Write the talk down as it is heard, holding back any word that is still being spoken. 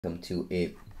Welcome to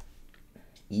a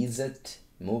Is it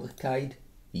Murktide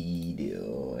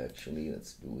video. Actually,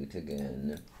 let's do it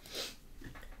again.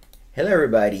 Hello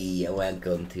everybody and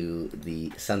welcome to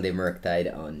the Sunday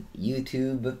Murktide on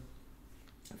YouTube.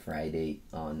 Friday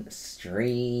on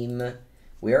stream.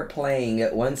 We are playing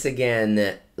once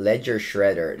again Ledger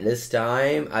Shredder. This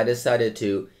time I decided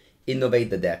to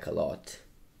innovate the deck a lot.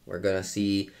 We're gonna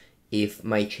see if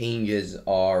my changes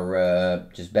are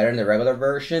just better than the regular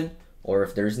version, or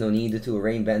if there's no need to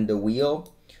reinvent the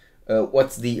wheel.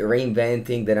 What's the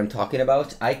reinventing that I'm talking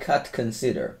about? I cut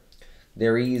Consider.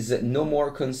 There is no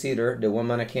more Consider, the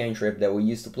 1-mana cantrip that we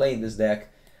used to play in this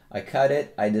deck. I cut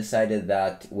it. I decided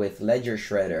that with Ledger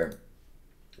Shredder,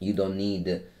 you don't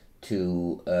need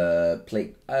to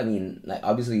play... I mean, like,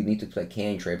 obviously you need to play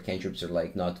cantrip. Cantrips are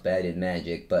like not bad in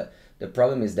Magic, but the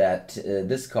problem is that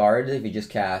this card, if you just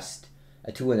cast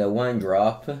a 2 and a 1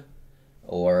 drop,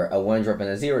 or a 1 drop and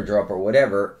a 0 drop or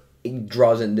whatever, it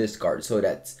draws in this card. So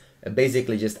that's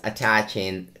basically just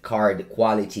attaching card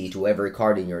quality to every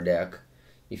card in your deck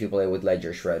if you play with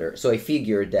Ledger Shredder. So I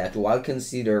figured that while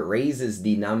Consider raises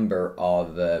the number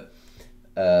of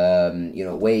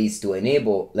ways to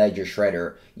enable Ledger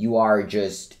Shredder, you are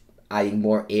just adding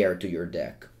more air to your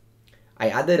deck. I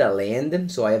added a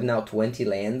land, so I have now 20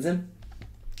 lands.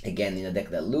 Again, in a deck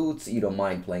that loots, you don't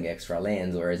mind playing extra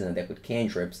lands, whereas in a deck with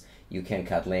cantrips, you can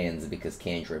cut lands because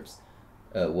cantrips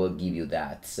will give you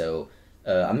that. So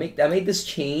I made this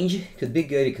change. It could be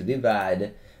good, it could be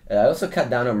bad. I also cut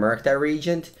down on Murktide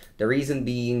Regent. The reason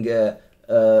being,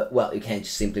 well, you can't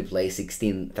just simply play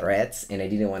 16 threats, and I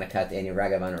didn't want to cut any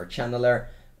Ragavan or Channeler,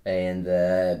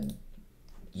 and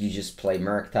you just play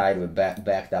Murktide with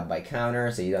backed up by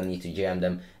counter, so you don't need to jam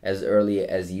them as early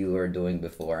as you were doing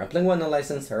before. I'm playing 1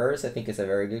 Unlicensed Hearse. I think it's a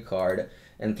very good card,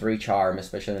 and 3 Charm,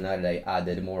 especially now that I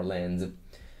added more lands.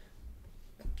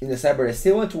 In the sideboard, I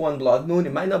still want 1 Blood Moon.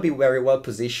 It might not be very well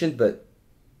positioned, but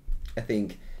I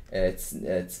think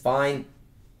it's fine.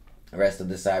 The rest of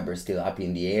the sideboard is still up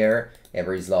in the air.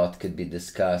 Every slot could be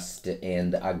discussed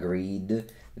and agreed.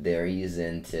 There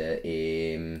isn't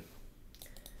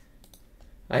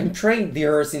I'm trying the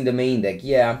Earth in the main deck,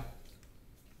 yeah.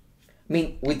 I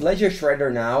mean, with Ledger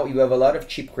Shredder now, you have a lot of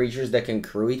cheap creatures that can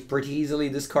crew it pretty easily.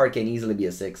 This card can easily be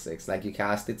a 6/6. Like, you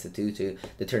cast it, it's a 2/2.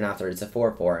 The turn after, it's a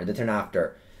 4/4. The turn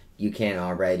after, you can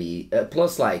already...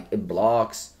 plus, like, it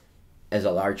blocks as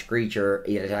a large creature.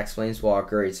 It attacks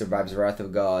Planeswalker. It survives Wrath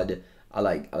of God. I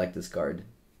like this card.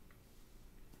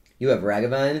 You have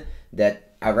Ragavan that...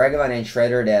 A Ragavan and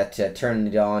Shredder that turn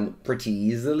it on pretty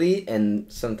easily, and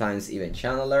sometimes even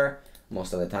Channeler.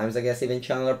 Most of the times, I guess, even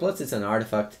Channeler. Plus, it's an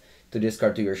artifact to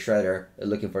discard to your Shredder,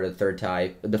 looking for the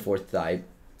 4th type.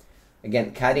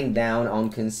 Again, cutting down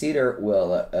on Consider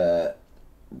will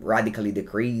radically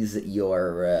decrease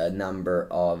your number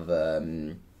of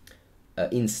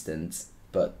instants,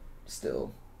 but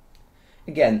still.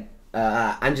 Again,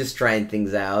 I'm just trying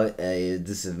things out.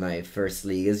 This is my first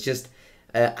league. It's just...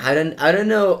 I don't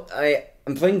know.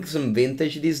 I'm playing some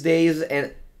Vintage these days,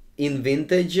 and in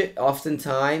Vintage,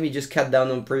 oftentimes you just cut down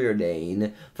on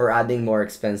Preordain for adding more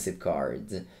expensive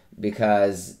cards,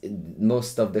 because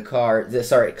most of the cards,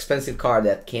 expensive card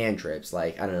that cantrips,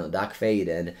 like, I don't know, Dark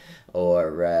Faded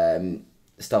or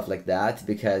stuff like that,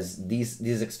 because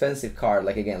these expensive cards,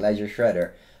 like, again, Ledger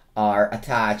Shredder, are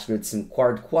attached with some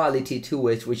card quality to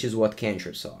it, which is what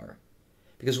cantrips are.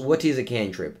 Because what is a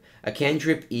cantrip? A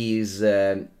cantrip is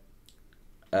a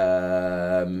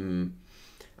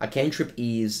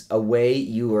way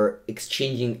you are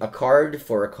exchanging a card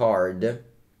for a card,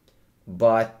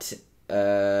 but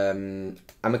I'm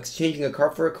exchanging a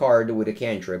card for a card with a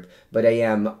cantrip, but I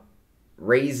am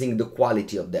raising the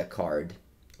quality of that card.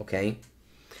 Okay?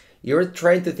 You're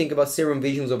trying to think about Serum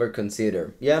Visions over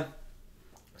Consider. Yeah?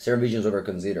 Serum Visions over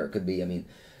Consider could be, I mean...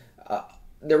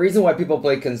 the reason why people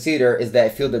play Consider is that I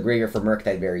feel the graveyard for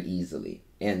Murktide very easily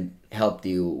and helped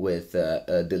you with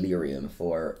Delirium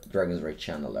for Dragon's Rage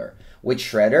Channeler. With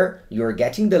Shredder, you're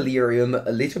getting Delirium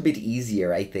a little bit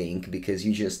easier, I think, because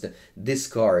you just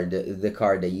discard the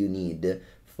card that you need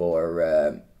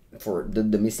for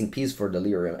the missing piece for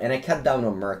Delirium. And I cut down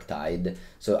on Murktide,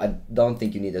 so I don't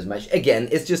think you need as much. Again,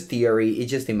 it's just theory.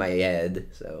 It's just in my head,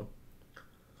 so...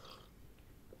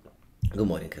 Good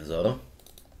morning, Kazoro.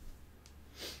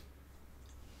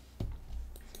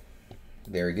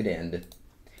 Very good end.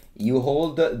 You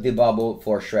hold the Bauble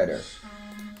for Shredder.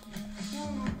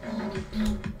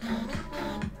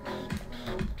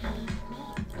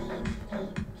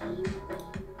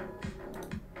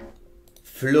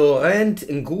 Florent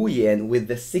Nguyen with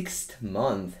the 6th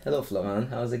month. Hello, Florent.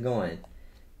 How's it going?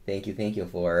 Thank you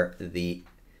for the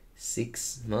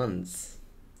 6 months.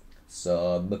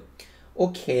 Sub.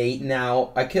 Okay,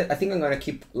 now I think I'm gonna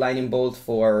keep Lightning Bolt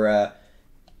for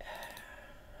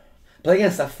play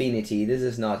against Affinity. This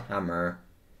is not Hammer.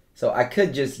 So I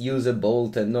could just use a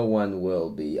Bolt and no one will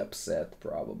be upset,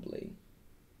 probably.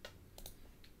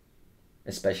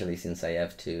 Especially since I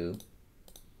have to.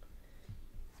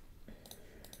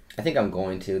 I think I'm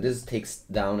going to. This takes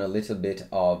down a little bit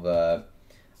of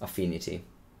Affinity.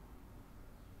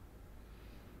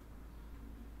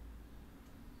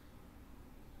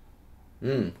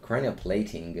 Cranial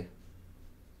Plating.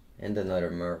 And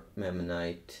another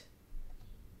Memnite.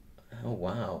 Oh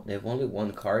wow, they have only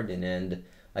one card in hand.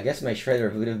 I guess my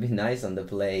Shredder would have been nice on the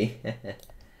play.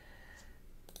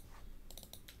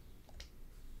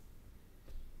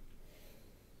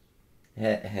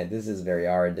 This is very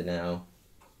hard now.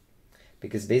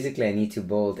 Because basically I need to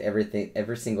bolt everything,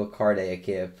 every single card I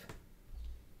equip.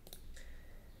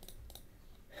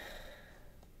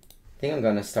 I think I'm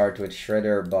gonna start with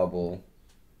Shredder, Bauble.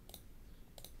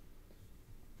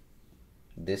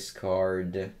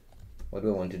 Discard. What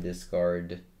do I want to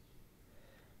discard?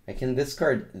 I can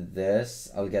discard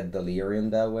this. I'll get Delirium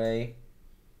that way.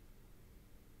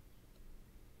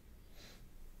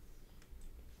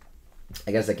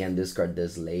 I guess I can discard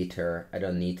this later. I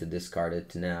don't need to discard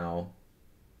it now.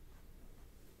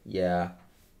 Yeah.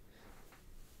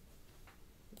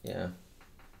 Yeah.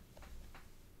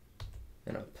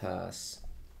 And I'll pass.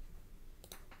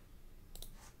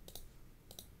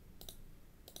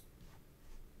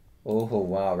 Oh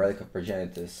wow, Relic of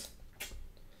Progenitus.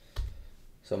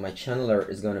 So my Channeler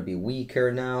is going to be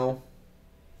weaker now.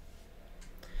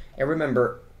 And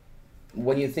remember,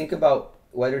 when you think about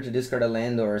whether to discard a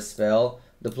land or a spell,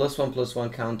 the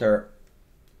 +1/+1 counter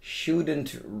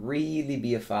shouldn't really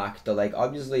be a factor. Like,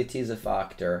 obviously it is a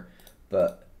factor,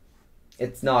 but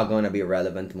it's not going to be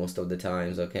relevant most of the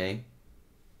times, okay?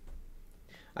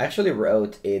 I actually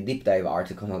wrote a deep dive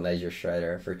article on Leisure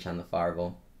Shredder for Channel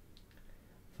Fireball.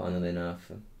 Funnily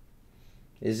enough.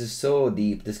 This is so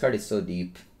deep. This card is so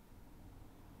deep.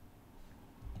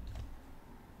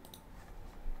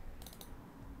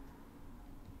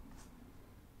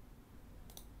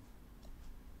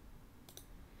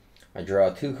 I draw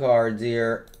 2 cards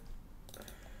here.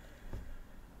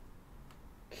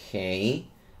 Okay.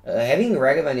 Having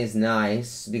Ragavan is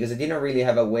nice because I didn't really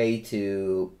have a way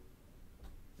to...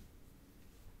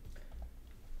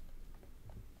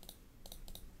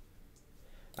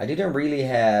 I didn't really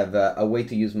have a way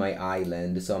to use my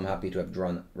island, so I'm happy to have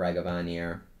drawn Ragavan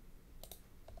here.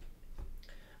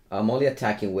 I'm only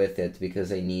attacking with it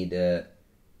because I need the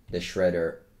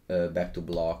Shredder back to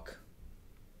block.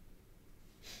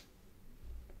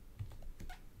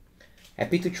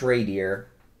 Happy to trade here.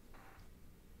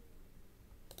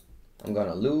 I'm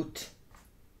gonna loot.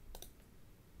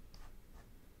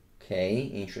 Okay,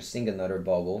 interesting, another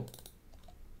Bauble.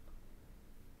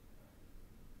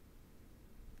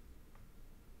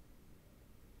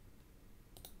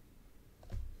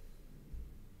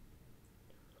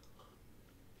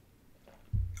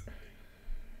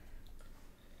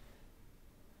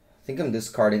 I think I'm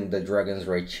discarding the Dragon's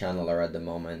Rage Channeler at the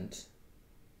moment.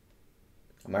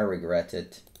 I might regret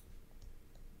it.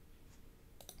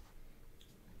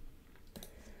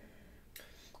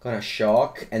 Gonna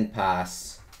shock and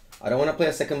pass. I don't want to play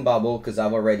a second Bauble because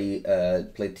I've already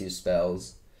played 2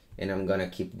 spells. And I'm gonna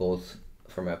keep both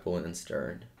for my opponent's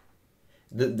turn.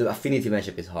 The affinity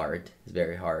matchup is hard. It's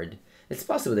very hard. It's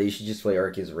possible that you should just play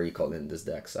Urki's Recall in this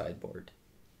deck sideboard.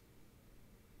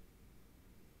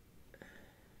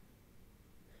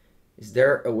 Is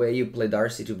there a way you play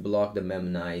Darcy to block the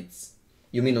Mem Knights?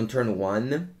 You mean on turn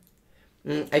 1?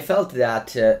 I felt that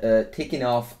taking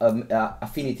off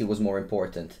Affinity was more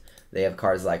important. They have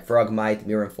cards like Frogmite,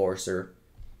 Mirror Enforcer.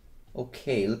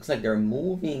 Okay, looks like they're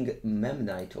moving Mem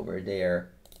Knight over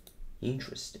there.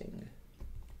 Interesting.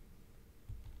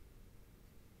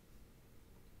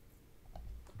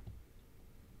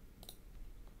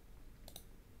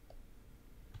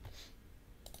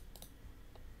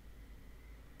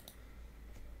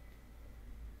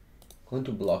 Going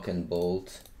to block and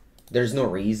bolt. There's no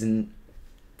reason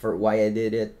for why I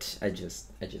did it. I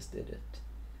just did it.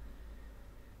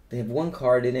 They have 1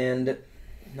 card in hand.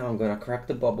 Now I'm gonna crack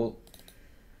the Bauble.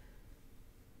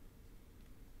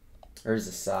 There's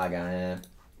a Saga.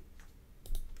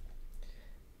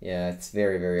 Yeah, it's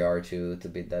very, very hard to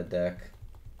beat that deck.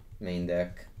 Main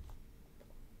deck.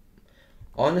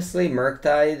 Honestly,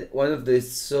 Murktide, one of the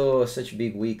such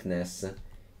big weakness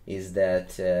is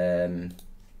that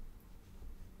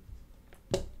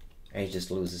he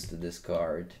just loses to this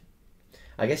card.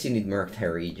 I guess you need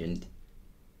Murktide Regent.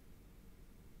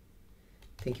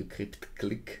 Thank you, Crypt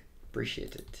Click.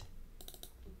 Appreciate it.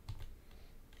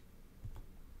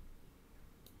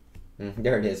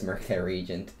 There it is, Murktide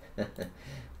Regent.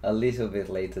 A little bit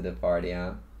late to the party,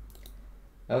 huh?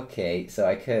 Okay, so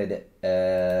I could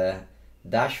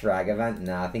dash Ragavan.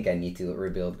 Nah, I think I need to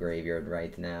rebuild Graveyard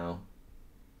right now.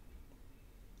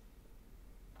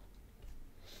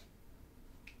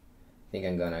 I think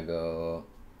I'm gonna go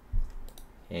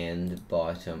and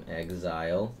bottom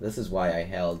exile. This is why I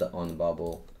held on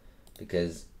Bauble,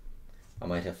 because I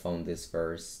might have found this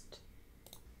first.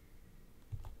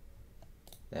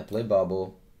 I play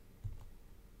Bauble.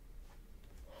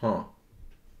 Huh.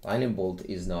 Lightning Bolt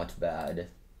is not bad.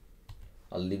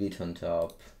 I'll leave it on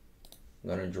top. I'm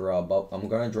gonna draw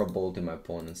Bolt in my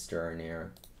opponent's turn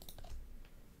here.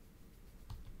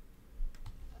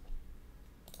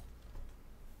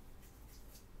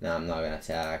 No, I'm not gonna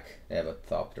attack. They have a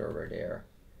Thopter over there.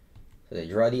 So they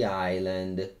draw the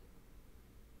island.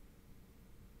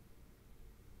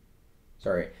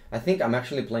 Sorry, I think I'm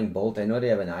actually playing Bolt. I know they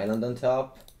have an island on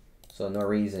top, so no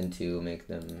reason to make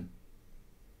them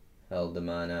held the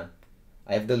mana.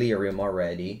 I have Delirium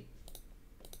already.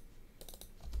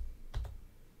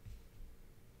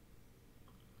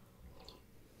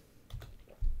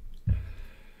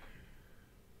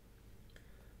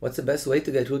 What's the best way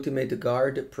to get Ultimate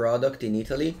Guard product in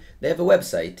Italy? They have a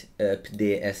website,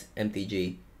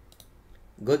 MTG.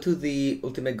 Go to the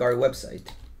Ultimate Guard website.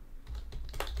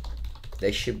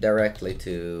 They ship directly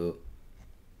to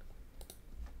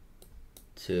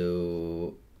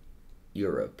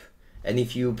Europe. And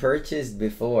if you purchased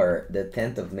before the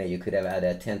 10th of May, you could have had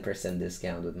a 10%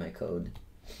 discount with my code.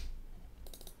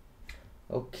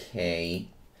 Okay.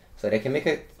 So they can make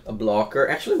a blocker.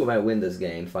 Actually, we might win this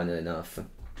game, funnily enough.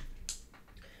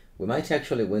 We might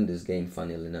actually win this game,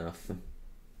 funnily enough.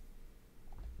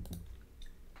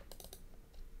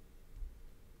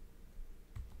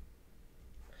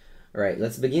 Alright,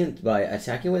 let's begin by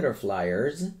attacking with our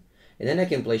flyers. And then I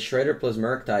can play Shredder plus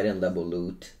Murktide and double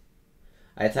loot.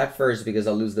 I attack first because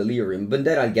I'll lose Delirium, but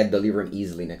then I'll get Delirium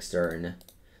easily next turn.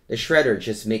 The Shredder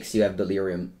just makes you have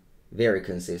Delirium very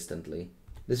consistently.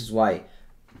 This is why...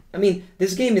 I mean,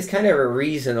 this game is kind of a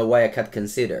reason of why I cut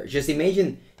Consider. Just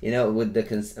imagine, you know, with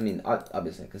the... I mean,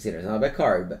 obviously Consider is not a bad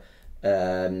card, but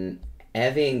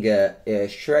having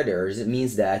Shredders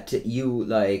means that you,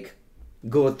 like,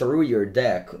 go through your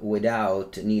deck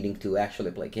without needing to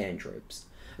actually play cantrips.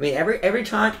 I mean, every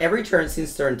turn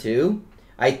since turn 2,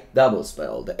 I double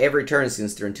spelled. Every turn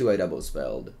since turn 2, I double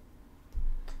spelled.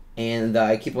 And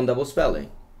I keep on double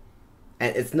spelling.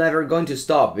 And it's never going to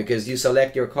stop because you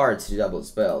select your cards to double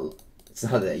spell. It's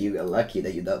not that you got lucky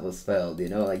that you double spelled, you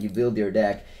know? Like, you build your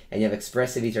deck and you have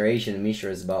Expressive Iteration and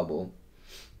Mishra's Bauble.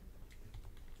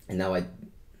 And now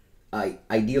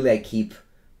ideally I keep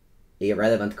a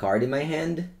relevant card in my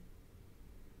hand.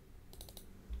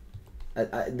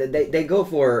 They go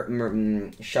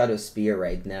for Shadow Spear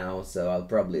right now, so I'll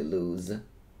probably lose.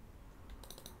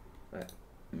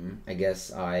 I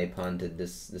guess I punted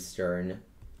this turn.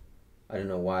 I don't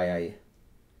know why I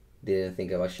didn't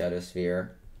think about Shadow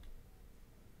Sphere.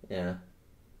 Yeah.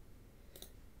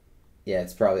 Yeah,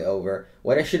 it's probably over.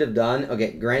 What I should have done,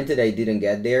 okay, granted I didn't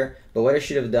get there, but what I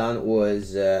should have done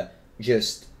was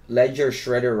just Ledger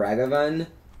Shredder Ragavan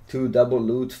to double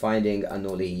loot finding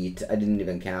Unholy Heat. I didn't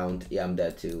even count. Yeah, I'm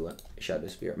dead to Shadow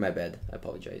Spear. My bad. I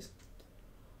apologize.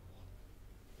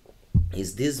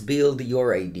 Is this build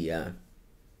your idea?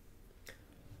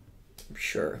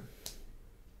 Sure.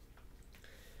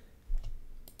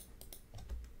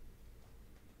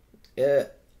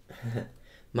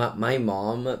 My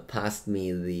mom passed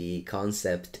me the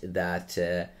concept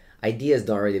that ideas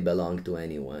don't really belong to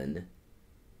anyone.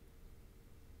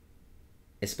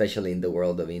 Especially in the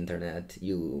world of internet,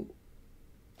 you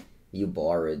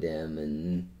borrow them,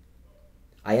 and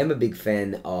I am a big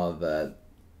fan of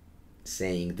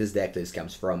saying this deck list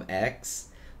comes from X,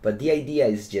 but the idea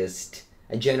is just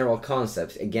a general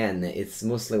concept. Again, it's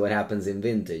mostly what happens in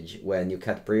Vintage when you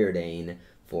cut Preordain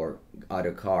for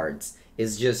other cards.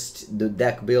 It's just the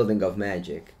deck building of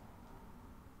Magic.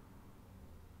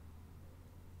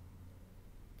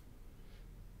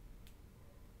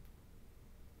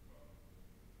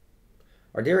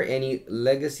 Are there any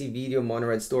legacy VEEDEO mono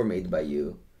red store made by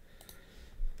you?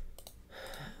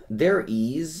 There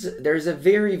is. There's a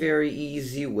very, very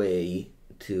easy way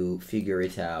to figure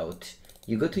it out.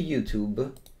 You go to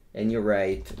YouTube and you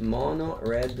write mono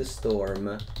red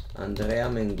storm Andrea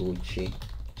Mengucci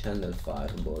channel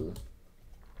Fireball.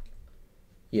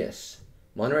 Yes.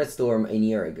 Mono red storm a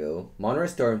year ago. Mono red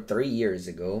storm 3 years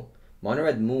ago. Mono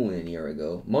red moon a year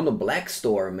ago. Mono black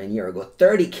storm a year ago.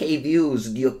 30k views,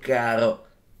 Dio caro.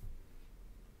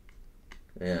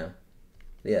 Yeah.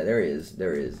 Yeah, there is.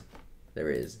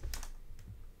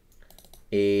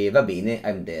 E va bene,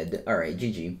 I'm dead. Alright,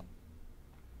 GG.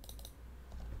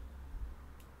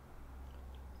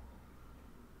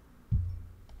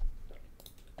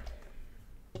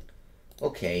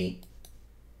 Okay.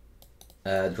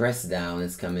 Dress Down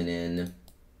is coming in.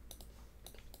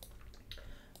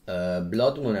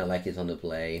 Blood Moon, I like it on the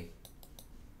play.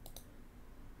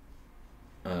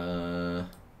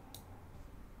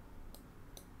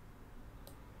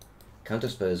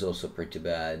 Counterspell is also pretty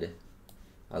bad.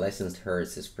 A Licensed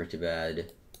Hearse is pretty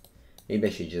bad. Maybe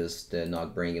I should just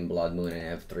not bring in Blood Moon and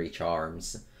have 3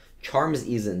 Charms. Charms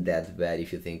isn't that bad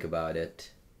if you think about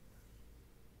it.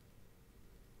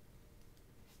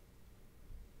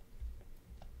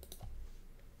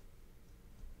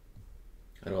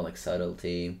 I don't like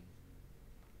Subtlety.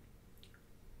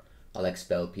 I like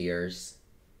Spell Pierce.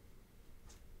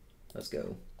 Let's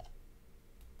go.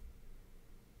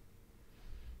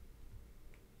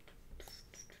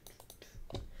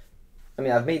 I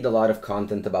mean, I've made a lot of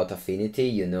content about Affinity.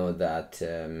 You know that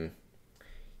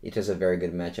it has a very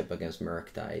good matchup against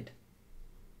Murktide.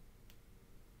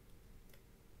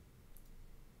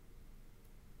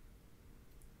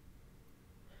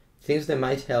 Things that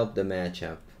might help the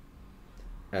matchup.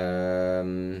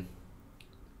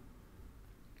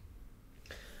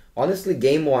 Honestly,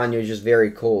 game 1 you're just very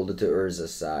cold to Urza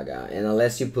Saga, and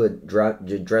unless you put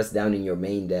Dress Down in your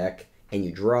main deck and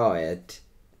you draw it,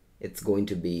 it's going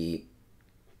to be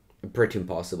pretty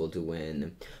impossible to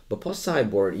win. But post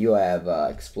sideboard you have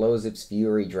Explosives,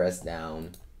 Fury, Dress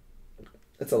Down.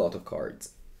 That's a lot of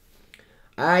cards.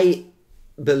 I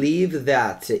believe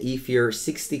that if your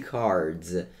 60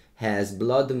 cards has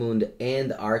Blood Moon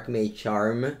and Archmage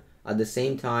Charm at the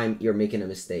same time, you're making a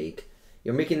mistake.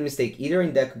 You're making a mistake either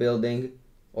in deck building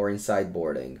or in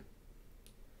sideboarding.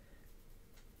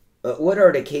 What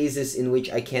are the cases in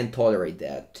which I can't tolerate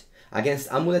that?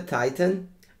 Against Amulet Titan,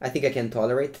 I think I can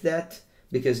tolerate that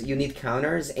because you need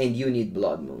counters and you need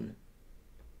Blood Moon.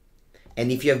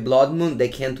 And if you have Blood Moon, they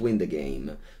can't win the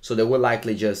game. So they will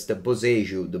likely just possess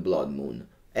you the Blood Moon.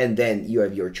 And then you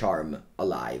have your Charm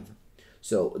alive.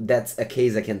 So that's a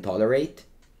case I can tolerate.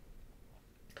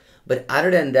 But other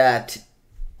than that,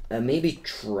 maybe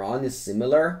Tron is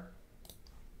similar.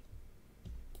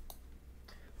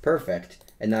 Perfect.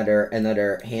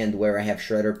 Another hand where I have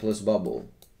Shredder plus Bauble.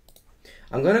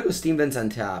 I'm gonna go Steam Vents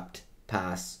Untapped.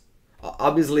 Pass.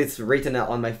 Obviously, it's written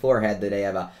on my forehead that I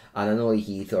have an Unholy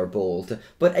Heat or Bolt.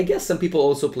 But I guess some people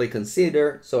also play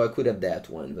Consider, so I could have that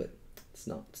one. But it's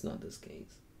not this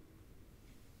case.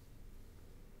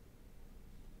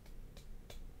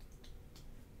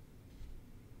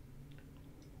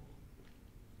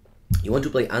 You want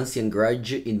to play Ancient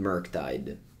Grudge in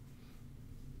Murktide.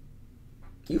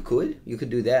 You could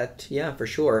do that, yeah, for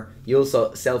sure. You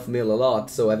also self-mill a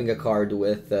lot, so having a card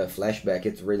with flashback,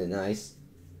 it's really nice.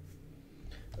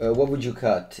 What would you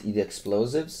cut? The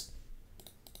Explosives?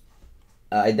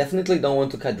 I definitely don't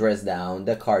want to cut Dress Down.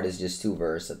 That card is just too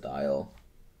versatile.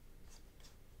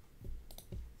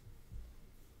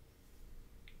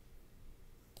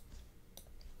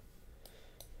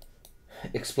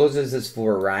 Explosives is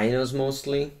for Rhinos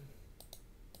mostly.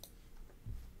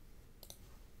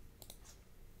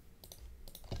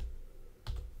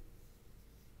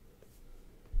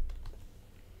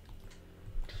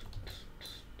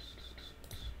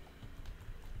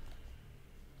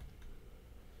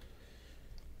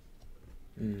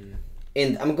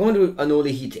 And I'm going to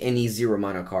Unholy Heat any 0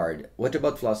 mana card. What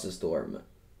about Flusterstorm?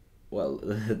 Well,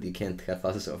 you can't have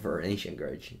Flusterstorm for Ancient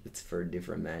Grudge. It's for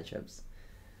different matchups.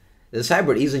 The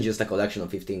sideboard isn't just a collection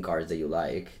of 15 cards that you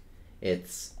like.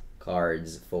 It's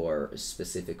cards for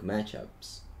specific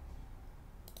matchups.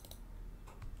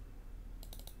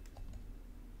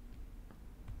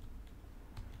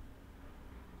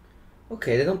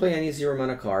 Okay, they don't play any 0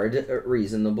 mana card.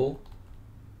 Reasonable.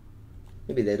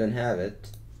 Maybe they don't have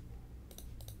it.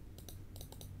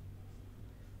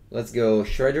 Let's go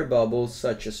Shredder Bauble,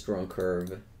 such a strong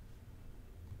curve.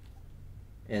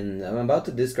 And I'm about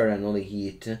to discard Unholy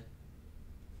Heat.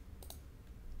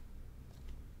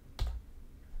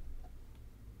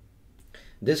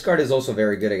 This card is also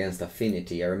very good against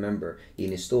Affinity. I remember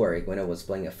in Historic when I was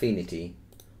playing Affinity.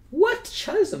 What?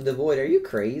 Chalice of the Void, are you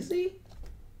crazy?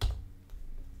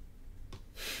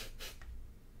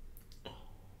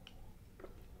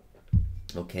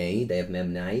 Okay, they have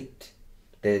Mem Knight.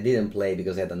 They didn't play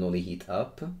because they had Unholy Heat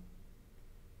up.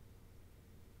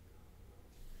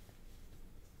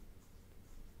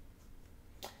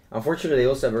 Unfortunately, they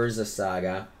also have Urza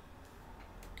Saga,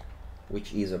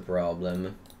 which is a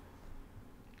problem.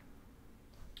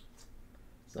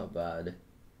 It's not bad.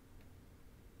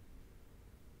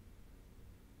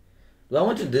 Do I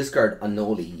want to discard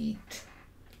Unholy Heat?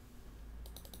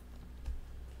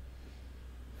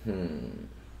 Because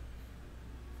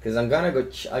I'm gonna go...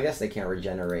 I guess they can't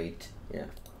regenerate. Yeah.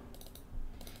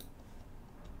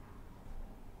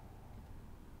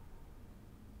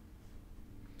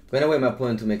 I'm gonna wait my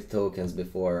opponent to make tokens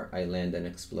before I land on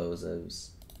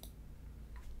explosives.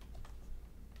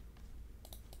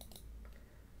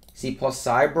 See, post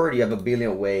Cyber, you have a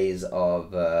billion ways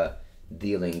of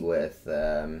dealing with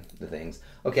the things.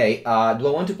 Okay, do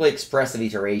I want to play Expressive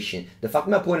Iteration? The fact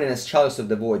my opponent has Chalice of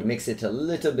the Void makes it a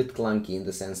little bit clunky in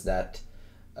the sense that...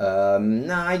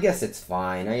 nah, I guess it's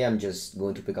fine. I am just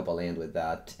going to pick up a land with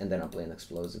that, and then I'm playing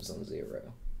Explosives on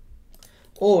 0.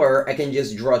 Or I can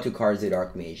just draw 2 cards with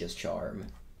Archmage's Charm.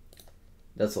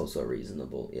 That's also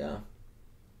reasonable, yeah.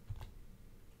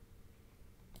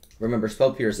 Remember,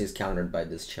 Spell Pierce is countered by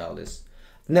this Chalice.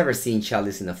 I've never seen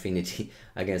Chalice in Affinity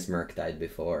against Murktide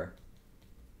before.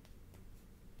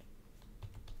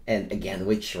 And again,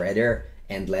 with Shredder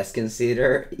and Less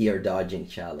Consider, you're dodging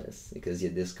Chalice. Because you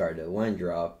discard the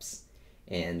 1-drops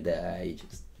and you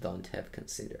just don't have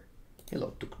Consider.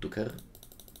 Hello, Tuk-Tuker.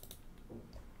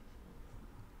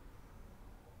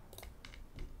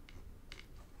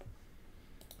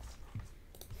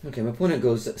 Okay, my opponent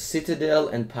goes Citadel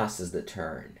and passes the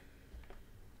turn.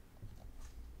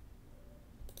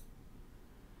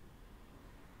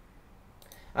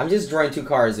 I'm just drawing 2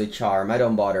 cards with Charm. I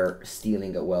don't bother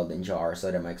stealing a Welding Jar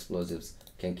so that my explosives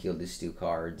can kill these 2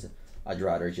 cards. I'd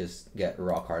rather just get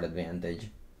raw card advantage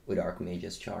with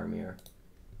Archmage's Charm here.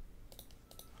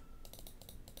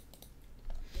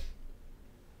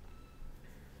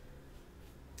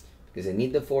 Because I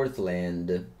need the 4th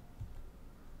land.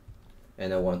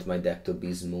 And I want my deck to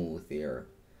be smooth here.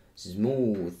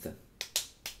 Smooth.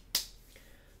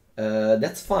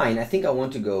 That's fine. I think I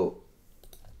want to go...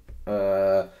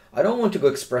 I don't want to go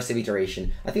Expressive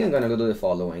Iteration. I think I'm gonna go do the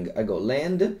following. I go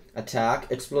land, attack,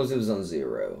 explosives on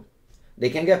 0. They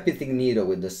can get Pithing Needle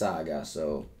with the Saga,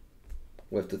 so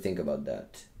we have to think about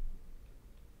that.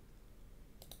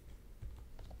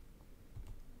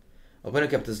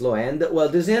 Opponent kept this low end. Well,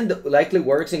 this end likely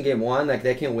works in game 1. Like,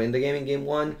 they can win the game in game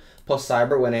 1. Post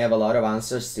Cyber, when I have a lot of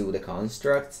answers to the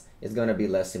constructs, it's gonna be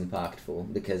less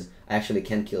impactful because I actually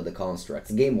can kill the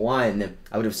constructs. Game 1,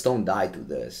 I would have stone died to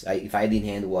this. If I didn't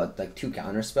hand what, like 2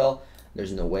 counterspell,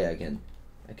 there's no way I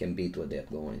can beat what they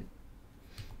have going.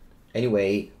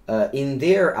 Anyway, in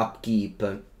their upkeep,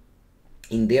 I'm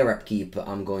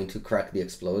going to crack the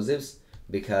explosives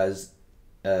because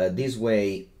this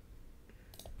way,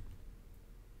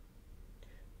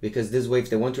 if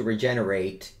they want to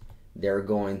regenerate, they're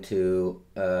going to...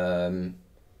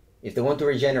 if they want to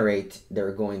regenerate,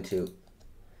 they're going to...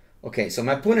 Okay, so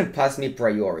my opponent passed me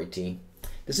priority.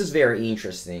 This is very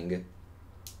interesting.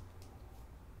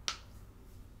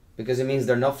 Because it means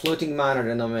they're not floating mana,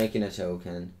 they're not making a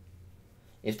token.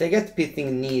 If they get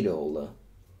Pithing Needle,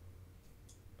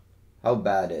 how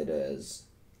bad it is.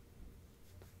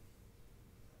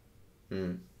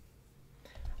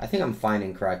 I think I'm fine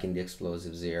in cracking the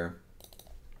explosives here.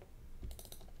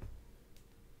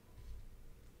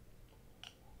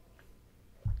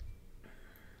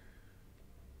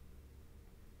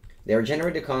 They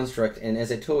regenerate the construct, and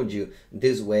as I told you,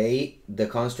 this way the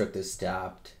construct is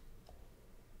tapped.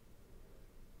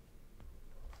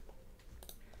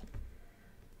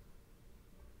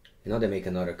 You know, they make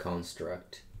another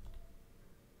construct.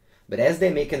 But as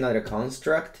they make another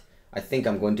construct, I think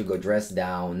I'm going to go dress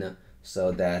down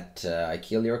so that I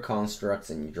kill your constructs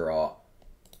and you draw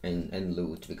and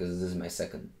loot, because this is my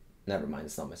second... Never mind,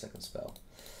 it's not my second spell.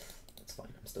 That's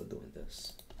fine, I'm still doing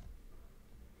this.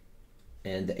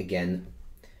 And again,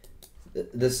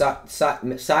 the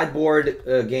sideboard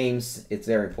games, it's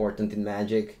very important in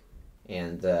Magic.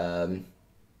 And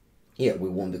yeah, we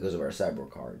won because of our sideboard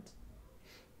cards.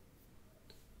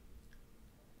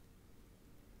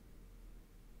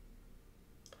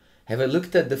 Have I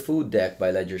looked at the food deck by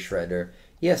Ledger Shredder?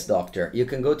 Yes, Doctor. You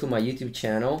can go to my YouTube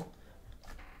channel,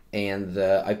 and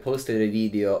I posted a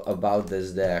video about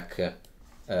this deck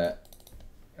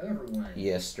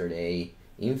yesterday.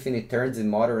 Infinite turns in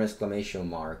modern exclamation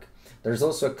mark. There's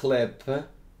also a clip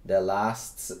that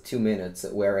lasts 2 minutes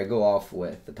where I go off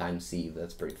with the time sieve.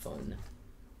 That's pretty fun.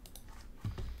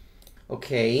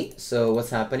 Okay, so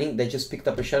what's happening? They just picked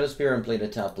up a Shadow Spear and played a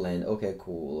top land. Okay,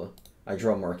 cool. I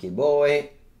draw Murky Boy.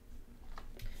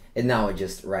 And now I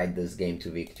just ride this game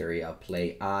to victory. I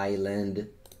play Island.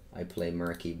 I play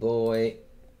Murky Boy.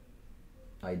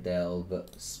 I delve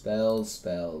spell,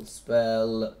 spell,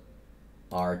 spell.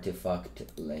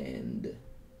 Artifact land.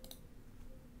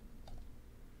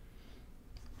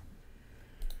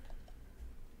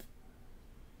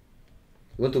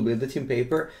 You want to build it in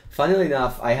paper? Funnily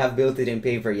enough, I have built it in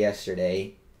paper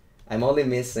yesterday. I'm only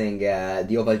missing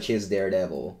the Oval Chase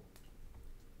Daredevil.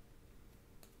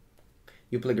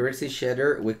 You play Gritty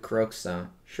Shatter with Croxa.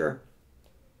 Sure.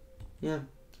 Yeah.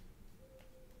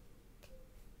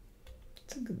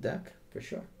 It's a good deck, for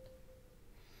sure.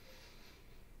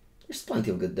 There's plenty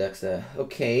of good decks there.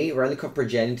 Okay, Relic of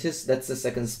Progenitus. That's the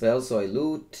second spell, so I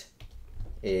loot.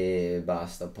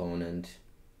 Bust opponent.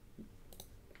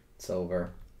 It's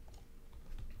over.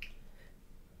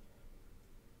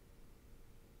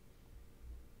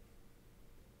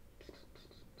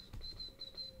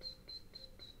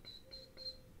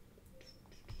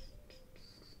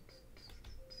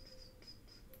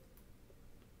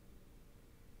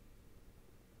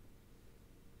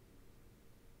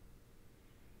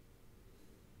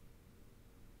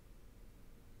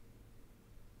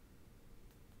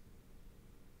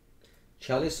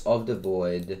 Chalice of the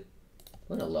Void.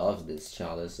 I'm gonna love these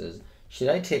chalices. Should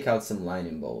I take out some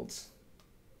lightning bolts?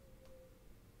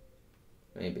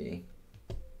 Maybe.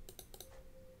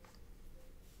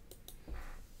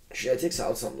 Should I take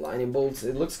out some lightning bolts?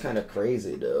 It looks kind of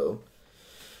crazy though.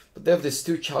 But they have these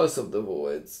 2 Chalice of the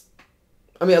Voids.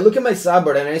 I mean, I look at my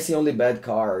sideboard and I see only bad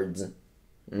cards.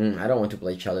 I don't want to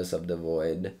play Chalice of the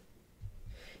Void.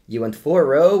 You went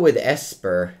 4-0 with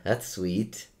Esper. That's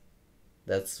sweet.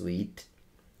 That's sweet.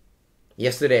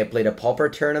 Yesterday I played a Pauper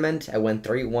tournament. I went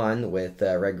 3-1 with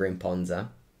Red Green Ponza.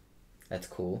 That's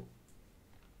cool.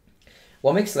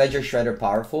 What makes Ledger Shredder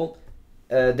powerful?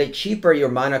 The cheaper your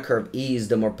mana curve is,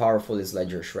 the more powerful is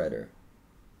Ledger Shredder.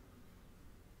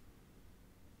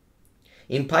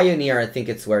 In Pioneer, I think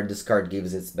it's where this card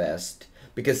gives its best.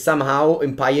 Because somehow,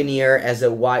 in Pioneer, as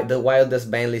the wildest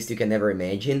ban list you can ever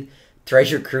imagine,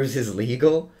 Treasure Cruise is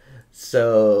legal.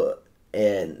 So,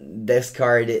 and this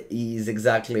card is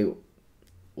exactly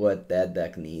what that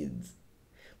deck needs.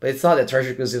 But it's not that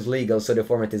Treasure Cruise is legal, so the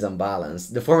format is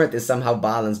unbalanced. The format is somehow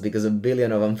balanced because a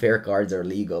billion of unfair cards are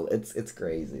legal. It's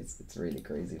crazy. It's really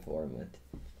crazy format.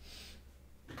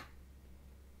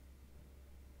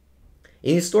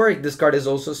 In Historic, this card is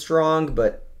also strong,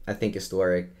 but I think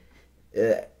Historic,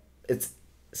 it's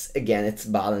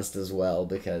balanced as well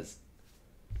because,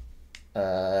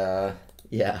 yeah,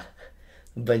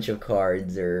 a bunch of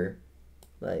cards are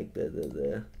like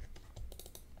the.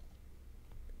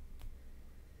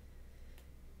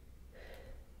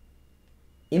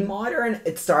 In Modern,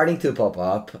 it's starting to pop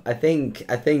up. I think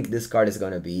this card is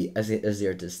gonna be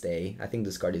here to stay. I think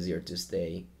this card is here to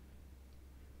stay.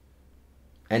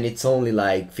 And it's only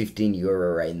like 15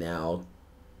 euro right now.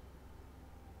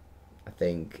 I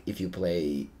think if you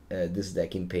play this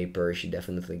deck in paper, you should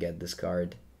definitely get this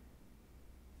card.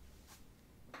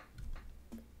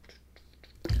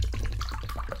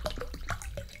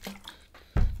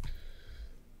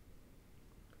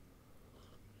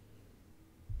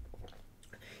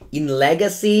 In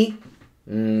Legacy,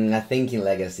 I think in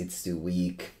Legacy it's too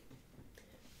weak.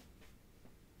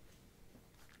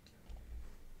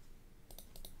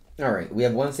 Alright, we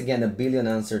have once again a billion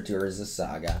answer to Urza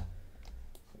Saga.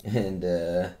 And,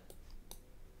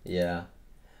 yeah.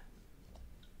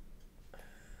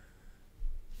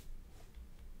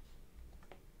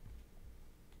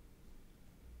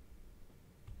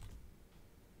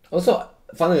 Also,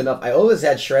 funnily enough, I always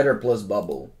had Shredder plus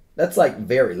Bauble. That's like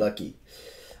very lucky.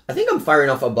 I think I'm firing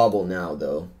off a Bauble now,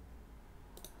 though.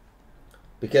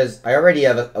 Because I already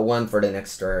have a one for the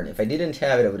next turn. If I didn't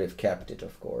have it, I would have kept it,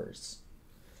 of course.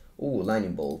 Ooh,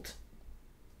 Lightning Bolt.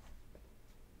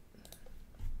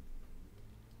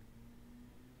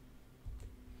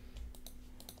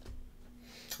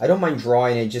 I don't mind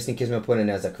drawing it just in case my opponent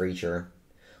has a creature.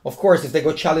 Of course, if they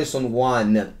go Chalice on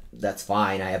 1, that's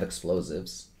fine. I have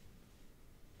explosives.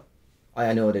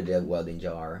 I know they did Welding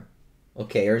Jar.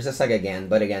 Okay, here's a Saga again,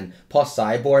 but again, pause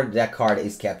sideboard, that card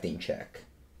is kept in check.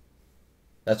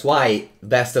 That's why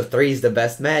best of 3 is the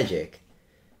best Magic.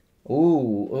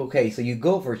 Ooh, okay, so you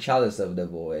go for Chalice of the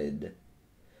Void.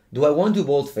 Do I want to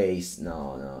Bolt Face?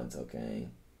 No, it's okay.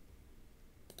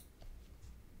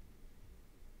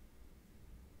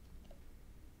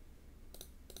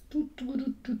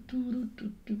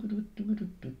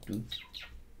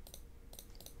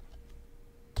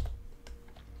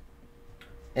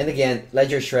 And again,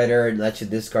 Ledger Shredder lets you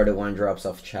discard the 1-drops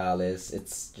off Chalice.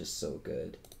 It's just so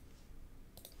good.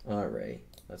 Alright,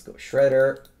 let's go.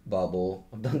 Shredder, Bauble.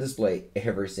 I've done this play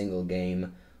every single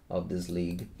game of this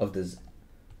league.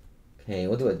 Okay,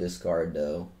 what do I discard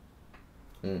though?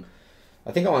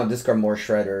 I think I want to discard more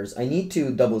Shredders. I need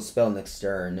to double spell next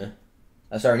turn.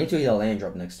 Sorry, I need to hit a land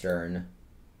drop next turn.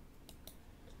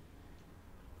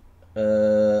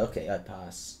 Okay, I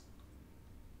pass.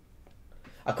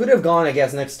 I could have gone, I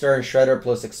guess, next turn Shredder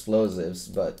plus Explosives,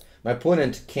 but my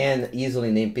opponent can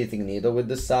easily name Pithing Needle with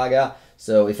this Saga,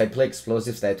 so if I play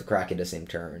Explosives, I have to crack it the same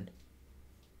turn.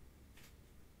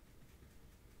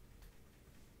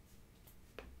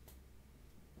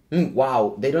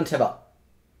 Wow, they don't have a...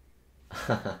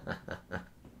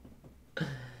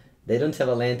 They don't have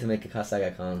a land to make a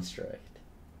Kasaga Construct.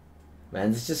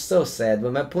 Man, it's just so sad.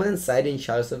 When my opponent side in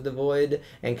Chalice of the Void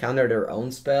and counter their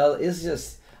own spell, it's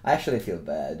just... I actually feel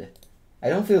bad. I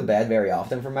don't feel bad very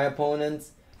often for my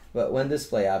opponents, but when this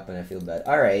play happens, I feel bad.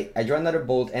 Alright, I draw another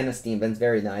Bolt and a Steam Vent.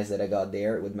 Very nice that I got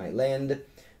there with my land.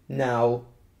 Now,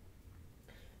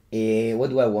 what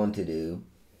do I want to do?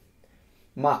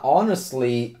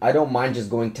 Honestly, I don't mind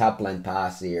just going top land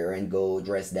pass here and go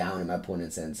dress down in my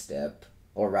opponent's end step.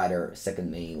 Or rather, second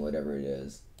main, whatever it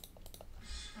is.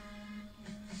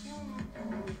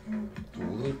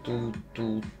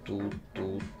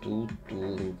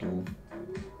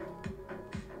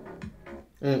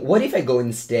 What if I go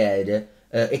instead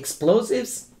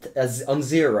Explosives as on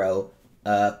 0,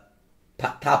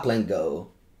 top lane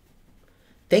go.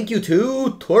 Thank you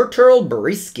to Turtle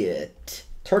Brisket.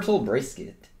 Turtle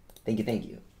Brisket. Thank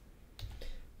you.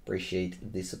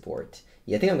 Appreciate the support.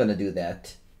 Yeah, I think I'm gonna do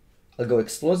that. I'll go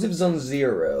Explosives on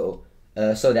 0,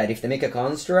 so that if they make a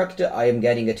construct, I am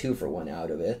getting a 2-for-1 out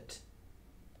of it.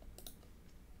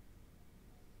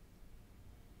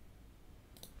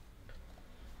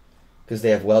 Because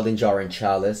they have Welding Jar and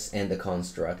Chalice and the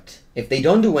construct. If they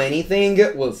don't do anything,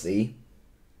 we'll see.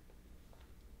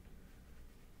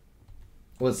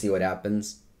 We'll see what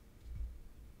happens.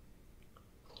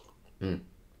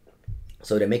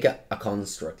 So they make a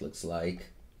construct, looks like.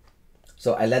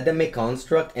 So I let them make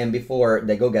construct, and before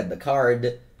they go get the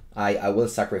card, I will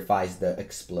sacrifice the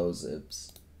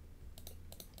Explosives.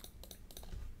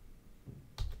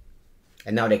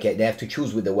 And now they have to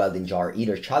choose with the Welding Jar,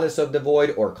 either Chalice of the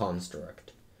Void or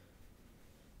Construct.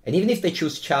 And even if they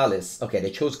choose Chalice, okay,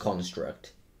 they chose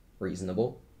Construct.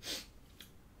 Reasonable.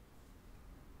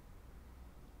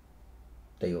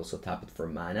 They also tap it for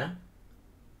mana.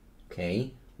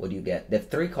 Okay, what do you get? They have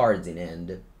 3 cards in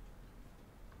hand.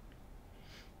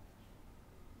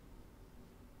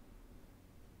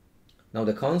 Now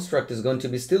the Construct is going to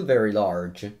be still very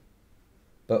large,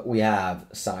 but we have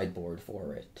a sideboard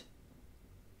for it.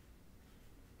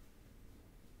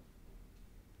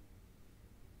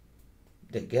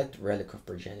 They get Relic of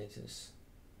Progenitus.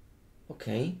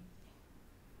 Okay.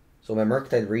 So my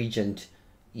Murktide Regent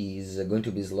is going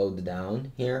to be slowed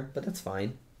down here, but that's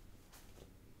fine.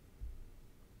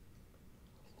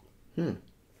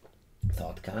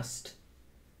 Thoughtcast.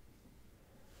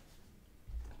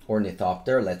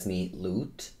 Ornithopter lets me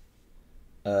loot.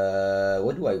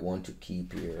 What do I want to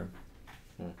keep here?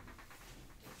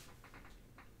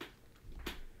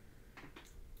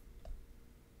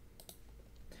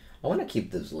 I want to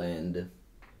keep this land.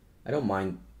 I don't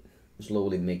mind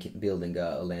slowly building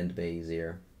a land base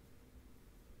here.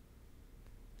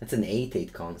 That's an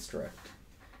 8/8 construct.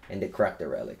 And they crack the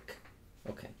relic.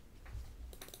 Okay.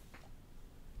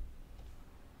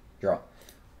 Draw.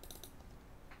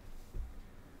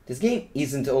 This game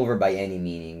isn't over by any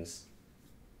meanings.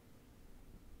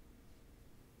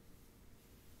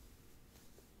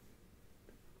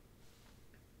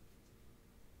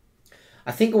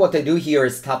 I think what I do here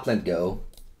is top land go.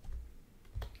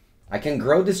 I can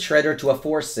grow this Shredder to a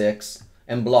 4/6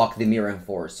 and block the Mirror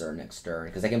Enforcer next turn,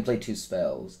 because I can play 2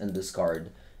 spells and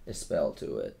discard a spell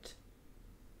to it.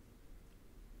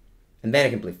 And then I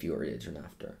can play Fury the turn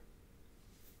after.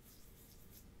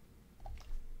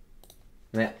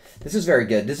 Yeah, this is very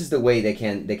good. This is the way they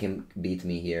can beat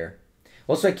me here.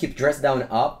 Also, I keep Dress Down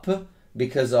up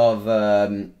because of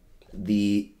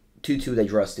the 2/2 that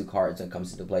draws 2 cards when it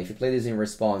comes into play. If you play this in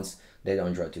response, they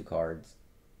don't draw 2 cards.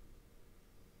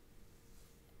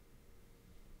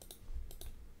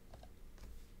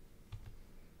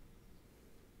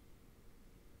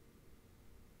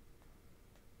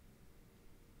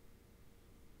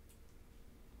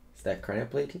 Is that can I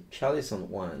play Chalice on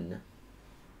 1?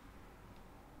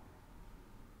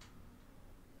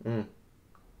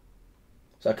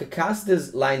 So I could cast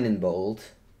this Lightning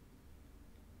Bolt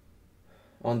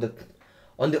on the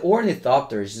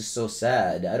Ornithopter. Is just so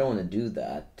sad. I don't want to do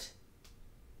that.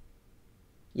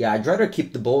 Yeah, I'd rather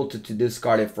keep the Bolt to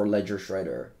discard it for Ledger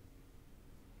Shredder.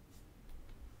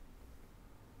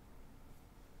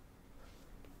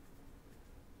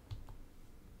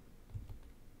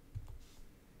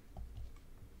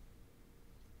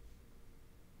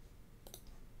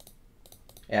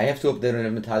 Yeah, I have to update on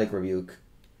a Metallic Rebuke.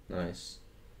 Nice.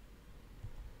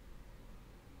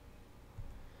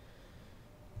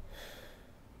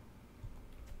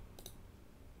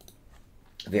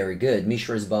 Very good.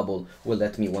 Mishra's Bauble will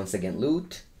let me once again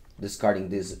loot, discarding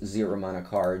this 0 mana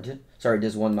card. Sorry,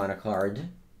 this 1 mana card.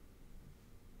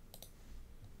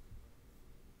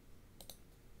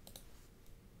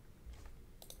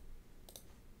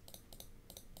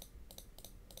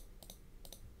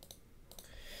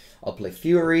 I'll play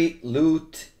Fury,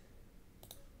 loot,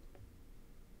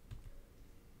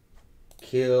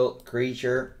 kill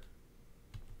creature.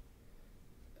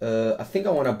 I think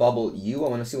I want to bubble you. I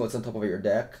want to see what's on top of your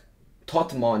deck.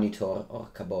 Thought Monitor. Oh,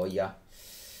 kaboya.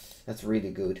 That's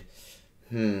really good.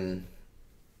 Well,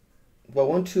 I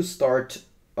want to start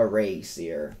a race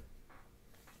here.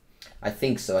 I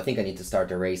think so. I think I need to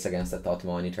start a race against the Thought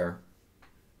Monitor.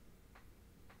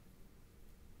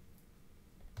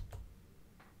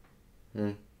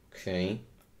 Okay.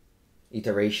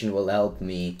 Iteration will help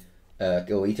me.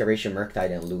 Go Iteration,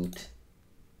 Murktide, and loot.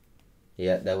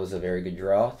 Yeah, that was a very good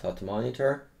draw. Thought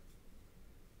Monitor.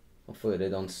 Hopefully they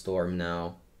don't storm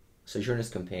now. Sojourner's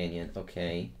Companion.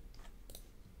 Okay.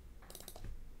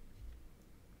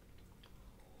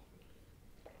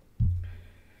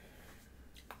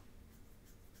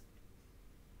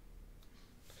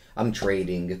 I'm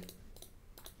trading.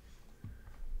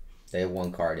 They have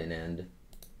 1 card in hand.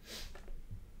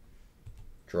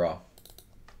 Draw.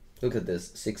 Look at this.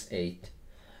 6-8.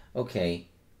 Okay.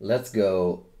 Let's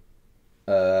go.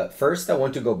 First I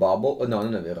want to go Bauble. Oh,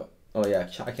 no. Oh yeah,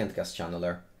 I can't cast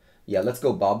Channeler. Yeah, let's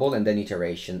go Bauble and then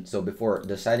Iteration. So before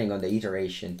deciding on the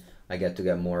Iteration, I get to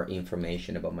get more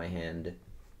information about my hand.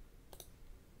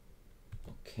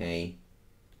 Okay.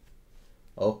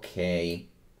 Okay.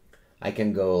 I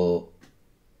can go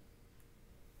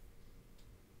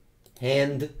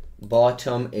hand,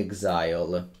 bottom,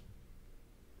 exile.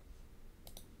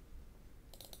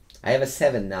 I have a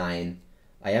 7-9.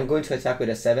 I am going to attack with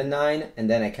a 7-9, and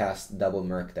then I cast double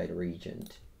Murktide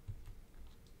Regent.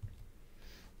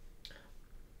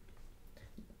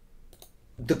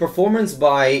 The performance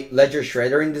by Ledger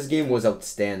Shredder in this game was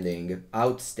outstanding.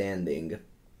 Outstanding.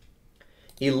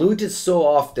 He looted so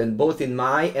often, both in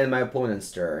my and my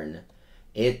opponent's turn.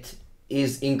 It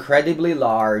is incredibly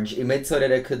large. It made so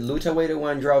that I could loot away the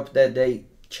 1-drop that they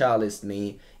chaliced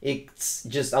me. It's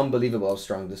just unbelievable how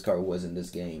strong this card was in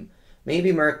this game.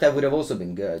 Maybe Murktide would have also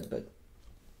been good, but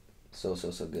so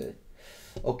good.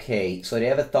 Okay, so they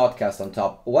have a Thoughtcast on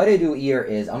top. What I do here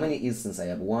is, how many instances I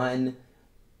have? 1,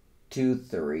 2,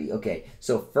 3. Okay,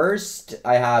 so first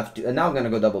I have to, and now I'm going to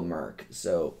go double Murk.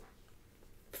 So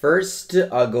first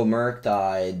I'll go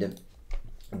Murktide,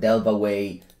 delve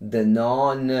away the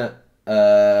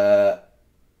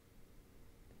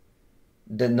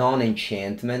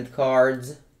non-enchantment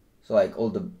cards. So like all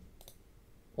the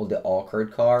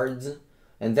awkward cards,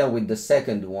 and then with the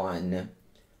second one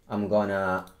I'm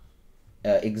gonna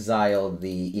exile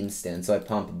the instant, so I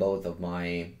pump both of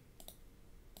my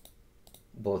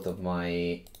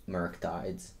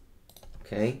Murktides.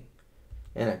 Okay,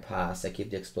 and I pass. I keep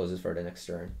the explosives for the next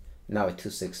turn. Now at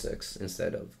 2/6/6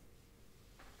 instead of.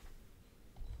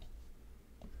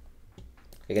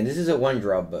 Again, this is a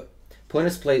 1-drop, but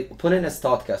opponent has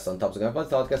Thoughtcast on top, so I'm gonna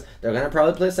put Thoughtcast. They're gonna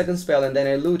probably play a second spell, and then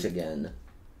I loot again.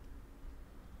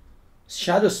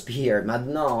 Shadow Spear, ma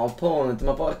no, opponent,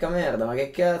 ma porca merda, ma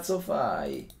che cazzo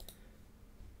fai?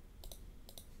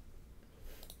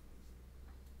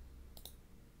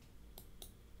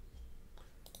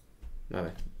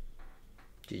 Vabbè,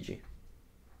 GG.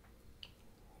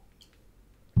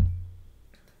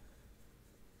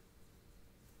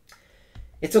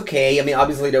 It's okay, I mean,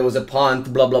 obviously there was a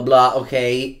punt, blah blah blah,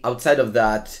 okay. Outside of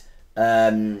that,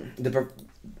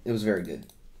 it was very good.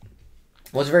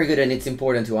 It was very good, and it's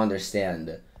important to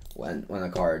understand when a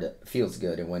card feels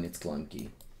good and when it's clunky.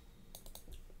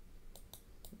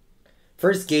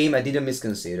 First game, I didn't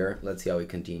misconsider. Let's see how it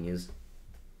continues.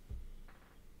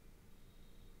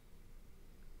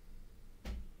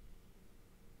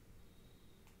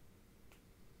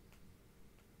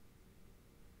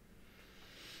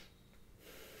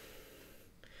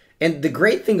 And the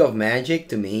great thing of Magic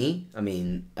to me, I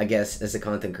mean, I guess as a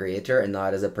content creator and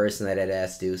not as a person that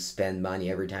has to spend money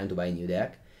every time to buy a new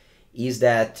deck, is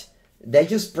that they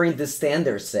just print the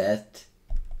standard set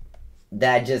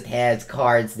that just has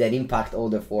cards that impact all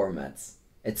the formats.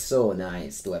 It's so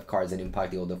nice to have cards that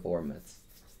impact all the formats.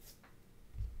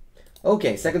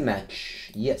 Okay, second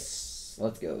match. Yes,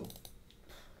 let's go.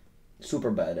 Super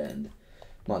bad end.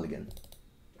 Mulligan.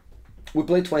 We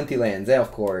play 20 lands,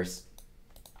 of course.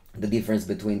 The difference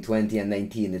between 20 and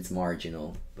 19, it's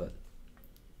marginal, but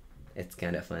it's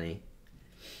kind of funny.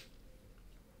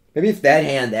 Maybe if that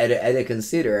hand I had to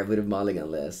consider, I would have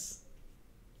mulligan less.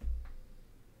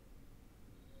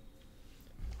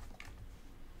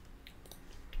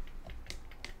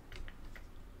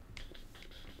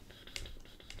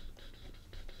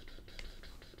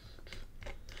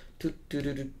 Didn't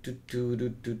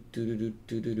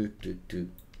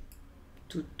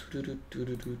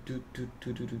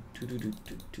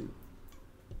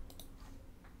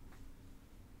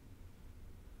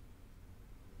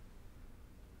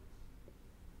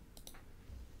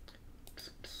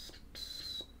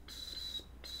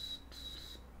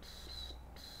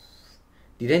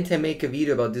I make a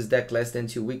video about this deck less than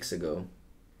 2 weeks ago?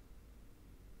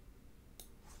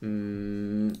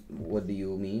 What do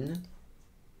you mean?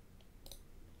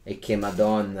 E che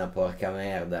madonna, porca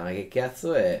merda, ma che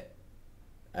cazzo è?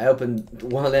 I opened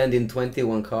one land in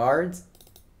 21 cards?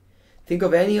 Think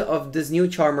of any of this new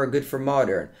charmer good for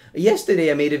modern.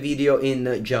 Yesterday I made a video in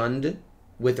Jund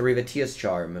with Rivetia's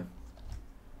charm.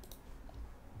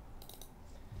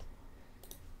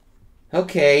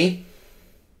 Okay.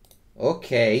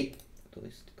 Okay.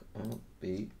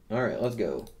 Alright, let's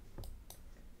go.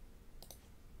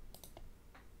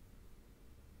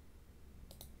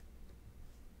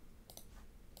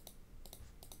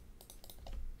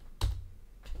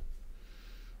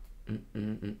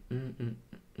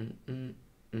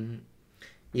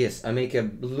 Yes, I make a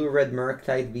blue-red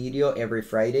Murktide video every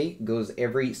Friday. Goes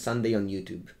every Sunday on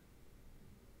YouTube.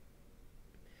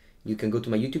 You can go to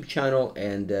my YouTube channel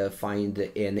and find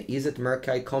an Is It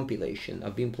Murktide compilation.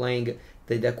 I've been playing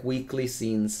the deck weekly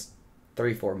since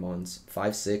 3-4 months.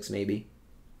 5-6 maybe.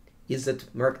 Is It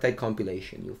Murktide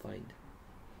compilation you'll find.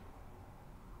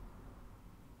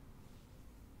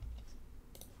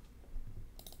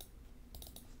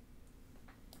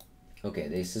 Okay,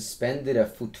 they suspended a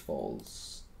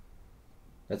footfalls.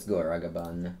 Let's go,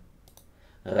 Ragavan.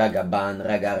 Ragavan,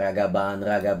 Ragavan,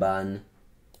 Ragavan.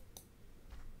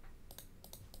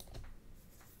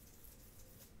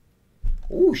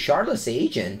 Ooh, Charlotte's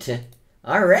Agent.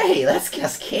 Alright, let's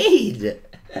cascade.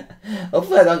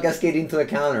 Hopefully I don't cascade into a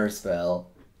counterspell.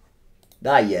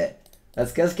 Not yet.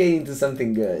 Let's cascade into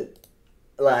something good.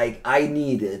 Like, I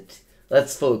need it.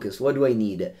 Let's focus. What do I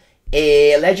need?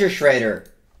 A Ledger Shredder.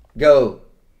 Go.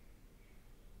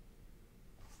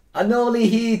 Unholy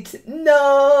Heat.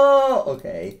 No!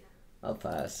 Okay, I'll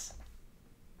pass.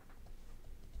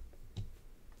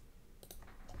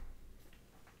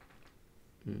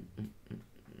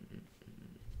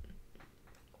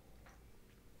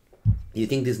 You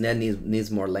think this net needs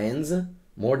more lands?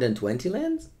 More than 20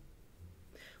 lands?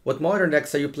 What modern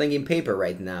decks are you playing in paper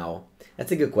right now?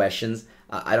 That's a good question.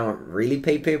 I don't really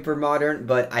play paper modern,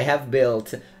 but I have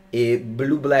built a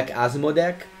blue-black Asmo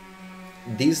deck,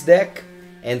 this deck,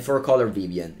 and 4-color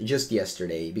Vivian just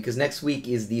yesterday. Because next week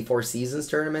is the 4 Seasons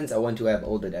tournaments. I want to have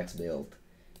all the decks built,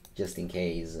 just in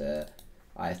case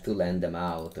I have to lend them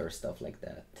out or stuff like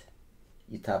that.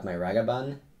 You tap my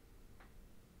Ragavan.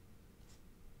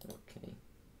 Okay.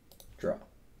 Draw.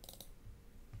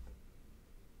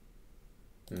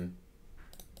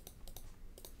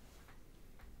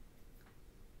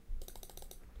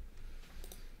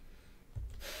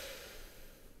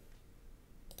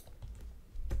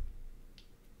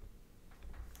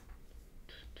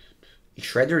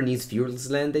 Shredder needs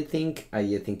Fuel's land, I think.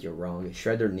 I think you're wrong.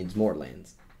 Shredder needs more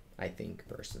lands, I think,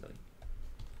 personally.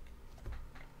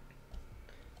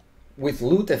 With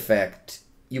Loot Effect,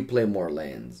 you play more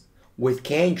lands. With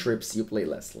Cantrips, you play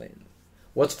less lands.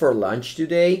 What's for lunch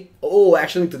today? Oh,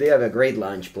 actually today I have a great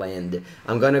lunch planned.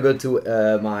 I'm gonna go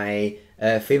to my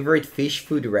favorite fish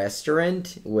food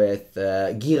restaurant with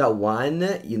Gira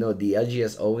One, you know, the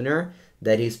LGS owner,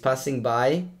 that is passing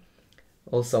by.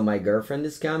 Also, my girlfriend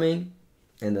is coming,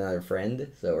 and another friend,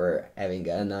 so we're having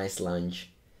a nice lunch.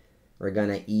 We're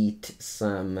gonna eat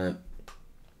some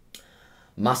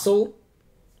mussel.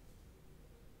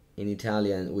 In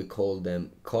Italian, we call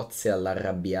them cozze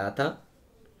all'arrabbiata,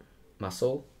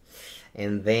 mussel.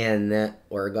 And then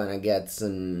we're gonna get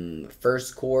some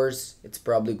first course. It's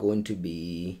probably going to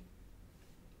be...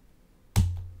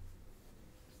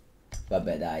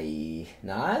 Vabbè dai,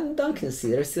 no, I don't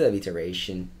consider, I still have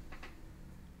iteration.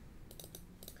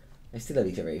 I still have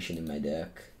iteration in my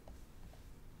deck.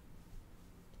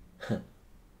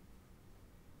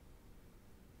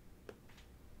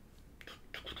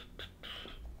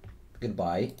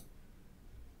 Goodbye.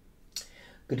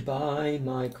 Goodbye,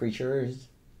 my creatures.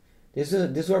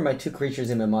 These were my 2 creatures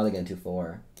in my mulligan to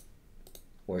 4.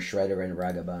 Or Shredder and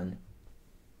Ragavan.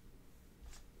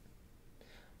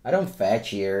 I don't fetch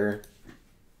here.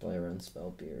 Play around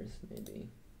Spell Pierce, maybe.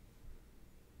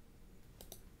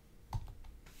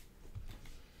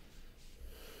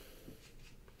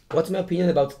 What's my opinion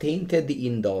about Tainted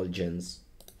Indulgence?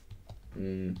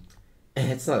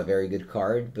 It's not a very good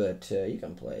card, but you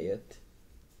can play it.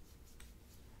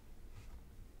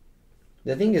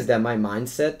 The thing is that my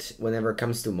mindset, whenever it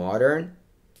comes to Modern,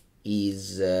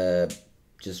 is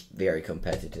just very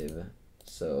competitive.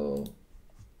 So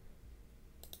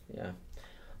yeah.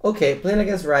 Okay, playing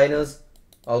against Rhinos.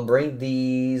 I'll bring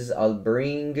these. I'll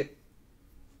bring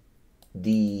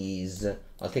these.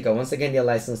 I'll take out once again the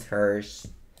Licensed Hearse.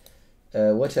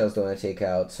 What else do I want to take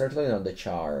out? Certainly not the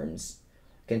Charms.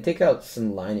 I can take out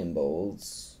some Lightning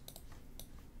Bolts.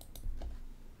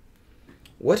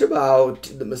 What about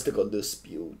the Mystical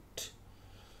Dispute?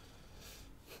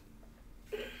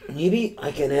 Maybe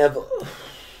I can have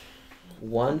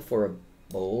one for a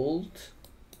Bolt.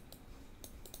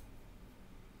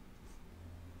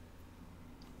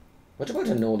 What about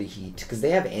Unholy Heat? Because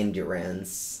they have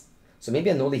Endurance. So maybe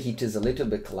Unholy Heat is a little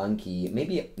bit clunky.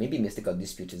 Maybe Mystical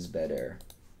Dispute is better.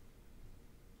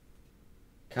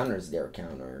 Counters their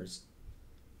counters.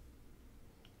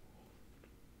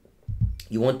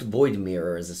 You want Void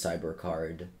Mirror as a cyber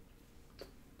card.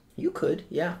 You could,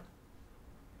 yeah.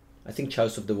 I think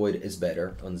Chalice of the Void is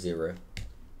better on 0.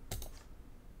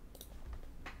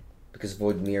 Because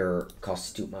Void Mirror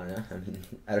costs 2 mana. I mean,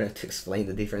 I don't have to explain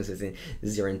the differences in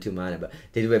 0 and 2 mana, but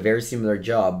they do a very similar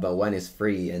job, but one is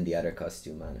free and the other costs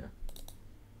 2 mana.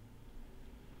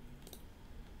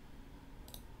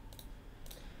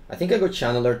 I think I go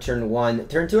Channeler turn 1.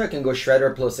 Turn 2 I can go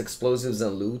Shredder plus Explosives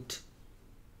and Loot.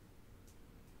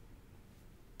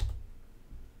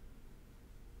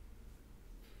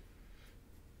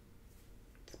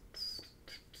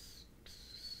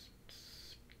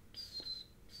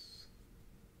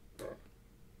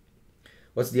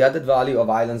 What's the added value of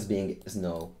islands being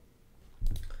snow?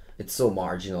 It's so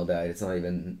marginal that it's not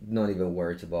even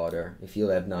worth to bother. If you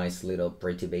have nice little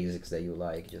pretty basics that you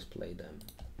like, just play them.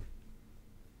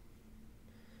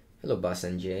 Hello, Bus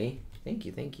and Jay. Thank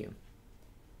you, thank you.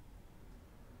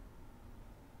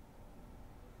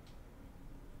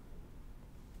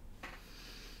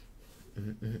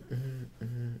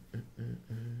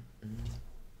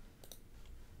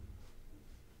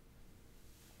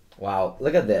 Wow,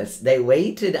 look at this. They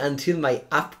waited until my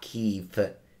upkeep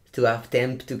to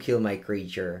attempt to kill my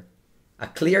creature. A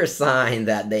clear sign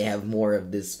that they have more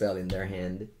of this spell in their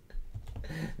hand.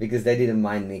 Because they didn't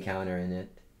mind me countering it.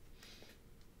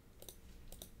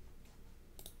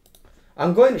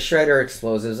 I'm going to Shredder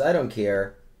Explosives. I don't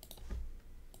care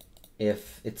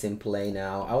if it's in play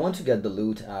now. I want to get the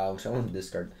loot out. I want to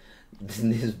discard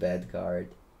this bad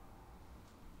card.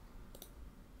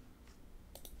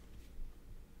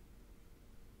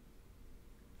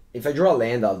 If I draw a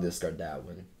land, I'll discard that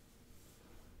one.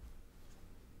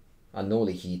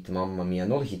 Unholy Heat, mamma mia.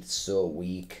 Unholy Heat is so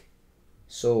weak.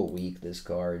 So weak, this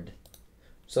card.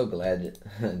 So glad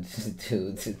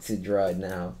to draw it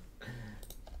now.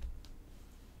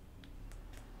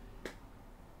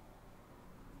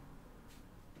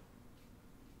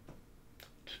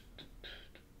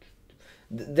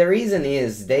 The reason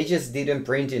is they just didn't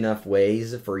print enough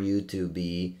ways for you to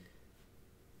be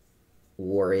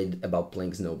worried about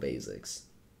playing Snow Basics.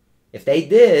 If they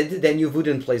did, then you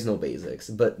wouldn't play Snow Basics,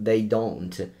 but they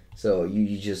don't. So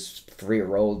you just free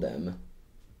roll them.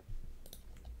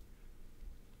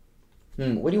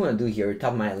 What do you want to do here?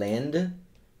 Top my land?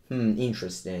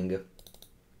 Interesting.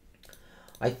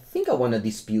 I think I want to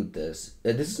dispute this.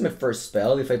 This is my first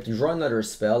spell. If I draw another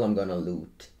spell, I'm gonna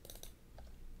loot.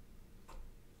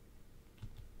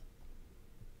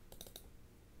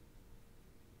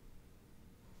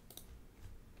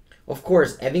 Of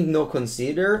course, having no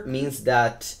consider means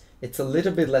that it's a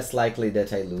little bit less likely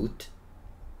that I loot.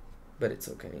 But it's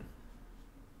okay.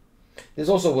 This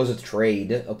also was a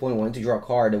trade. Opponent wanted to draw a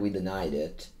card and we denied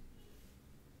it.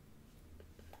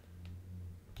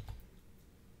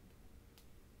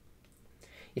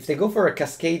 If they go for a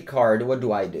Cascade card, what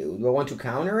do I do? Do I want to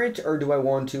counter it or do I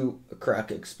want to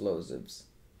crack Explosives?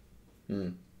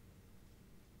 I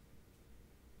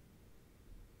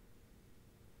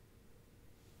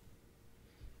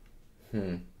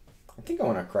think I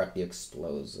want to crack the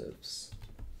Explosives.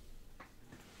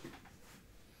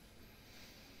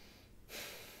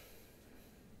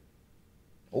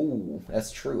 Oh,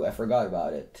 that's true. I forgot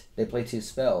about it. They play 2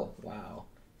 spell. Wow.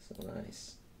 So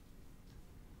nice.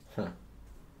 Huh.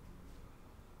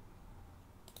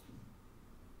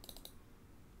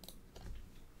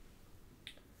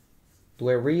 Do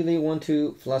I really want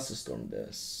to Flusterstorm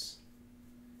this?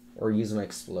 Or use my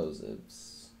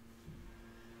Explosives?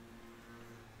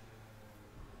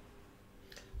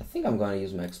 I think I'm going to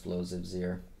use my Explosives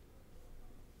here.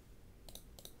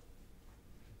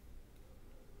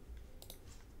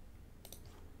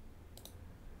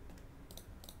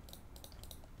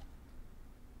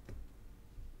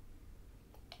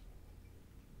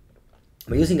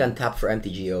 I'm using Untap for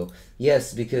MTGO.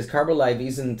 Yes, because Carbolive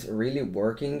isn't really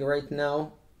working right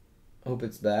now. Hope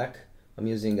it's back. I'm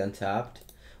using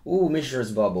Untapped. Ooh,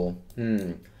 Mishra's Bauble.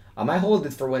 I might hold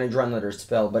it for when I draw another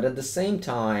spell, but at the same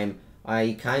time,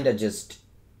 I kinda just...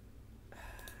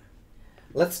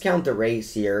 Let's count the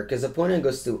race here, because opponent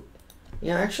goes to...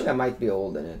 Yeah, actually I might be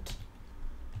holding it.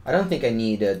 I don't think I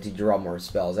need to draw more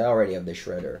spells. I already have the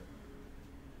Shredder.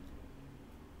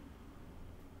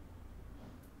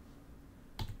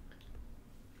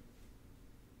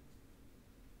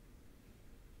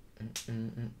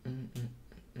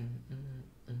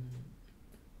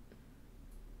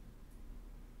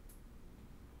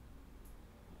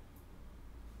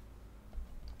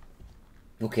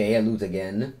 Okay, I lose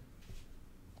again.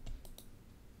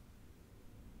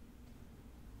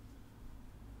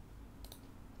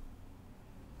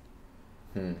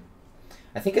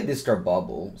 I think I discard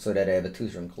Bauble so that I have a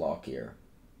 2-turn clock here.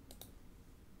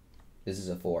 This is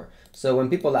a 4. So when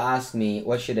people ask me,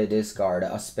 what should I discard,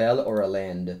 a spell or a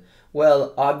land?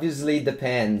 Well, obviously it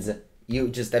depends. You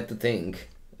just have to think.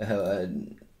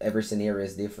 Every scenario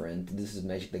is different. This is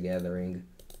Magic the Gathering.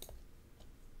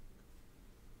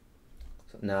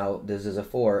 So now this is a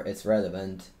 4, it's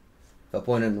relevant. If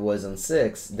opponent was on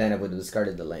 6, then I would have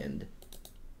discarded the land.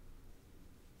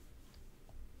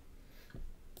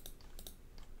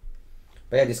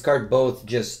 But yeah, discard both,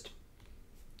 just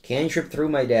cantrip through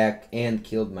my deck and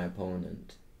killed my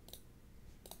opponent.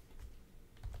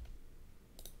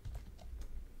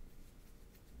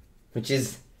 Which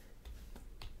is...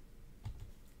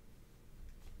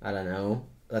 I don't know.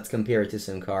 Let's compare it to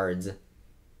some cards.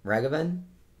 Ragavan?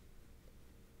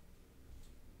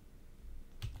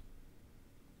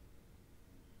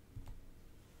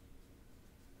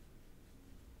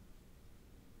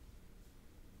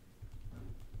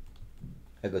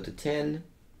 I go to 10.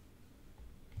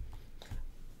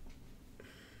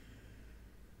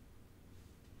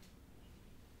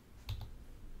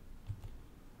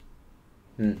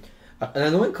 An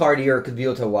annoying card here could be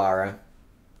Otawara.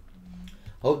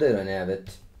 Hope they don't have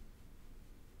it.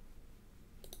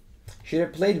 Should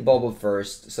have played Bauble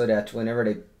first, so that whenever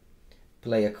they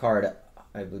play a card,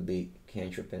 I would be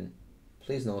cantripping.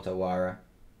 Please no Otawara.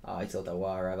 Ah, it's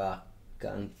Otawara,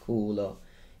 vaccanculo.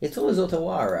 It's always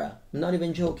Otawara. I'm not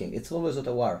even joking. It's always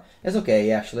Otawara. It's okay,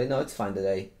 actually. No, it's fine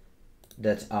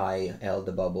that I held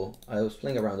the Bauble. I was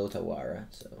playing around Otawara,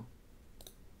 so...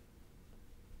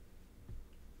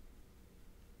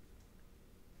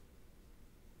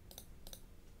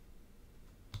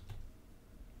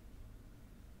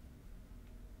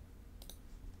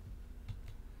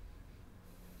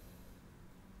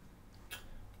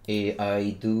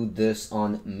 I do this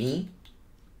on me.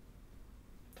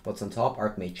 What's on top?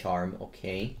 Archmage Charm,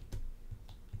 okay.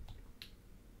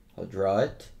 I'll draw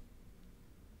it.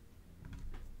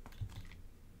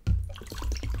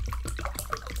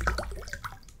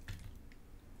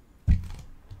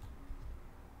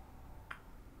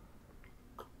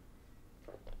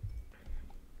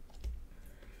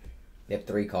 They have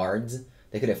 3 cards.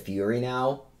 They could have Fury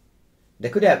now. They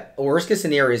could have... Worst case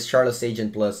scenario is Charlotte's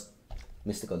Agent plus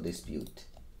Mystical Dispute.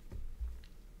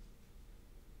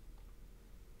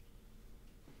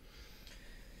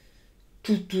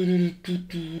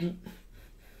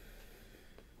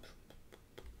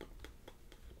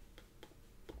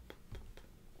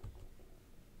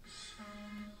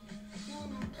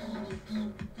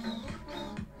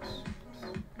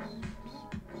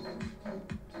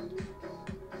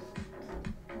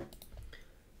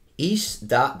 Is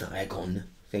that Dragon?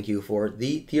 Thank you for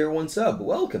the tier 1 sub.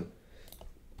 Welcome.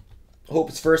 Hope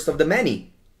it's first of the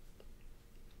many.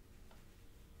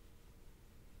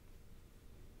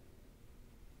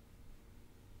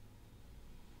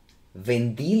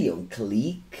 Vendilion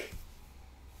Clique?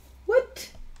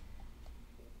 What?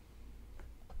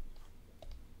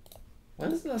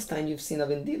 When is the last time you've seen a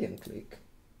Vendilion Clique?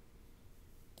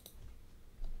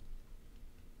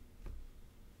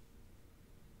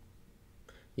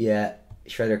 Yeah,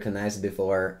 Shredder connects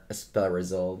before a spell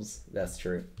resolves. That's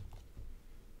true.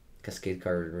 Cascade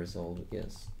card resolve,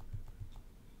 yes.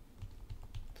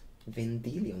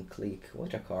 Vendilion Clique,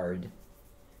 what a card.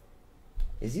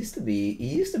 It used to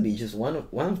be just one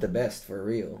of the best for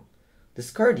real.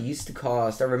 This card used to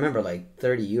cost, I remember, like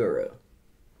 30 euro.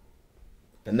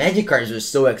 The Magic cards were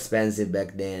so expensive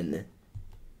back then.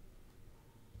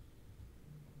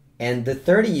 And the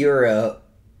 30 euro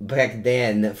back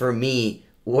then for me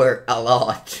were a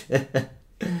lot.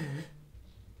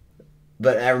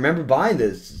 But I remember buying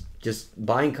this, just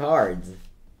buying cards.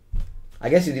 I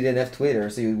guess you didn't have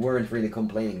Twitter, so you weren't really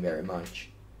complaining very much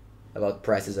about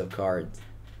prices of cards.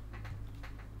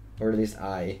 Or at least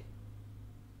I.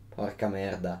 Porca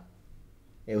merda.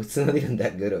 It was not even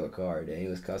that good of a card, and it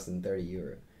was costing 30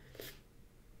 euro.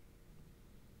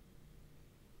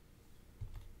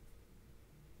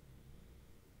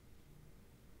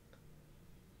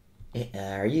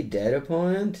 Are you dead,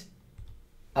 opponent?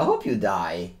 I hope you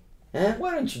die. Eh?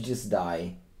 Why don't you just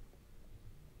die?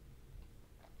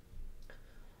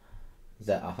 Is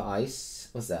that ice?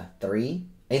 What's that? 3?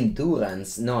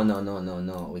 Endurance?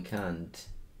 No, we can't.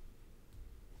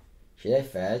 Should I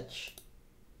fetch?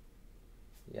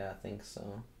 Yeah, I think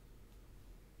so.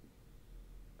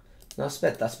 No,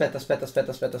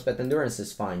 aspetta. Endurance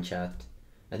is fine, chat.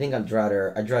 I think I'd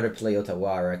rather play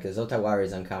Otawara, because Otawara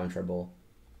is uncounterable.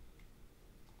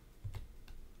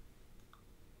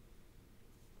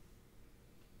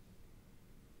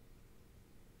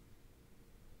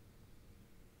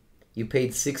 You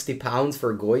paid £60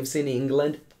 for Goyfs in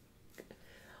England?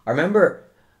 I remember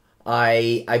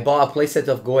I bought a playset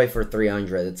of Goy for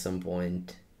 300 at some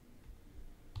point.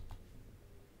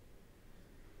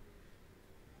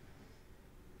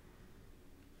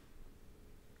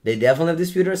 They definitely have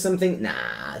disputed or something?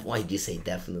 Nah, why did you say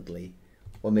definitely?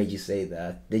 What made you say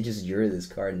that? They just drew this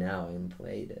card now and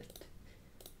played it.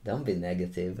 Don't be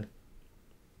negative.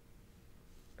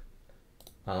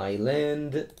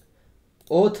 Island.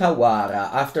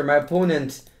 Otawara. After my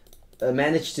opponent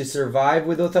managed to survive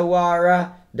with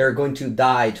Otawara, they're going to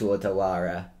die to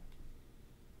Otawara.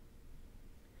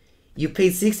 You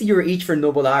paid 60 euro each for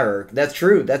Noble Hierarch. That's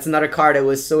true. That's another card that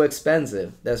was so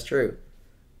expensive. That's true.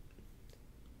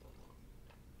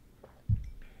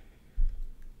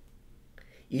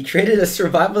 You traded a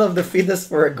survival of the fittest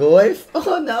for a Goyf?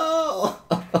 Oh no!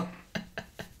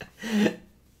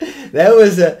 That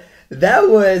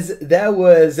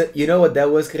was, you know what that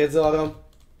was, Crezoro?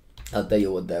 I'll tell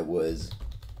you what that was.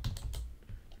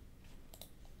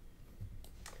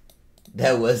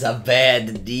 That was a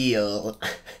bad deal.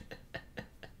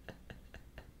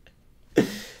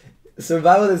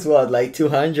 Survival is what, like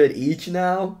 200 each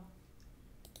now?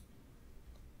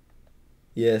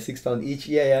 Yeah, £6 each.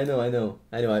 Yeah, I know.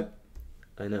 That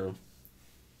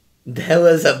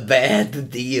was a bad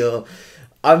deal.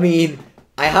 I mean,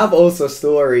 I have also a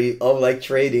story of like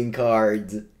trading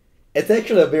cards. It's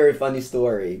actually a very funny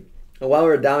story. While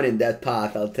we're down in that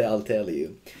path, I'll tell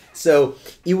you. So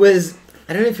it was,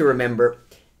 I don't know if you remember,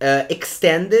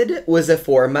 Extended was a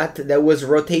format that was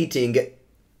rotating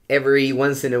every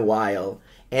once in a while.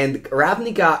 And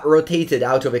Ravnica rotated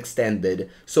out of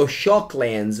Extended, so shock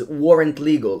lands weren't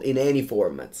legal in any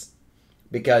formats.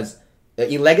 Because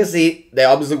in Legacy, they're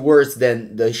obviously worse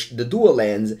than the dual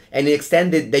lands, and in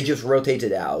Extended, they just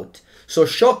rotated out. So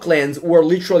shock lands were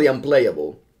literally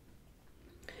unplayable.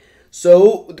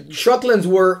 So shock lands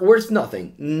were worth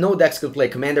nothing. No decks could play.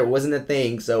 Commander wasn't a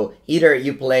thing, so either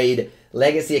you played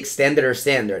Legacy, Extended, or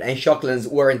Standard, and shock lands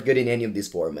weren't good in any of these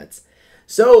formats.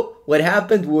 So what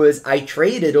happened was I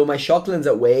traded all my Shocklands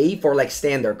away for like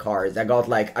standard cards. I got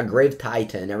like a Grave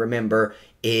Titan. I remember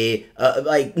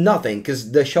like nothing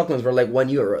because the Shocklands were like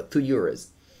 €1, €2.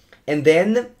 And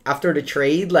then after the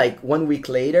trade, like 1 week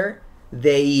later,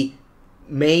 they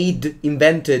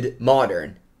invented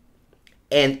Modern.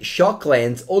 And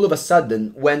Shocklands all of a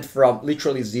sudden went from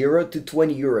literally €0 to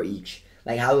 €20 each.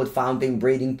 Like Hallowed Fountain,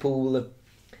 Breeding Pool.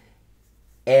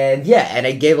 And yeah, and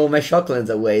I gave all my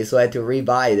Shocklands away, so I had to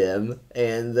rebuy them.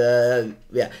 And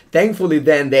yeah, thankfully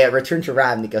then they returned to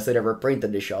Ravnica, so they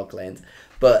reprinted the Shocklands.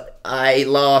 But I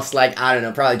lost like, I don't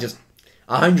know, probably just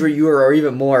 €100 or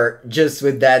even more just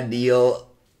with that deal,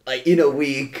 like in a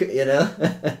week, you know?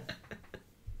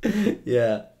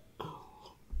 Yeah.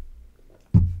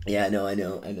 Yeah, I know.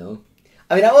 I mean,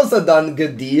 I've also done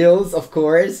good deals, of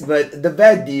course, but the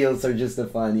bad deals are just the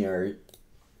funnier.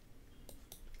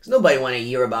 Because nobody want to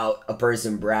hear about a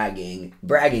person bragging.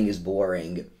 Bragging is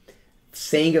boring.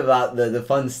 Saying about the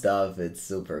fun stuff, it's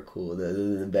super cool.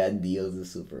 The bad deals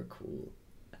is super cool.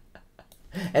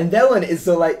 And that one is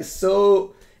it's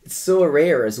so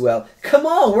rare as well. Come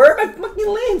on, where are my fucking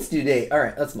lands today?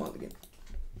 Alright, let's mulligan.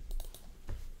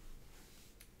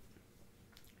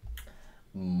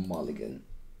 Mulligan.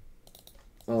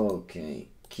 Okay,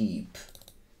 keep.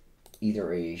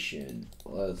 Iteration.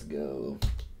 Let's go.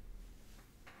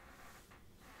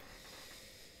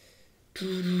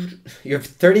 You have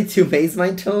 32 Maze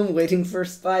Mind Tome waiting for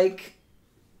Spike?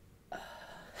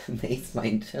 Maze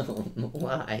Mind Tome,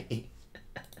 why?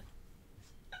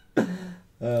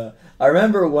 I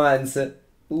remember once...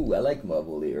 Ooh, I like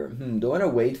Bauble here. Do I want to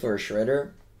wait for a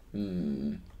Shredder?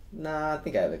 Nah, I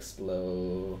think I have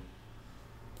Explode.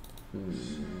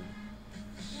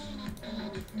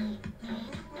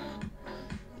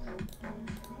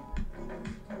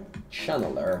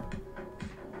 Channeler.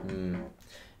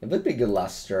 It would be good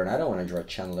last turn. I don't want to draw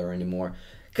Channeler anymore.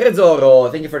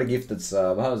 Crezzoro, thank you for the gifted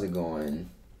sub. How's it going?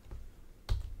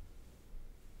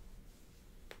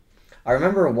 I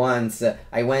remember once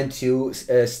I went to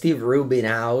Steve Rubin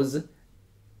house.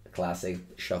 Classic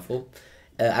shuffle.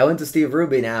 I went to Steve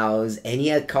Rubin house and he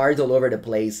had cards all over the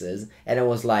places, and I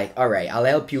was like, all right, I'll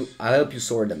help you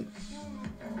sort them.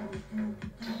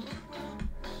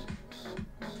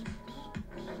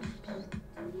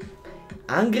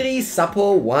 Angry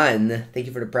Sapo 1, thank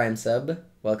you for the Prime sub.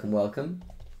 Welcome, welcome.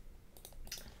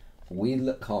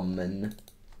 Willkommen.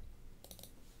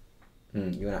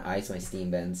 You wanna ice my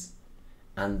Steam Vents?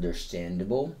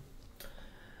 Understandable.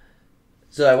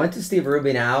 So I went to Steve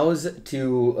Rubin house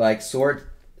to like sort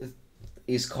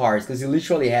his cards, because he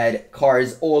literally had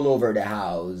cards all over the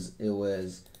house. It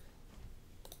was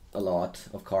a lot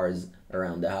of cards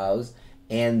around the house,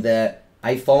 and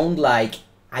I found like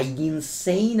an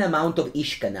insane amount of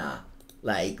Ishkana,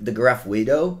 like the Graph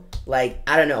Widow, like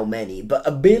I don't know many, but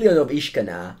 1 billion of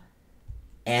Ishkana.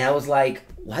 And I was like,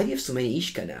 why do you have so many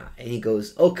Ishkana? And he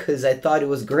goes, oh, because I thought it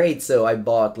was great, so I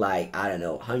bought like, I don't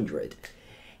know, 100.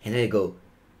 And then I go,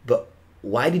 but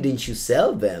why didn't you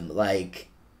sell them? Like,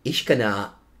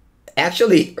 Ishkana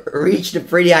actually reached a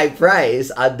pretty high price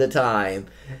at the time.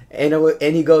 And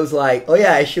he goes like, oh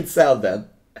yeah, I should sell them.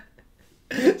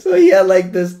 So he had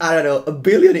like this, I don't know, 1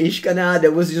 billion Ishkana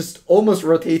that was just almost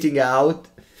rotating out.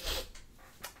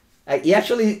 Like, he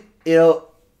actually, you know,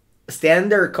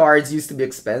 standard cards used to be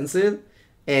expensive,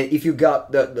 and if you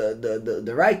got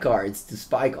the right cards to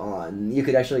spike on, you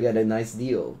could actually get a nice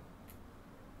deal.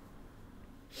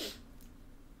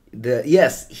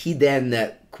 Yes, he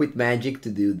then quit Magic to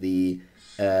do the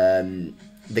game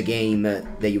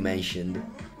that you mentioned.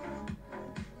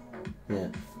 Yeah,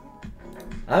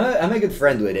 I'm a good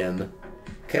friend with him.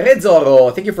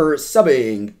 Crezzoro, thank you for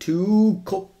subbing to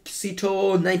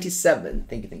Copsito97.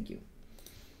 Thank you.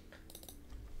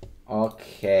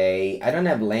 Okay, I don't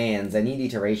have lands. I need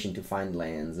iteration to find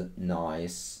lands.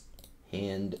 Nice.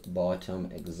 Hand,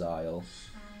 bottom, exile.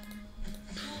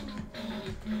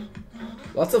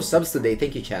 Lots of subs today.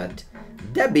 Thank you, chat.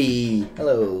 Debbie,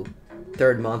 hello.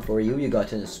 3rd month for you. You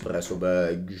got an espresso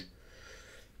badge.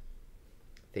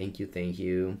 Thank you.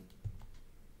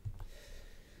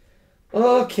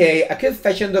 Okay, I could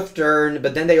fetch end of turn,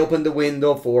 but then they open the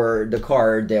window for the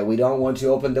card that we don't want to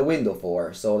open the window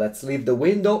for. So let's leave the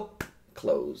window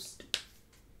closed.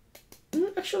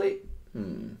 Actually, I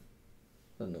don't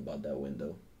know about that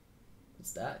window.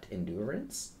 What's that?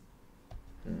 Endurance?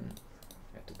 I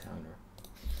have to counter.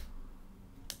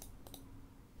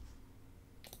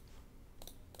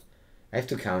 I have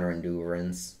to counter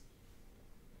Endurance.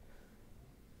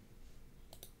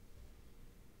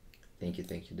 Thank you,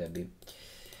 Debbie.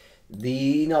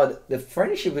 The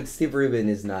friendship with Steve Rubin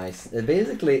is nice.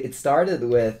 Basically, it started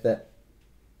with...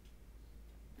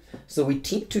 so we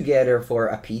teamed together for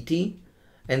a PT,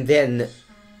 and then...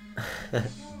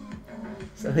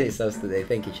 so many subs today.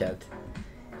 Thank you, chat.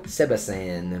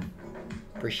 Sebastian.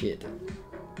 Appreciate it.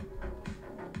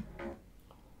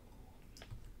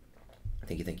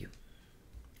 Thank you.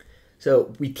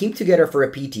 So we teamed together for a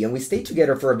PT, and we stayed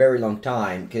together for a very long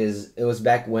time, because it was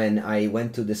back when I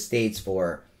went to the States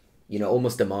for, you know,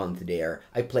 almost a month there.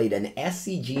 I played an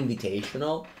SCG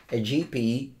Invitational, a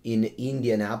GP in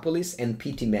Indianapolis, and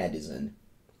PT Madison.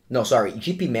 No, sorry,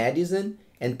 GP Madison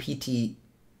and PT...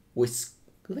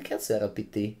 Come cazzo era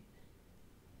PT?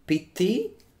 PT?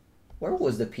 Where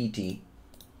was the PT?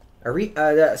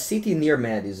 A city near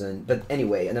Madison, but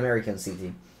anyway, an American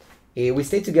city. We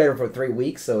stayed together for 3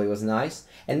 weeks, so it was nice.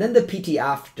 And then the PT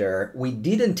after, we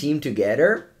didn't team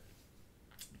together.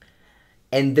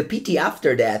 And the PT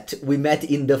after that, we met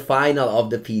in the final of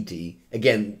the PT.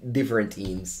 Again, different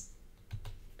teams.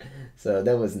 So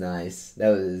that was nice.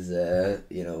 That was,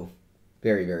 you know,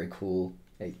 very, very cool.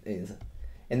 And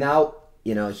now,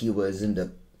 you know, he was in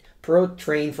the pro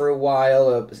train for a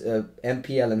while,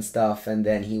 MPL and stuff. And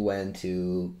then he went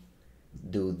to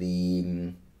do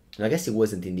the... I guess he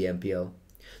wasn't in the MPL.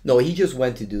 No, he just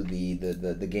went to do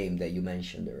the game that you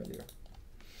mentioned earlier.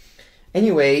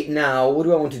 Anyway, now, what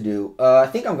do I want to do? I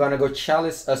think I'm gonna go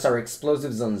Chalice...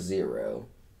 Explosives on 0.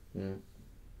 Let's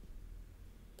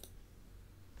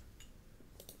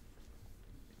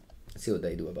see what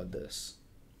they do about this.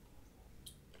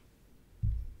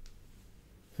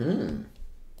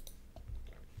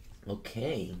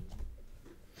 Okay.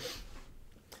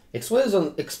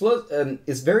 Explosion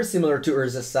is very similar to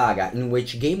Urza Saga, in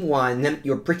which game 1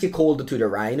 you're pretty cold to the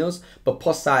rhinos, but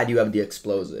plus side you have the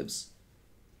explosives,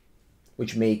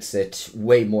 which makes it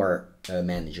way more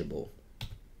manageable.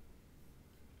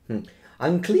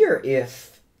 Unclear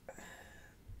if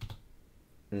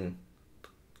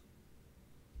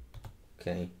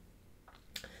Okay.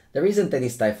 There isn't any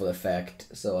stifle effect,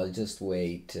 so I'll just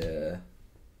wait the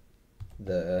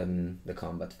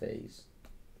combat phase.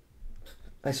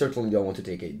 I certainly don't want to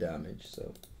take 8 damage,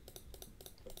 so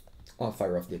I'll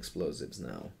fire off the explosives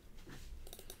now.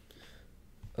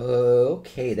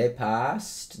 Okay, they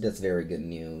passed. That's very good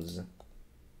news.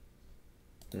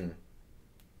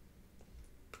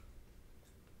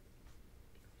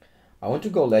 I want to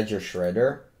go Ledger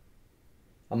Shredder.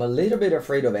 I'm a little bit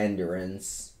afraid of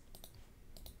Endurance.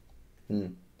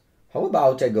 How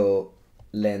about I go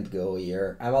Land Go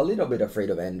here? I'm a little bit afraid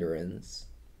of Endurance.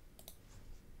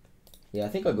 Yeah, I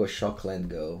think I'll go Shock Land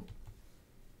Go.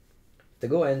 If they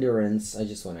go Endurance, I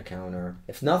just want to counter.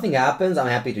 If nothing happens, I'm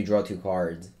happy to draw 2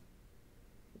 cards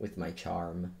with my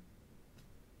Charm.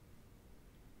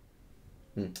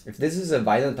 If this is a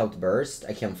Violent Outburst,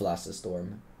 I can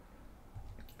Flusterstorm.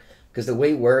 Because the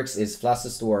way it works is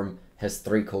Flusterstorm has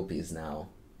 3 copies now.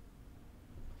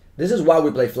 This is why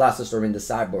we play Flusterstorm in the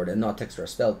sideboard and not extra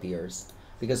Spell Pierce.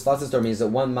 Because Flusterstorm is a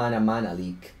 1 mana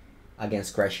leak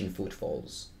against Crashing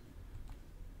Footfalls.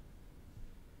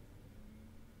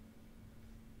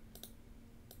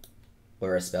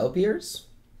 Or a Spell Pierce?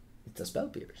 It's a Spell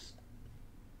Pierce.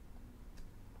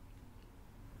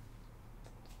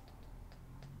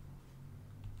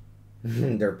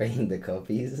 They're paying the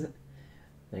copies.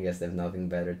 I guess they have nothing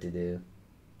better to do.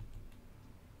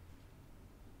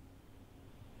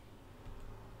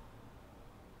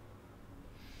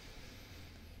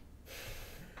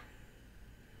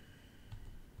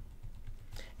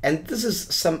 And this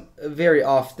is very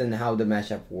often how the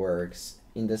matchup works,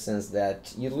 in the sense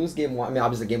that you lose game 1. I mean,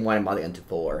 obviously game 1 I'm only into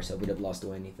 4, so I would have lost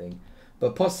to anything.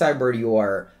 But post sideboard you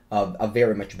are a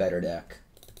very much better deck.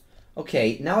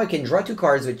 Okay, now I can draw 2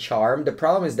 cards with Charm. The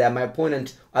problem is that my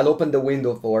opponent, I'll open the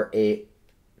window for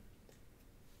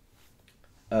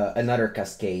another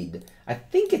Cascade. I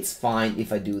think it's fine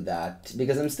if I do that,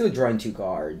 because I'm still drawing 2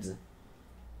 cards.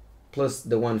 Plus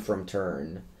the one from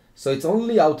turn. So it's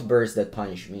only Outburst that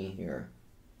punish me here.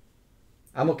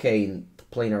 I'm okay in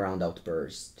playing around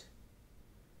Outburst.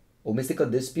 Oh, Mystical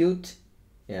Dispute?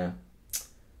 Yeah.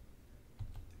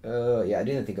 Yeah, I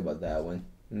didn't think about that one.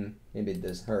 Maybe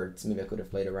this hurts. Maybe I could have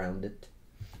played around it.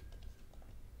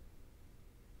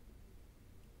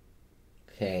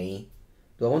 Okay.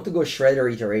 Do I want to go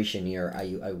Shredder Iteration here?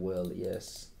 I will,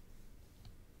 yes.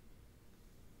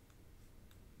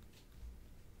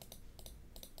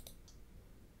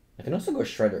 I can also go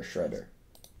Shredder.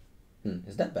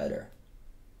 Is that better?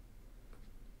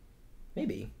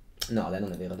 Maybe. No, then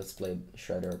on the video, let's play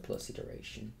Shredder plus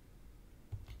Iteration.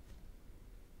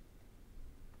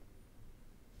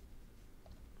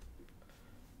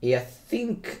 Yeah, I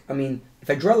think, I mean, if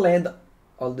I draw land,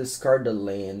 I'll discard the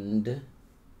land.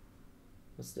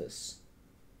 What's this?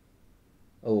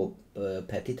 Oh,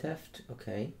 Petty Theft?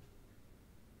 Okay.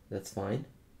 That's fine.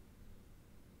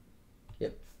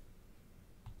 Yep.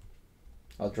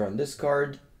 I'll draw on this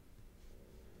card.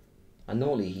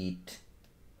 Unholy Heat.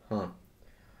 Huh.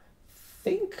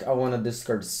 Think I want to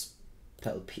discard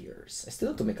Spell Pierce. I still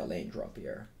have to make a land drop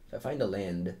here. If I find a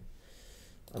land,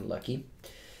 unlucky.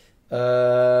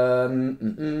 I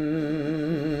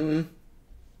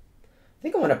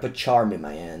think I want to put Charm in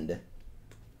my hand.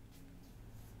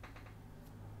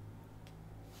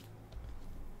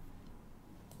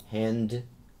 Hand,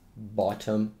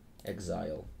 bottom,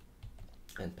 exile,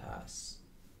 and pass.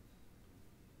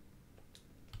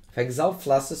 If I exile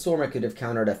Flusterstorm, I could have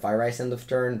countered a Fiery Islet end of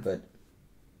turn, but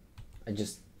I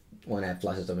just want to have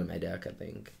Flusterstorm in my deck, I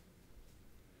think.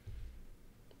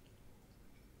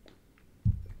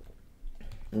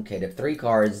 Okay, they have 3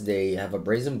 cards. They have a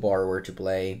Brazen Borrower to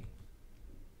play.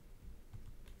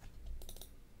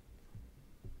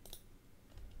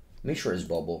 Mishra's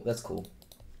Bauble, that's cool.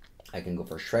 I can go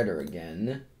for Shredder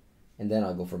again. And then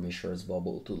I'll go for Mishra's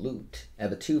Bauble to loot. I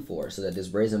have a 2/4, so that this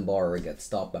Brazen Borrower gets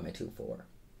stopped by my 2/4.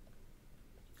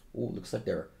 Ooh, looks like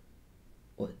they're...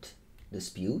 What?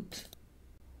 Dispute?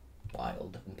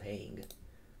 Wild, I'm paying.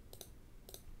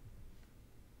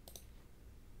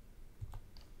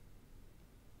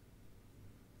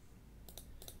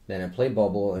 Then I play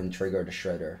Bauble and trigger the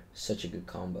Shredder. Such a good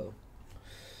combo.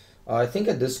 I think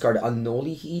I discard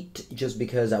Unholy Heat just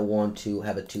because I want to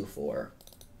have a 2/4.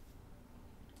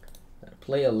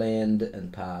 Play a land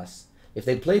and pass. If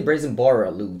they play Brazen Borrower, I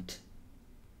loot.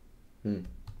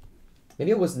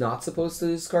 Maybe I was not supposed to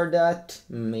discard that.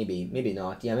 Maybe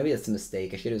not. Yeah, maybe that's a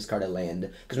mistake. I should have discarded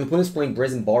land. Because my opponent's playing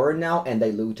Brazen Borrower now and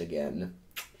I loot again.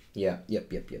 Yeah,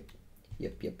 yep.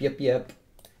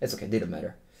 It's okay, didn't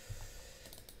matter.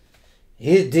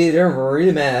 It didn't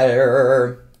really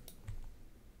matter.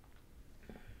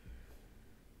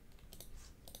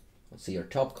 Let's see your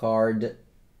top card.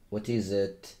 What is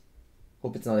it?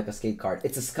 Hope it's not like a skate card.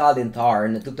 It's a Scalding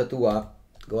Tarn. Tutatua.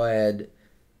 Go ahead.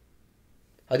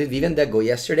 How did Vivian deck go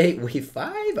yesterday? Wave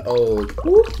 5? Oh,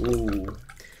 woo-hoo.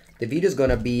 The video is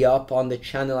gonna be up on the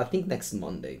channel, I think, next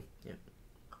Monday. Yeah.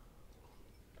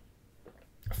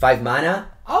 5 mana?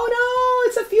 Oh no!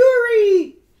 It's a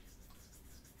Fury!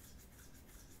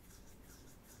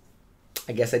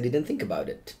 I guess I didn't think about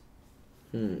it.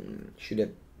 Should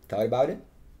have thought about it?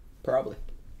 Probably.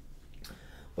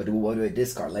 What do I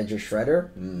discard? Ledger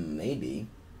Shredder? Maybe.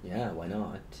 Yeah, why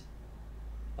not?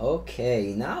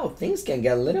 Okay, now things can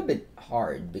get a little bit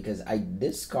hard because I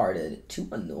discarded 2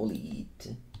 Unholy Heat.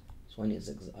 This one is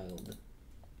exiled.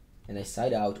 And I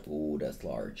side out. Oh, that's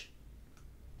large.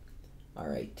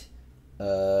 Alright.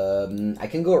 I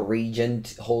can go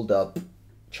Regent, hold up,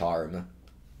 Charm.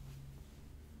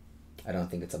 I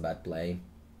don't think it's a bad play.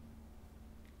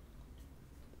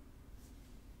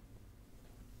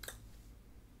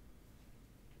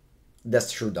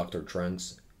 That's true, Dr.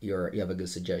 Trunks. You have a good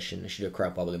suggestion. I should have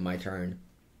crap probably my turn.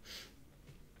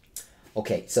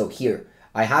 Okay, so here.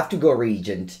 I have to go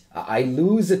Regent. I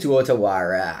lose it to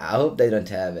Otawara. I hope they don't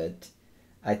have it.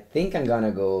 I think I'm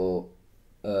gonna go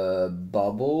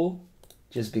Bauble.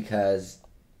 Just because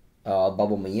I'll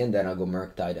Bubble me and then I'll go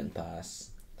Murktide and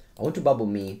pass. I want to Bubble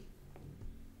me.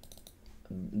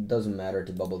 Doesn't matter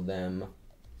to Bubble them.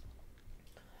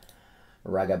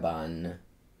 Ragavan.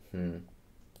 Do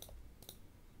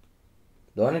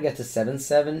I want to get to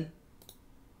 7/7?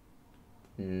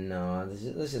 No,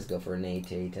 let's just go for an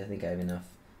 8/8. I think I have enough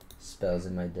spells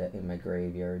in my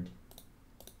graveyard.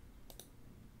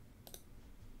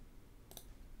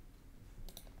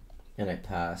 And I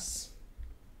pass.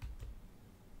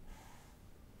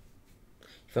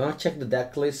 If you want to check the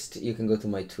deck list, you can go to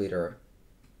my Twitter.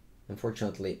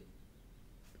 Unfortunately,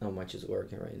 not much is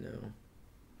working right now.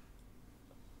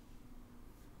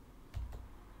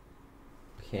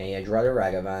 Okay, I draw the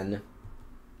Ragavan.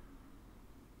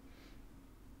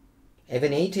 I have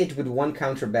an 8/8 with 1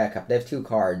 counter backup. They have 2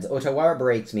 cards. Otawara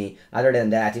breaks me. Other than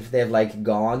that, if they have like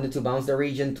gone to bounce the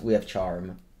Regent, we have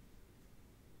Charm.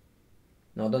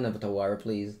 No, don't have Otawara,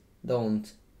 please.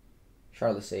 Don't.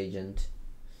 Charlotte's Agent.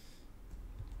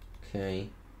 Okay.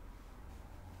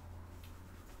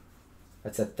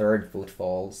 That's a 3rd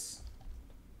Footfalls.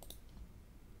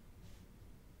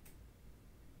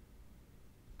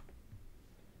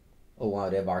 Oh wow,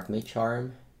 they have Archmage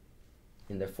Charm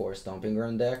in their 4 Stomping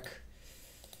Ground deck.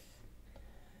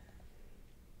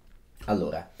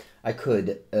 Allora, I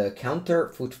could counter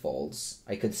Footfalls.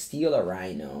 I could steal a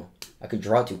Rhino. I could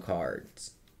draw 2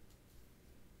 cards.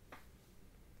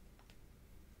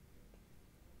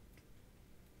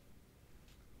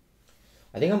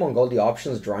 I think among all the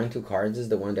options, drawing 2 cards is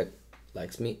the one that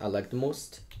I like the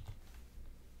most.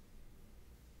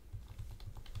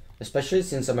 Especially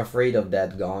since I'm afraid of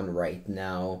that gone right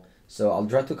now. So I'll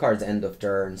draw 2 cards end of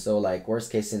turn. So like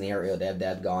worst case scenario, they have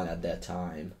that gone at that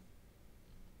time.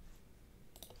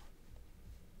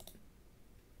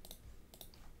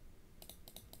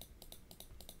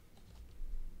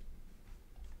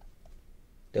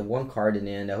 They have 1 card in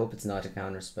the end. I hope it's not a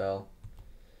counterspell.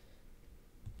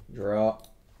 Draw.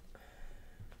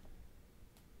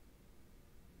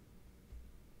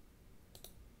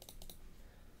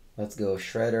 Let's go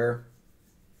Shredder.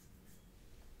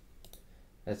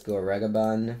 Let's go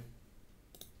Ragavan.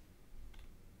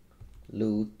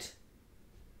 Loot.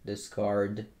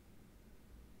 Discard.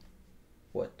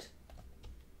 What?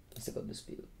 Mystical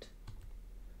Dispute.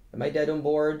 Am I dead on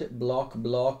board? Block,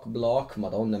 block, block.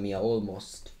 Madonna mia,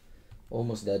 almost.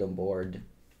 Almost dead on board.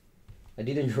 I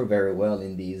didn't draw very well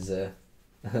in these,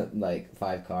 like,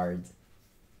 5 cards.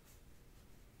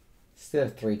 Still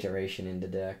have 3 iteration in the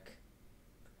deck.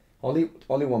 Only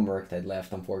 1 Murktide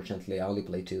left, unfortunately. I only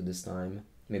play 2 this time.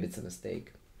 Maybe it's a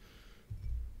mistake.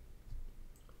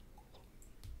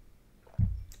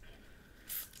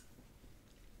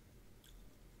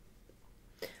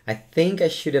 I think I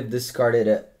should have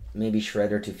discarded maybe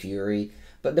Shredder to Fury.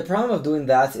 But the problem of doing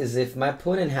that is if my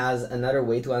opponent has another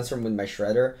way to answer with my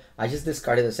Shredder, I just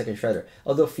discarded the second Shredder.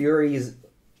 Although Fury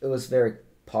it was very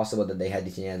possible that they had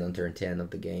it in hand on turn 10 of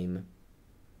the game.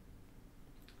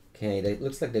 Okay, it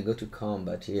looks like they go to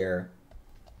combat here.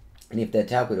 And if they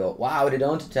attack with wow, they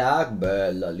don't attack,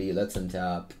 but lolly, let's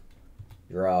untap.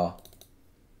 Draw.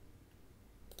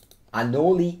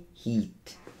 Unholy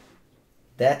Heat.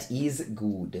 That is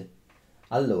good.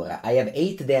 Allora, I have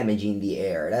 8 damage in the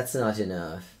air. That's not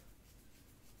enough.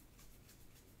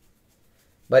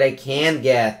 But I can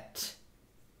get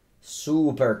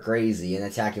super crazy in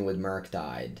attacking with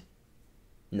Murktide.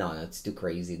 No, that's too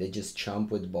crazy. They just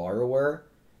chump with Borrower.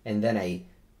 and then I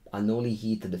Unholy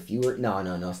Heat to the Fury. No,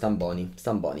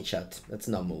 Stamboni, chat. Let's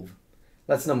not move.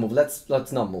 Let's not move.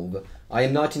 Let's not move. I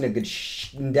am not in a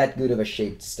that good of a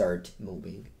shape to start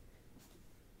moving.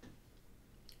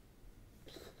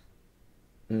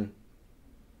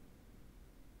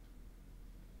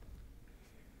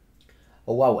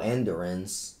 Oh wow,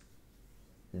 Endurance.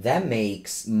 That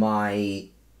makes my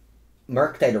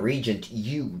Murktide Regent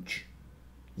huge.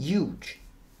 Huge.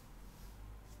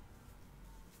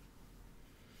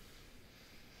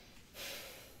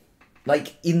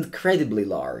 Like, incredibly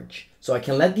large. So I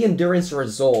can let the Endurance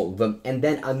resolve and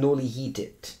then Unholy Heat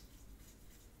it.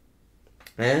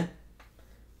 Eh?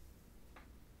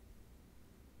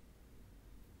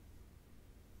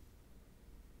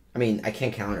 I mean, I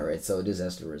can't counter it, so this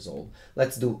has to resolve.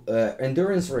 Let's do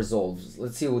Endurance resolves.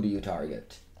 Let's see who do you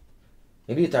target.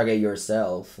 Maybe you target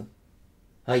yourself.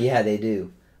 Oh yeah, they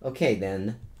do. Okay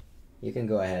then. You can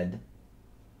go ahead.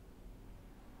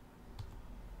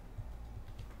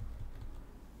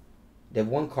 They have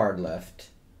one card left.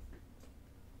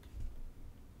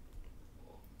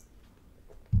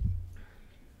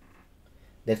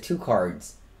 They have two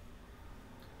cards.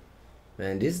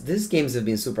 Man, these games have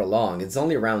been super long. It's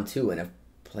only round 2 and I've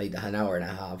played an hour and a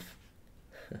half.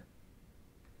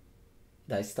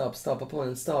 Die, stop,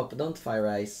 opponent, stop. Don't fire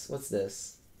ice. What's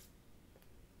this?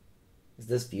 Is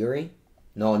this Fury?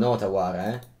 No, no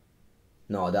Otawara, eh?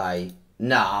 No, dai.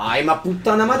 Dai, ma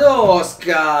puttana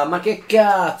madosca! Ma che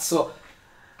cazzo!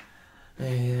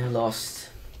 Lost.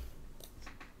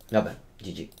 Vabbè,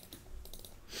 GG.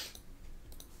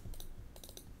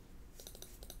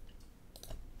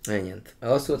 Niente. I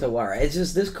lost to Otawara. It's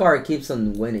just this card keeps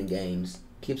on winning games.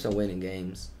 Keeps on winning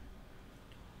games.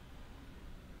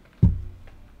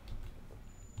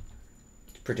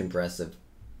 It's pretty impressive.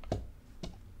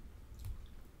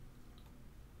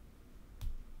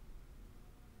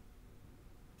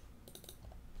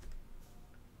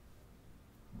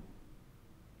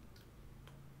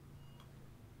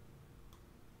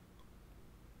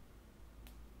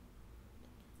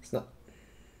 It's not.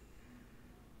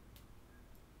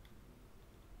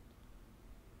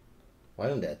 Why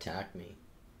don't they attack me?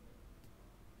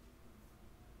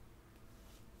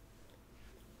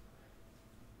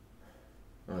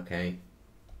 Okay.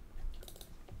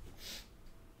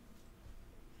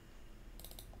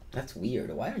 That's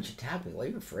weird. Why don't you attack me? What are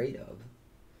you afraid of?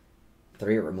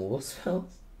 3 removal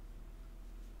spells?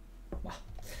 Wow.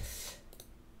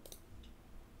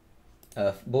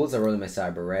 Bulls are rolling my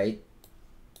cyber, right?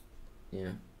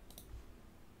 Yeah.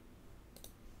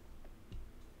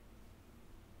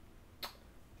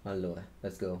 Allora,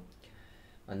 let's go.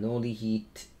 Unholy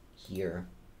Heat here.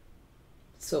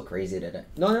 It's so crazy that I...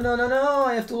 No,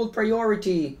 I have to hold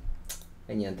priority!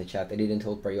 And niente, chat, I didn't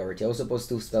hold priority. I was supposed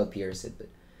to spell pierce it, but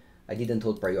I didn't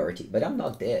hold priority. But I'm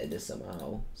not dead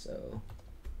somehow, so...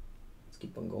 Let's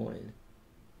keep on going.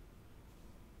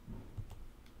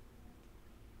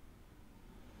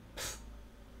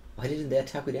 Why didn't they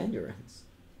attack with Endurance?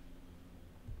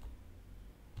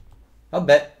 I'll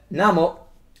bet. Namo!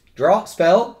 Draw,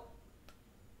 spell.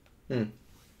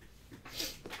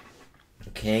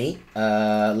 Okay,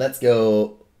 let's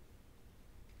go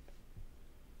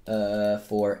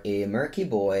for a Murky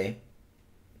Boy.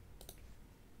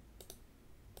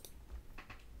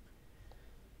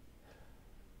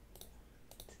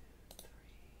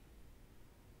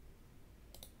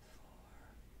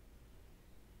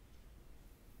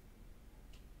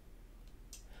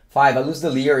 Five, I lose the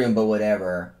Delirium, but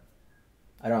whatever.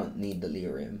 I don't need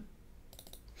Delirium.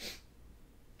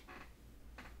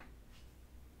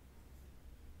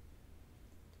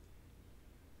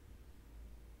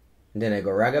 And then I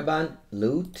go Ragavan,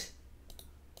 loot.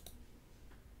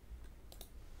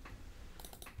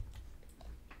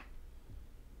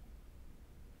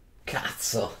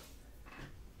 Cazzo.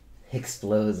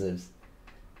 Explosives.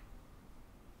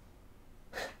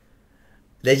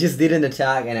 They just didn't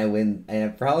attack and I win, and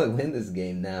I probably win this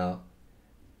game now.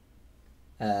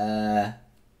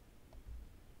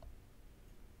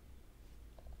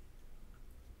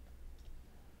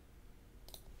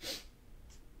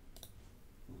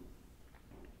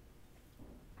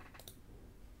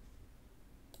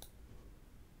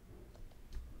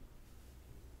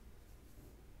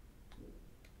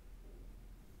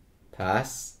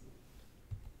 Pass.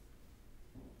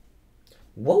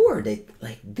 What were they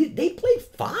like? They played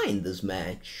fine this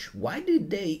match. Why did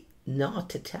they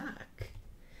not attack?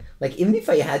 Like, even if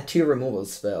I had 2 removal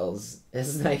spells,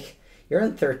 it's like you're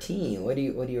on 13. What do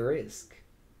you risk?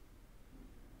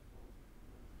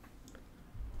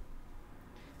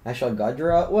 I shall God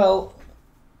draw. Well,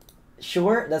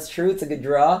 sure, that's true. It's a good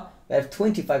draw, I have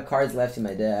 25 cards left in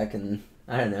my deck, and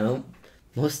I don't know.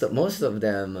 Most of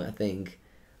them, I think,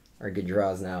 are good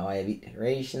draws now. I have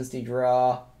iterations to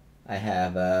draw. I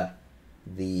have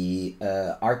the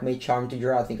Archmage Charm to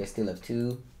draw. I think I still have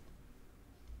 2.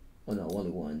 Oh no,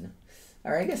 only 1.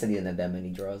 Alright, I guess I didn't have that many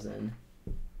draws then.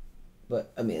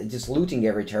 But, I mean, just looting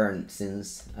every turn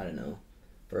since, I don't know,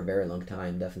 for a very long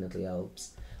time definitely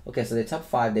helps. Okay, so the top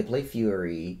 5, they play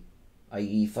Fury.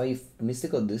 If I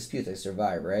Mystical Dispute, I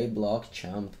survive, right? Block,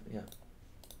 Champ, yeah.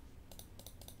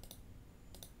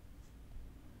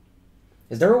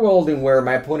 Is there a world in where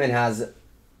my opponent has...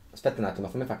 Aspetta un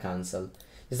attimo, fammi fa cancel.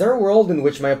 Is there a world in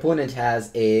which my opponent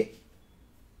has a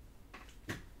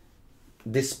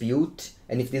dispute,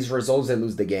 and if this resolves, I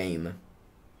lose the game?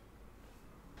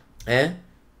 Eh?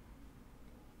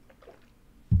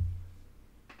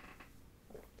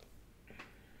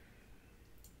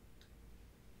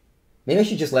 Maybe I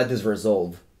should just let this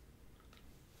resolve.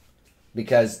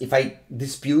 Because if I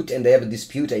dispute and they have a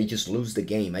dispute, I just lose the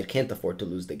game. I can't afford to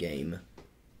lose the game.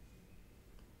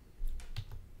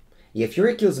 Yeah,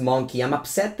 Fury kills Monkey. I'm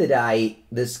upset that I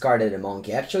discarded a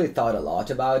Monkey. I actually thought a lot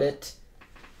about it.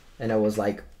 And I was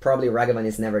like, probably Ragavan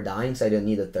is never dying, so I don't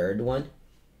need a third one.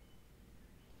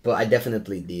 But I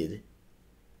definitely did.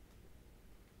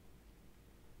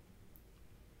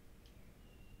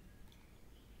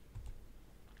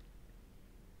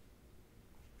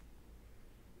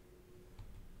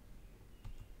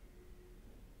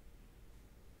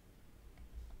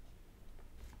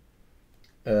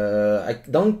 I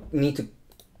don't need to...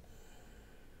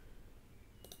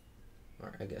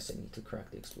 Or I guess I need to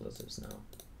crack the explosives now.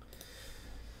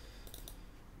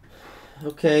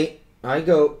 Okay, I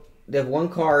go. They have 1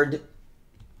 card.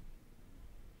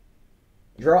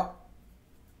 Draw.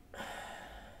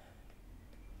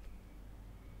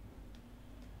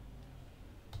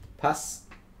 Pass.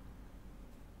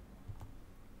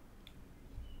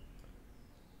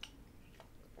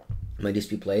 Might just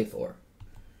be play for.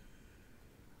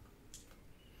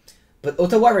 But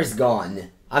Otawara is gone.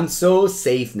 I'm so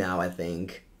safe now, I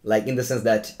think. Like, in the sense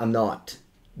that I'm not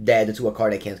dead to a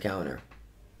card I can't counter.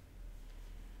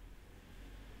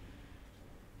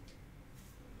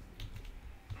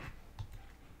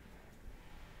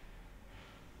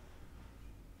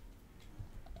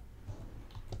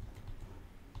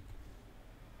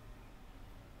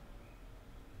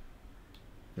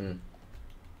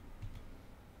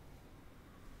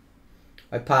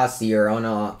 I pass here on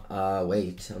a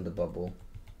wait on the bubble.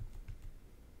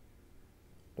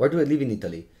 Where do I live in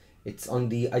Italy? It's on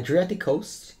the Adriatic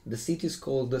coast. The city is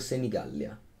called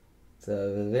Senigallia. It's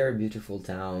a very beautiful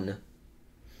town.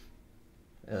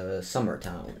 Summer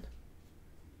town.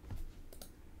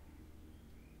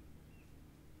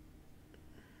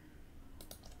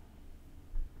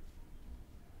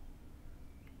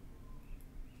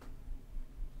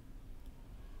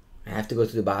 I have to go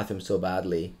to the bathroom so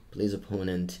badly. Please,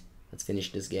 opponent, let's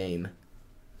finish this game.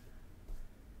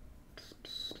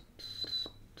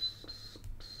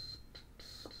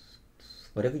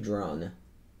 What have we drawn?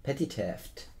 Petty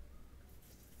Theft.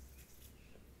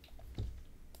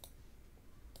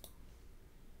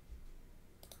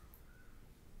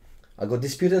 I'll go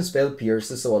Dispute and Spell Pierce,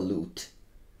 so I'll loot.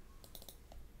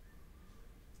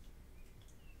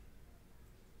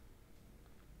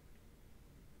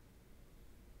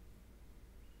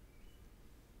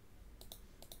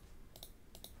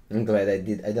 I'm glad I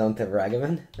did. I don't have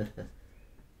Ragavan.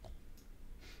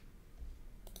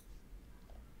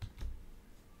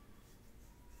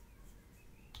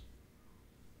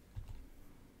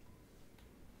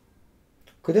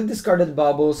 Could have discarded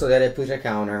Bauble so that I put a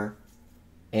counter,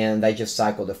 and I just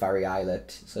cycled the Fiery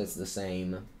Islet, so it's the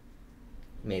same.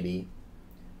 Maybe.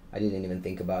 I didn't even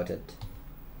think about it.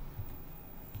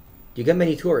 Do you get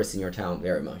many tourists in your town?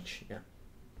 Very much, yeah.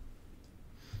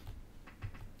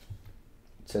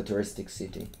 It's a touristic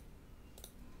city.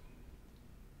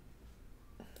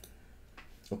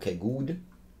 Okay, good.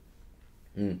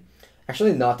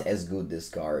 Actually not as good this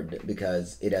card,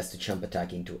 because it has to jump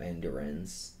attack into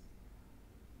Endurance.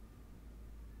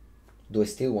 Do I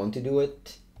still want to do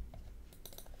it?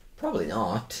 Probably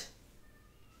not.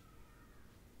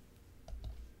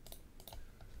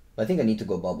 But I think I need to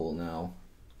go Bubble now.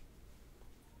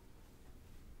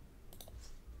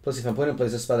 Plus, if my opponent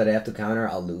plays a spell that I have to counter,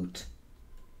 I'll loot.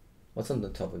 What's on the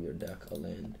top of your deck? A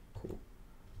land. Cool.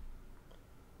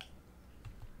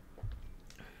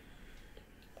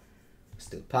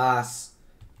 Still pass.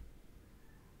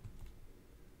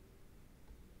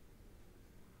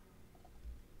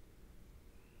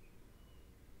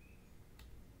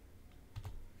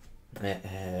 I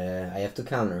have to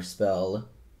counterspell.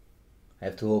 I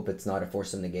have to hope it's not a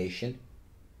Force of Negation.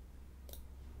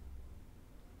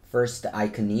 First, I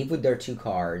Kneve with their 2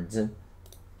 cards.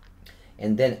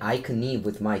 And then I Kneve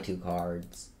with my 2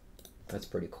 cards. That's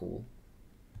pretty cool.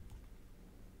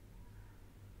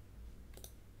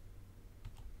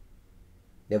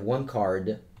 They have 1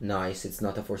 card. Nice, it's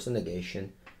not a Force of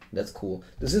Negation. That's cool.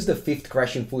 This is the 5th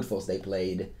Crashing Footfalls they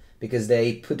played. Because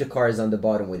they put the cards on the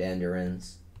bottom with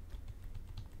Endurance.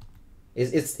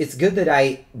 It's good that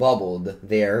I bubbled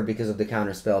there because of the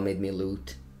counterspell made me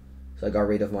loot. So I got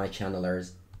rid of my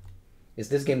channelers. Is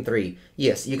this game 3?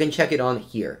 Yes, you can check it on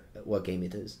here, what game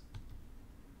it is.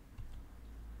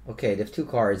 Okay, they have 2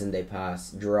 cards and they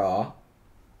pass. Draw.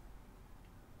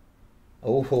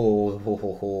 Oh ho ho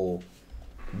ho ho.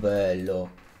 Bello.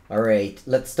 Alright,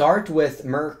 let's start with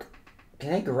Merc.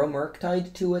 Can I grow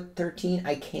Murktide to a 13?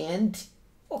 I can't.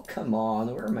 Oh, come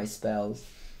on. Where are my spells?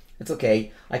 It's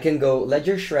okay. I can go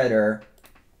Ledger Shredder,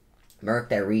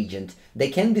 Murktide Regent. They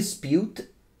can dispute.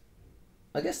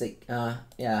 I guess they,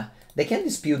 yeah. They can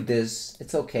dispute this.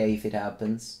 It's okay if it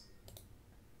happens.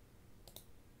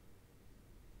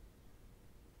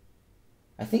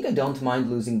 I think I don't mind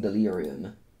losing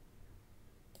Delirium.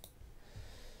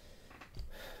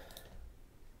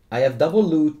 I have double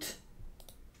loot.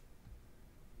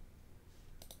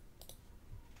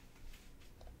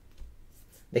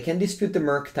 They can dispute the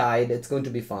Murktide. It's going to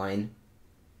be fine.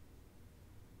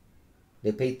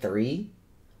 They pay 3.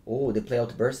 Oh, they play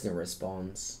Outburst in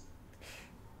response.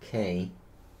 Okay.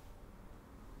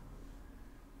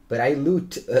 But I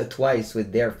loot twice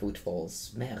with their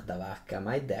Footfalls. Merda vacca, am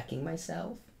I decking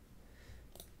myself?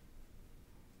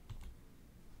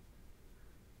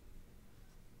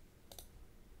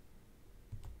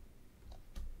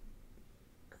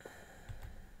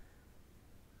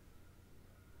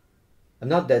 I'm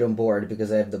not dead on board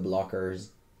because I have the blockers.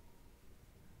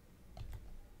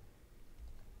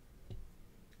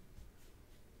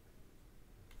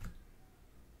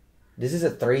 This is a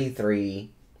 3/3.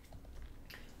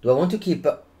 Do I want to keep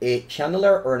a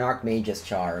Channeler or an Archmage's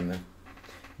Charm?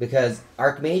 Because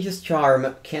Archmage's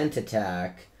Charm can't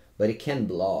attack, but it can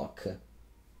block.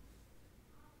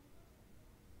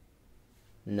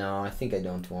 No, I think I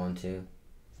don't want to.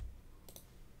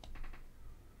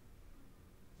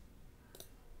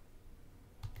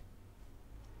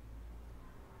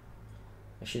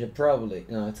 I should have probably...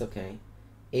 No, it's okay.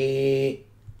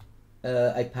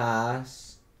 I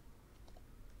pass.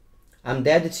 I'm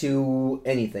dead to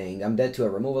anything. I'm dead to a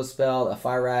removal spell, a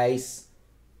Fire Ice,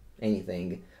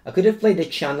 anything. I could have played the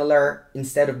Channeler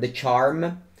instead of the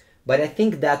Charm, but I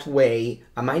think that way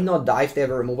I might not die if they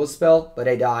have a removal spell, but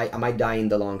I might die in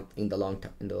the long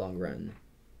run.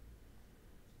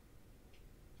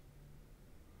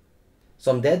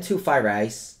 So I'm dead to Fire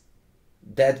Ice,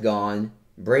 dead gone.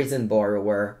 Brazen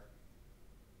Borrower.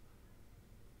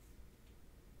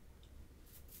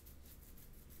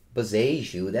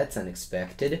 Boseiju, that's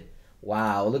unexpected.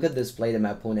 Wow, look at this play that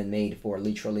my opponent made for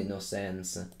literally no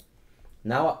sense.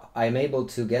 Now I'm able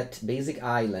to get basic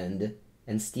island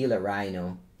and steal a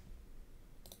Rhino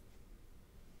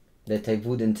that I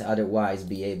wouldn't otherwise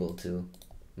be able to.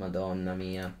 Madonna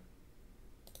mia.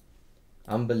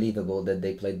 Unbelievable that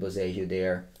they played Boseiju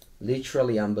there.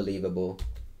 Literally unbelievable.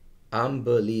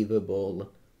 Unbelievable.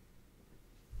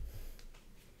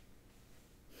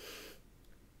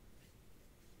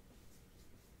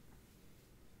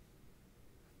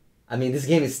 I mean, this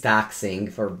game is taxing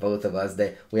for both of us.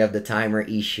 We have the timer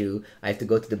issue. I have to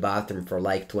go to the bathroom for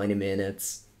like 20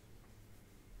 minutes.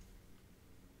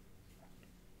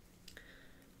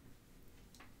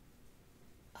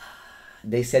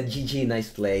 They said GG, nice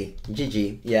play.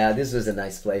 GG. Yeah, this was a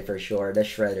nice play for sure. The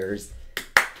Shredders.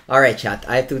 Alright, chat.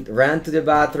 I have to run to the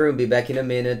bathroom. Be back in a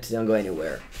minute. Don't go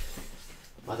anywhere.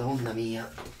 Madonna mia.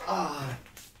 Ah.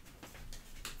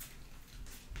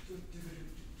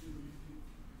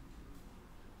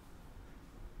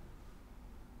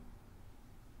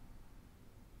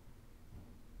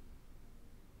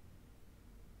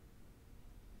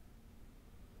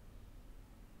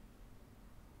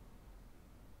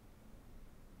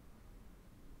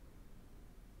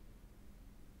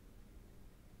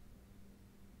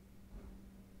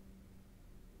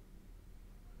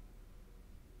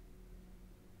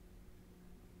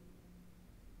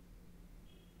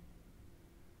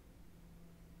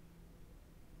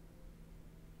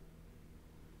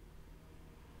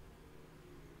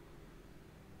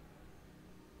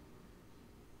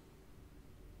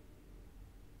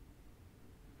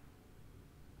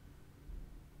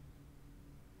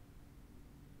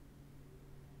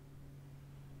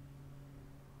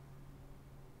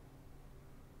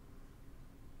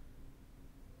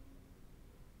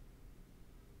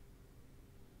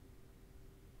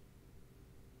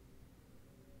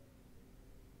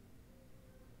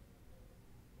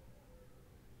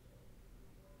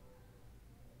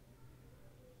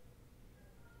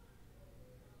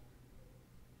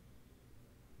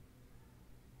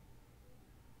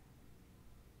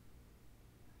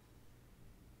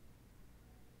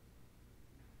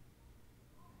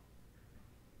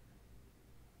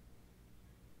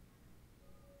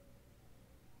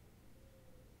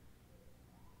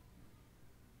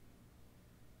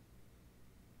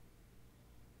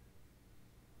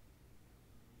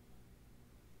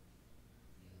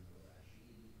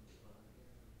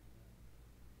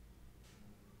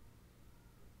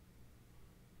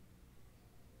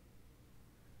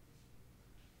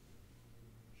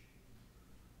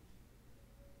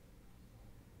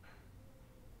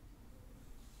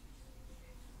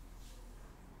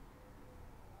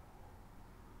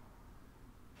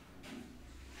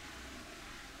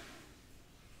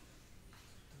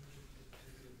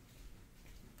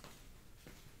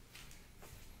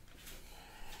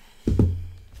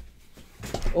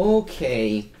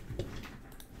 Okay.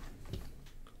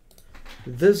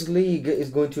 This league is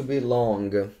going to be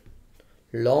long.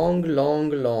 Long, long,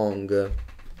 long.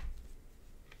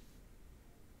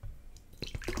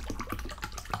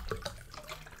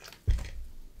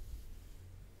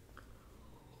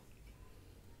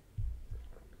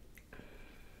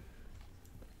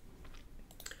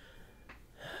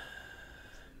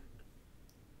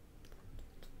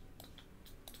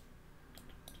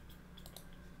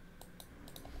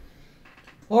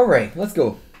 All right, let's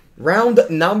go. Round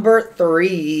number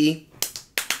 3.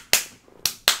 If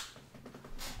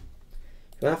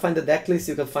you want to find the deck list,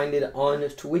 you can find it on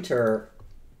Twitter.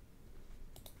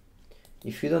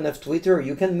 If you don't have Twitter,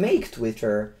 you can make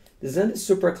Twitter. This isn't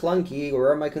super clunky,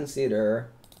 or I might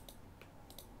consider.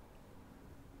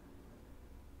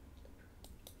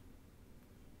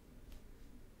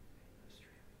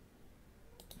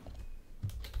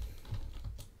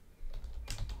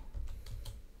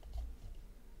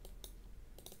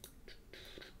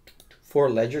 For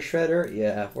Ledger Shredder?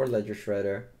 Yeah, for Ledger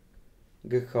Shredder.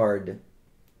 Good card.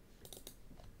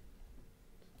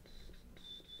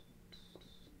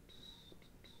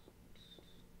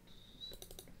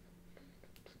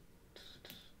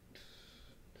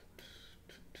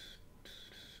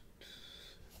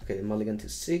 Okay, mulligan to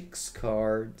 6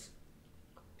 cards.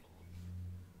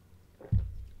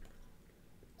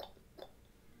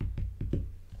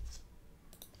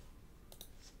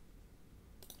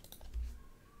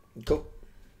 Go.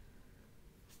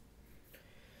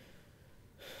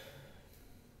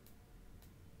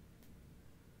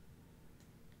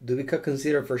 Do we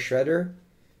consider for Shredder?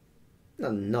 No,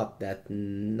 not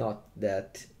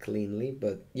that cleanly,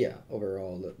 but yeah,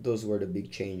 overall, those were the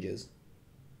big changes.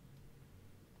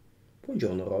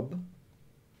 Buongiorno, Rob.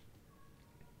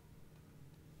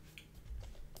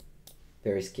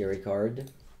 Very scary card.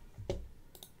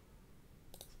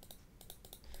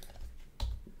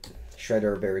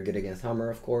 Shredder very good against Hammer,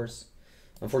 of course.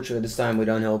 Unfortunately, this time we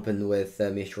don't open with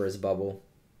Mishra's Bauble,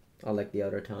 unlike the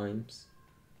other times.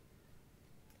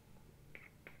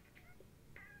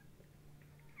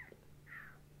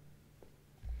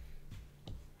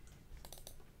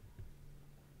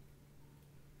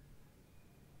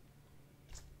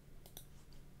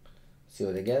 See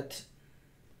what I get.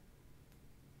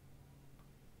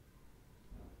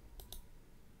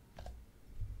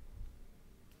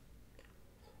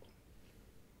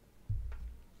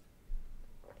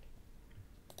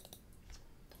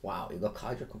 Wow, you got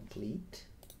Hydra complete?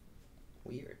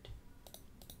 Weird.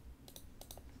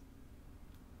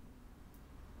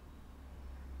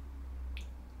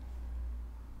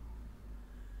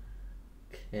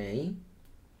 Okay.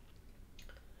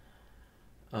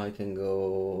 I can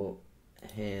go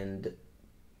hand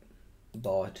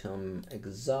bottom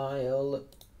exile.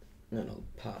 No,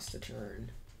 pass the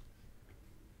turn.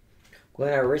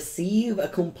 When I receive a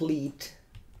complete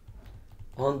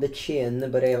on the chin,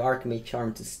 but I have Archmage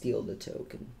Charm to steal the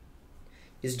token.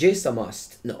 Is Jace a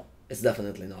must? No, it's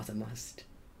definitely not a must.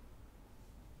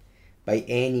 By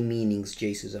any meanings,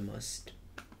 Jace is a must.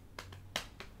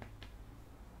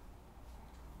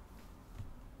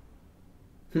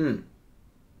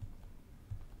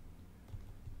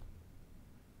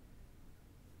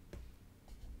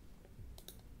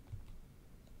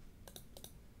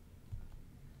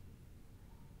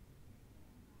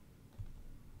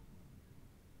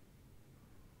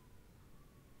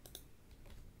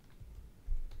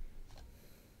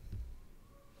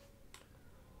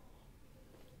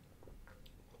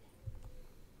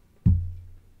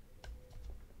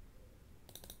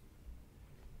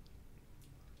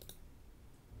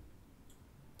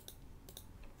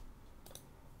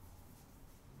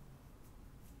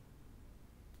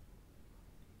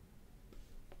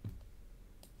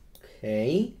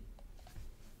 Okay.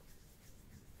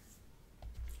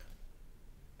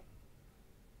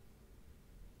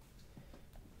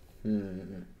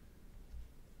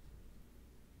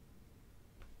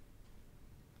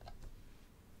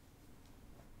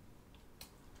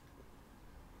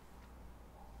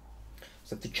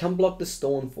 So to chump block the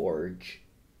Stoneforge.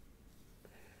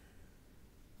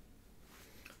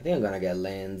 I think I'm gonna get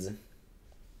lands.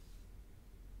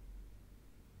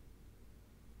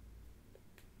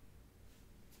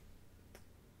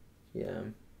 Yeah.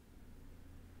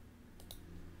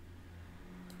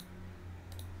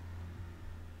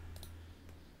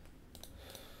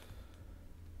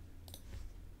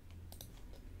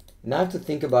 Now I have to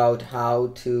think about how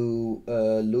to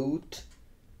loot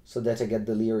so that I get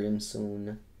Delirium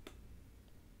soon.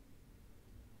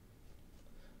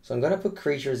 So I'm gonna put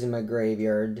creatures in my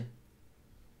graveyard.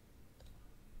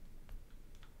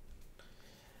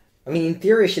 I mean, in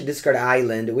theory, I should discard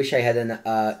Island. I wish I had an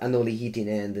Unholy Heat in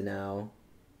hand now.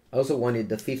 I also wanted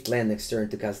the 5th land next turn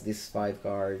to cast these 5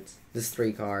 cards. These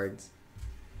 3 cards.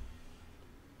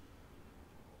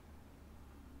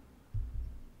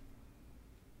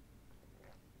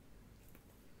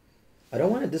 I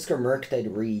don't want to discard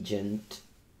Murktide Regent.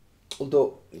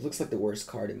 Although, it looks like the worst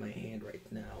card in my hand right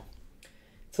now.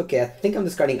 It's okay, I think I'm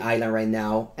discarding Island right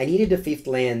now. I needed the 5th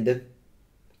land.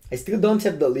 I still don't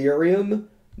have Delirium,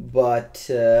 but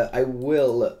I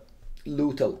will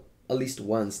loot at least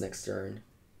once next turn.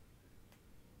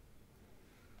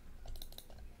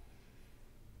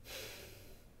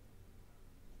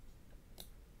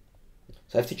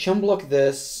 So I have to chum block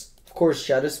this. Of course,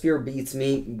 Shadow Spear beats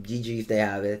me. GG if they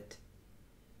have it.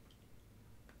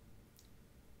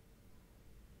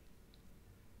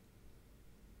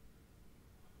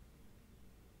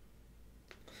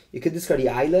 You could discard the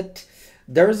Islet.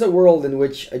 There's a world in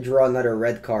which I draw another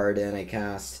red card and I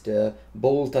cast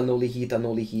Bolt, Unholy Heat,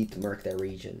 Murktide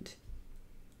Regent.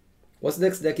 What's the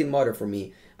next deck in Modern for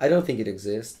me? I don't think it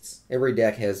exists. Every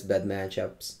deck has bad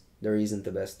matchups. There isn't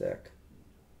the best deck.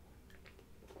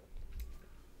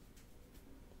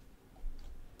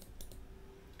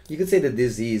 You could say the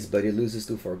Disease, but it loses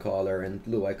 2 for color and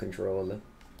blue eye control.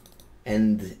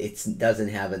 And it doesn't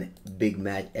have a big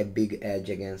edge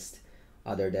against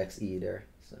other decks either,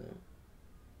 so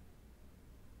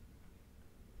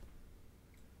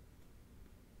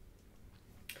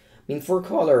I mean 4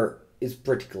 color is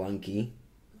pretty clunky.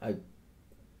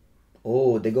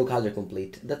 Oh, they go color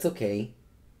complete. That's okay.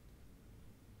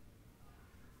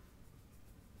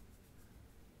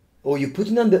 Oh, you put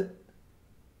it on the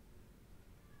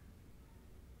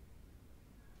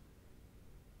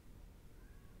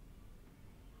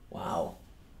wow.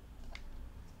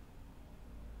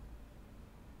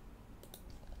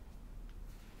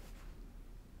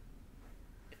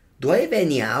 Do I have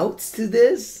any outs to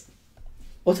this?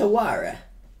 Otawara.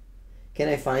 Can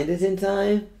I find it in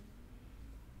time?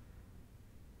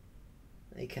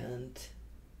 I can't.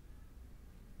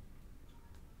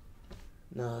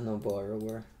 No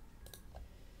borrower.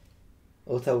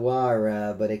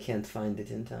 Otawara, but I can't find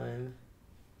it in time.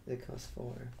 It costs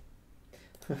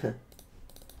 4.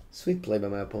 Sweet play by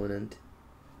my opponent.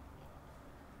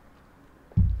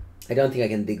 I don't think I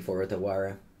can dig for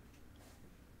Otawara.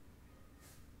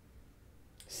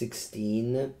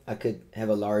 16. I could have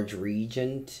a large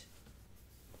Regent.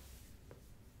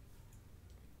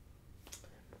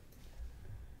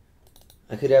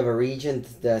 I could have a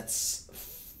Regent that's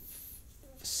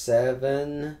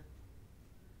 7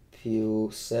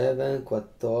 più 7,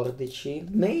 14.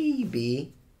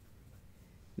 Maybe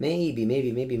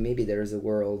there's a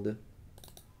world.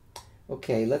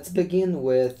 Okay, let's begin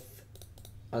with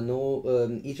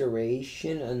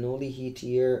Iteration, Unholy Heat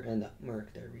here, and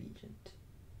Murktide Regent.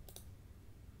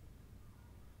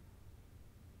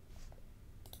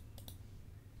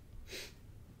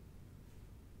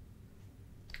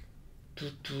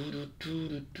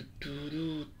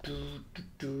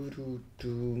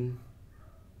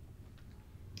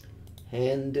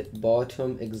 Hand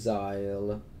bottom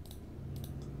exile.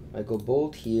 I go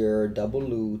Bolt here, double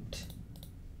loot.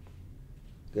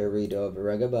 Get rid of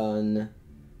Ragavan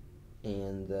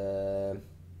and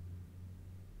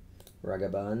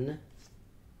Ragavan.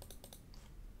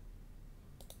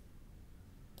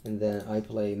 And then I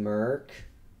play Merc.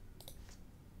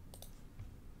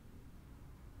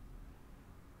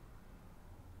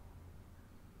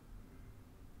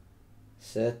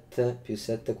 Sette più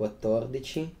 7,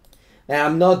 14. And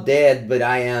I'm not dead, but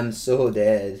I am so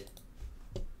dead.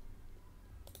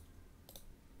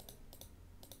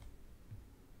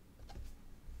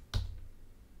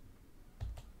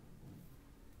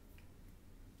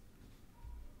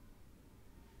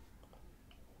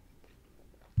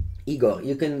 Igor,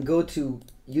 you can go to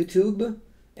YouTube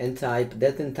and type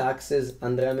Death and Taxes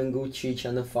Andrea Mengucci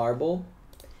Channel Fireball,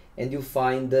 and you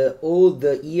find all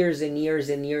the years and years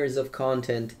and years of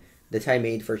content that I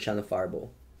made for Channel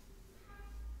Fireball.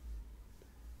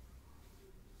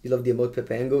 You love the emote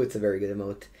Pepengo? It's a very good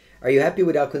emote. Are you happy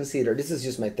without Consider? This is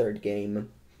just my 3rd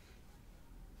game.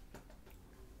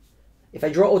 If I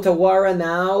draw Otawara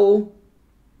now,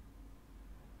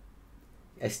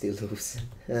 I still lose.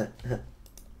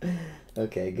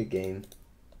 Okay, good game.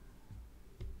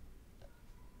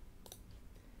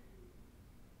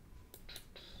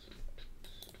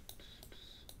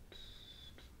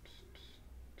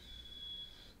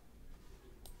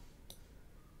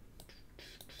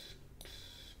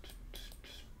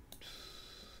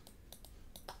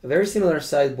 Very similar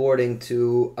sideboarding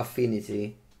to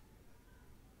Affinity.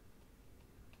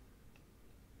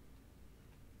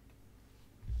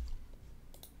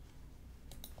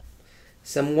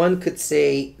 Someone could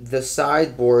say the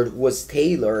sideboard was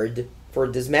tailored for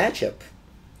this matchup.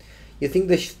 You think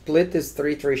the split is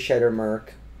 3-3 Shredder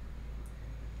Merc?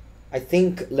 I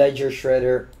think Ledger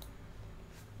Shredder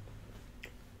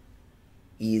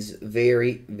is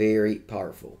very, very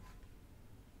powerful.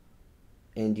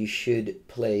 And you should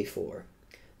play for.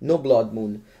 No Blood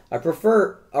Moon. I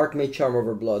prefer Archmage Charm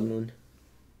over Blood Moon.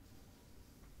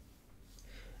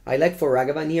 I like for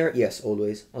Ragavan here. Yes,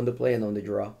 always. On the play and on the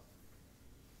draw.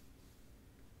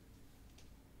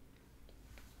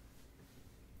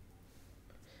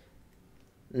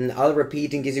 I'll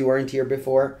repeat in case you weren't here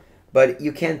before. But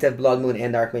you can't have Blood Moon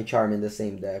and Archmage Charm in the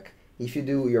same deck. If you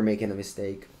do, you're making a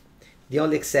mistake. The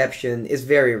only exception is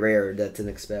very rare. That's an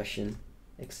exception.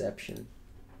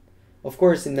 Of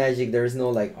course, in Magic, there's no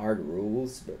like hard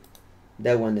rules, but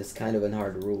that one is kind of a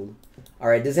hard rule.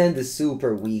 Alright, this end is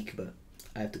super weak, but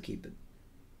I have to keep it.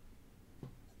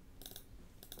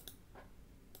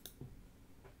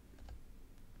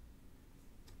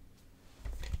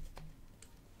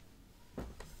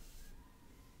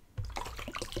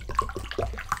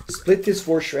 Split this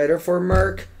for Shredder for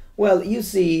Merc. Well, you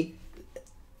see,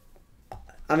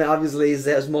 I mean, obviously, it's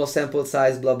a small sample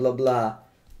size, blah, blah, blah.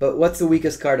 But what's the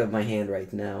weakest card of my hand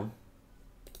right now?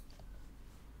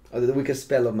 Or the weakest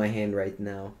spell of my hand right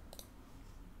now?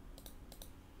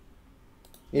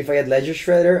 If I had Ledger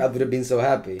Shredder, I would have been so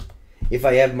happy. If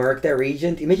I have Murktide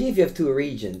Regent, imagine if you have 2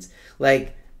 Regents.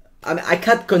 Like, I mean, I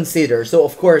can't consider. So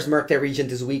of course, Murktide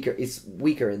Regent is weaker. It's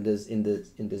weaker in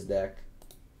this deck.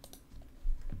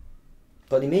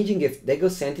 But imagine if they go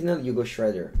Sentinel, you go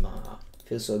Shredder. Ah,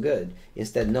 feels so good.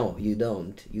 Instead, no, you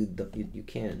don't. You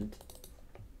can't.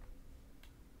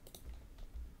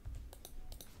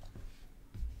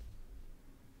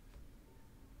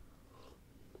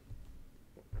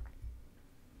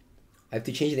 I have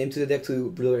to change the name to the deck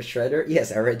to Blue Red Shredder?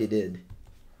 Yes, I already did.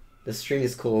 The stream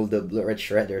is called the Blue Red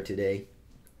Shredder today.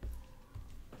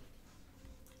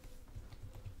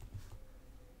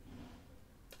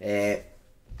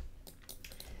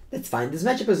 That's fine. This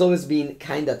matchup has always been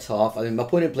kinda tough. I mean, my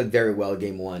opponent played very well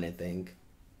game 1, I think.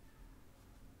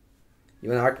 You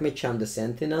want Archmage Charm the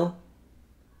Sentinel?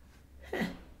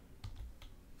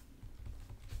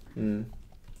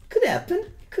 Could happen.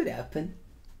 Could happen.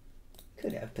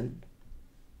 Could happen.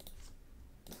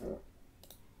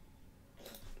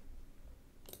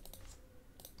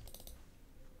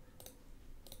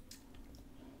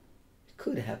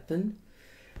 Could happen.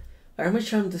 Archmage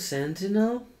Charm the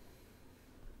Sentinel?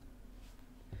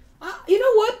 You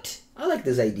know what? I like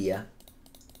this idea.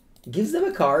 Gives them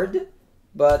a card,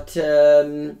 but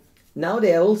now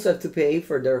they also have to pay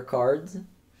for their cards.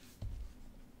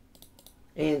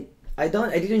 And I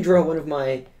didn't draw one of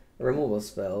my removal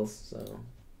spells, so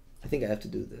I think I have to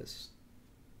do this.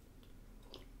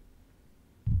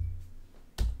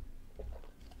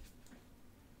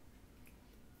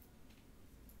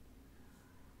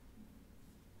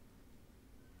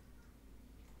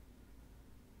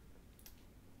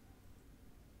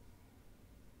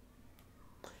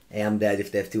 Hey, I'm dead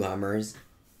if they have 2 hammers.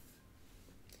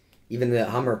 Even the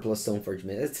hammer plus Stoneforge,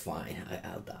 it's fine.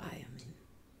 I'll die. I mean,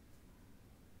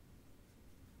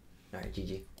 alright,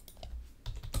 GG.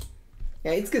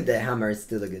 Yeah, it's good that hammer is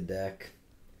still a good deck.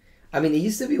 I mean, it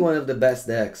used to be one of the best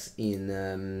decks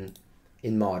in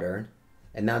Modern,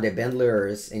 and now they banned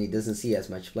lures, and it doesn't see as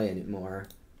much play anymore.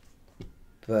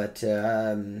 But it's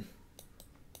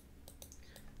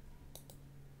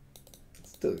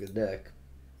still a good deck.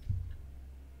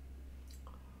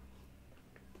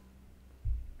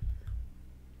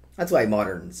 That's why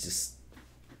Modern is just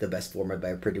the best format by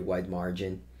a pretty wide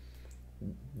margin.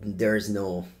 There's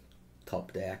no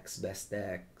top decks, best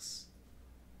decks.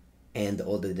 And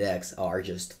all the decks are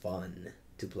just fun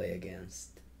to play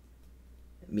against.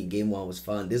 I mean, game 1 was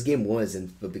fun. This game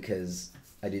wasn't, but because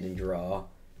I didn't draw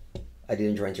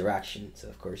interaction. So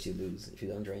of course you lose if you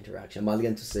don't draw interaction. I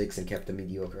mulliganed to 6 and kept a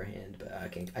mediocre hand, but I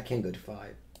can't go to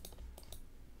 5.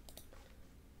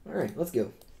 Alright, let's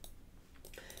go.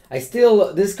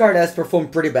 This card has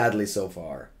performed pretty badly so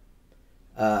far.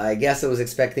 I guess I was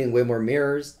expecting way more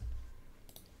mirrors.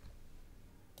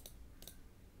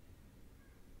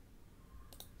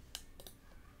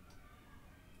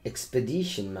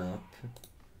 Expedition map.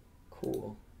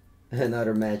 Cool.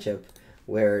 Another matchup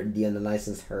where the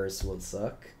unlicensed hearse will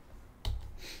suck.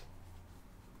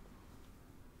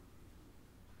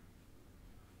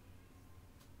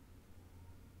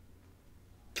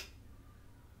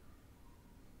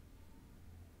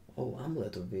 Oh,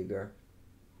 Amulet of Vigor.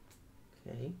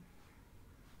 Okay.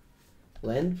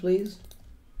 Land, please.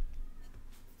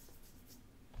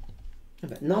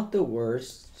 But not the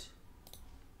worst.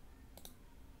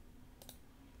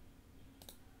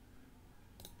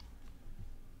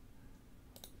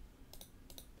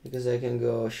 Because I can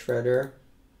go Shredder,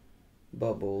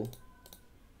 Bauble.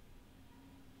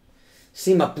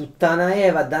 Sì, ma puttana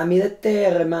Eva, dammi le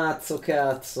terre, mazzo,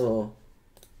 cazzo.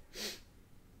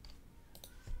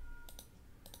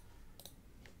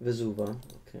 Vesuva,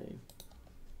 ok.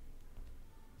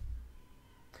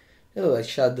 Oh, I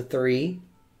shot the 3.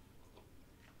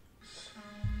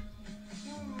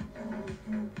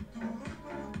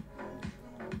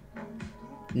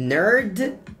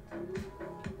 Nerd?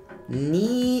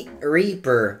 Knee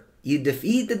Reaper. You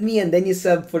defeated me and then you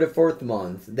subbed for the 4th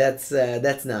month. That's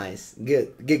nice.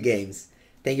 Good games.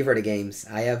 Thank you for the games.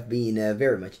 I have been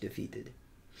very much defeated.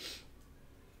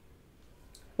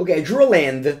 Okay, I drew a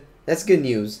land. That's good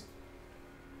news.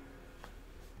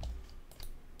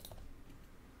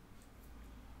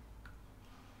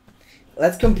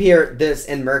 Let's compare this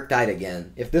and Murktide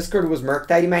again. If this card was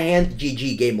Murktide in my hand,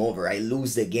 GG, game over. I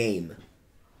lose the game.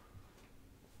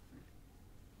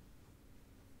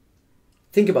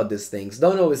 Think about these things.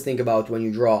 Don't always think about when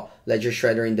you draw Ledger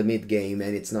Shredder in the mid-game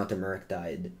and it's not a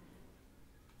Murktide.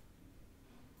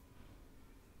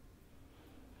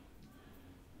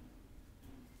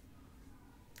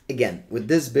 Again, with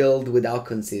this build, without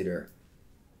consider.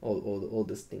 All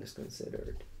these things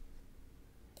considered.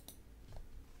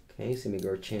 Okay,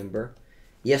 Semigore Chamber.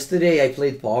 Yesterday I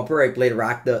played Pauper, I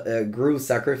played Grew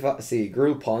Sacrifice,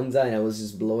 Grew Ponza, and I was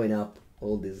just blowing up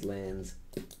all these lands.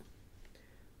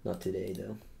 Not today,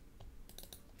 though.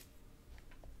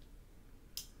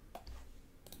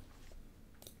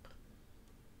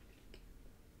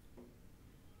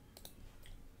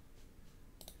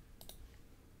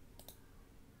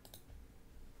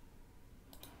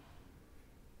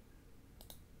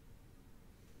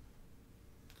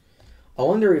 I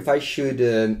wonder if I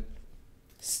should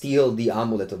steal the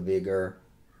Amulet of Vigor.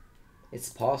 It's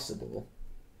possible.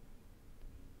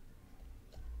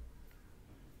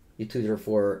 You tutor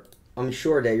for... I'm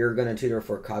sure that you're gonna tutor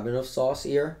for Coven of Sauce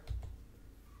here.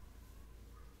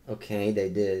 Okay, they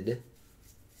did.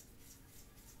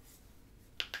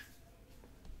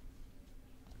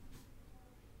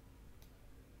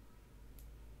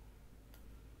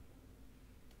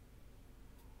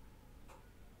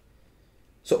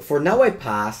 So for now I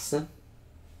pass.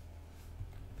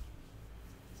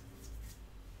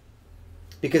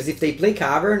 Because if they play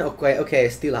Cavern, okay, I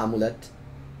steal Amulet.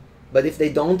 But if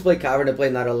they don't play Cavern, they play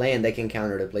another land, they can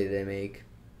counter the play they make.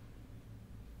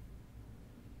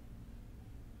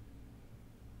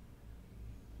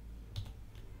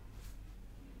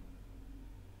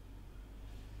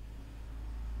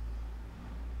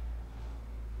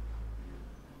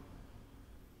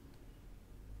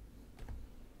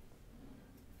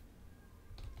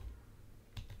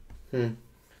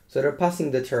 So they're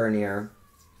passing the turn here.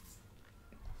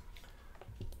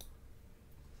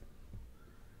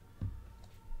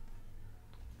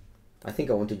 I think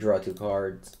I want to draw 2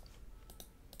 cards.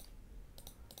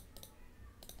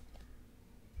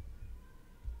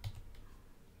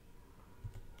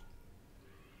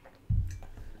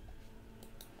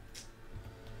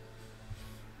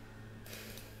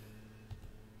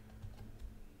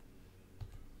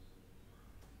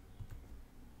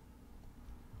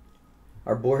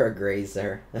 Arbora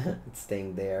Grazer. It's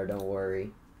staying there, don't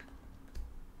worry.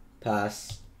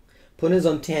 Pass. Opponent's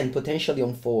on 10, potentially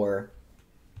on 4.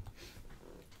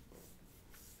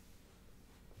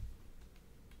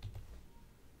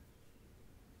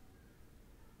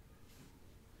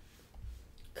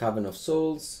 Coven of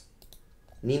Souls.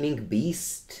 Naming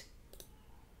Beast.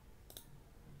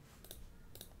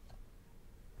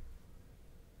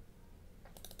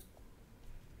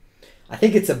 I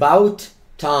think it's about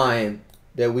time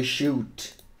that we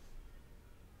shoot.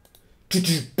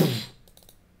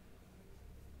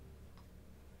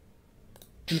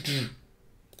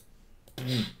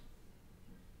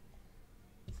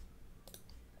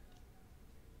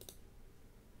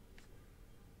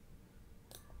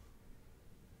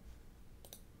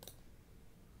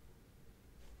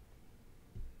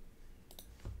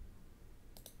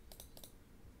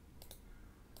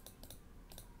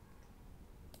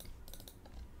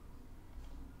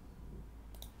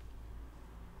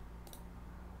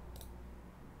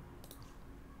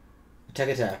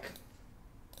 Attack.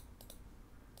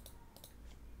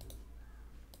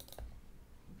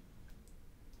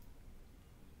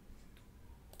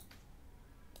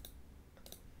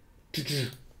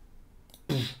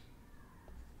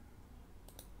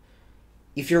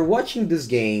 If you're watching this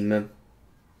game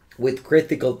with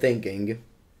critical thinking,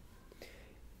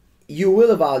 you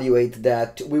will evaluate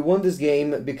that we won this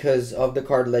game because of the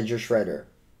card Ledger Shredder.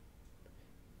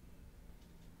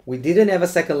 We didn't have a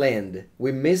second land.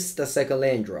 We missed a second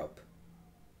land drop.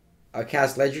 I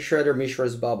cast Ledger Shredder,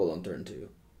 Mishra's Bauble on turn 2.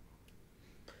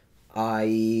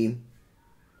 I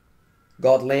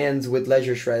got lands with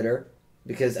Ledger Shredder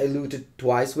because I looted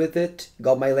twice with it,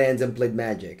 got my lands and played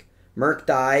Magic.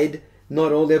 Murktide,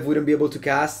 not only I wouldn't be able to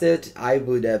cast it, I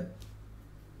would have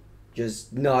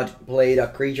just not played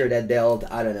a creature that dealt,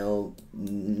 I don't know,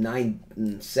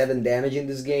 7 damage in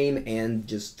this game and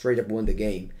just straight up won the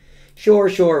game. Sure,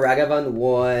 Ragavan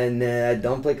won,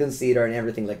 don't play Conceder and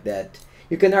everything like that.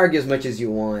 You can argue as much as you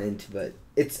want, but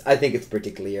I think it's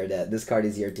pretty clear that this card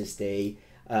is here to stay.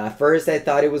 First I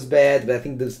thought it was bad, but I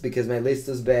think this because my list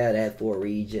was bad. I had 4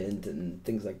 Regent and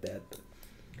things like that.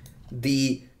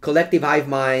 The collective hive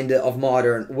mind of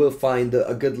Modern will find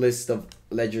a good list of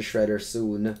Ledger Shredder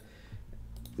soon.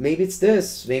 Maybe it's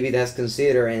this. Maybe it has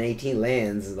Conceder and 18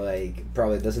 lands. Like,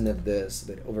 probably doesn't have this,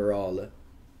 but overall.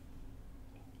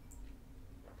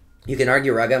 You can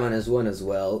argue Ragavan has won as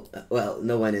well. Well,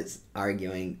 no one is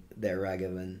arguing that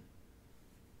Ragavan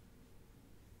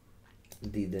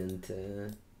didn't.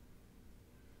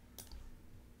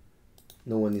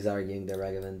 No one is arguing that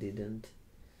Ragavan didn't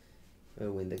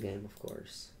win the game, of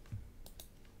course.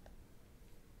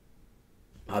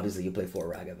 Obviously, you play for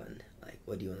Ragavan. Like,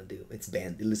 what do you want to do? It's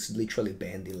banned. It's literally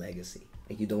banned in Legacy.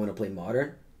 Like, you don't want to play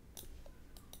Modern?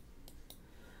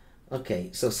 Okay,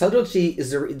 so Subtlety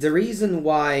is the reason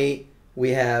why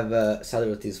we have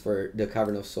Subtleties for the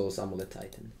Cavern of Souls Amulet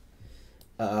Titan.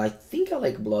 I think I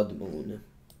like Blood Moon.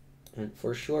 And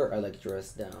for sure I like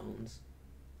Dress Downs.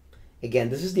 Again,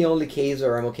 this is the only case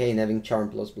where I'm okay in having Charm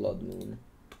plus Blood Moon.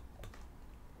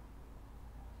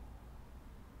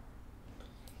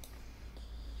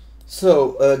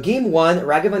 So, game 1,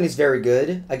 Ragavan is very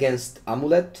good against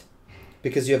Amulet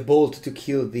because you have Bolt to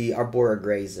kill the Arbora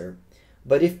Grazer.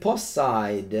 But if post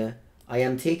side, I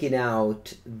am taking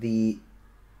out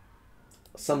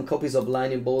some copies of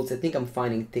Lightning Bolts. I think I'm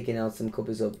finding taking out some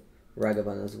copies of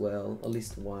Ragavan as well, at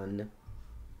least one.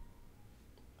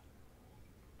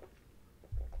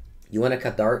 You want to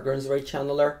cut Darkburn's Ray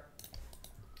Channeler?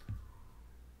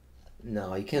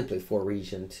 No, you can't play 4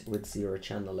 Regent with 0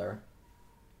 Channeler.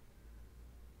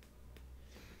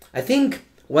 I think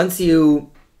once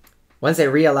I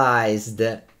realized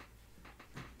a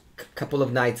couple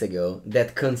of nights ago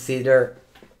that Conceder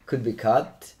could be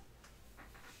cut,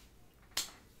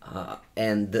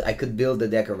 and I could build the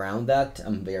deck around that,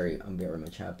 I'm very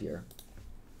much happier.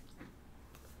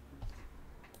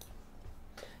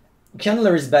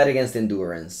 Channeler is bad against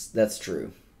Endurance, that's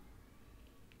true.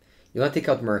 You want to take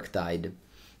out Murktide.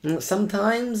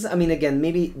 Sometimes, I mean, again,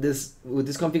 maybe with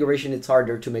this configuration it's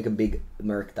harder to make a big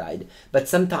Murktide. But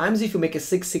sometimes if you make a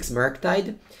 6/6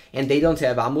 Murktide and they don't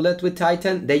have Amulet with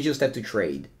Titan, they just have to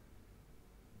trade.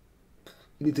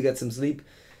 You need to get some sleep.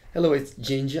 Hello, it's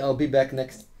Ginge. I'll be back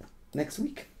next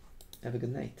week. Have a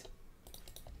good night.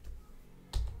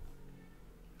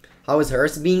 How is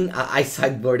hers being? I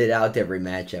sideboarded out every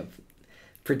matchup.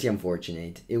 Pretty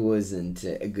unfortunate. It wasn't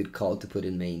a good call to put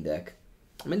in main deck.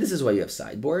 I mean, this is why you have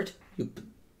sideboard. You put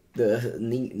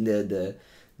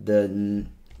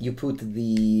you put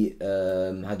the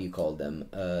how do you call them?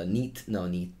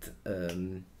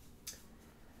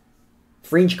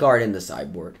 Fringe card in the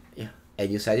sideboard. Yeah,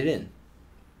 and you side it in.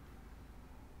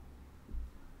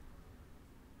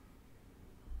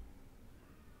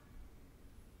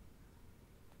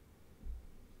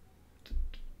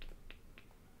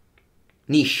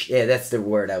 Niche, yeah, that's the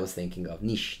word I was thinking of.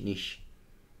 Niche.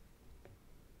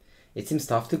 It seems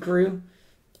tough to crew.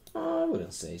 I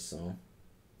wouldn't say so.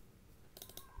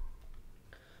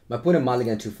 My opponent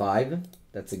mulligan 2/5.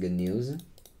 That's a good news.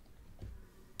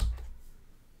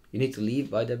 You need to leave,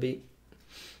 by the way.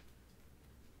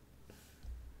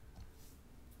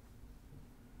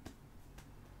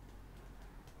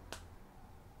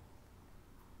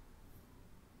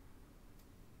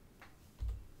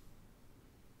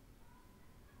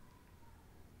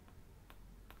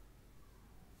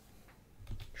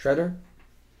 Shredder?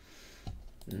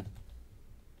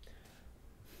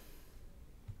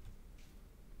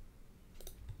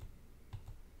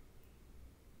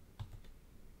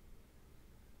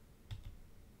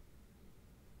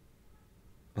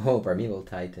 Oh, Primeval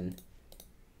Titan.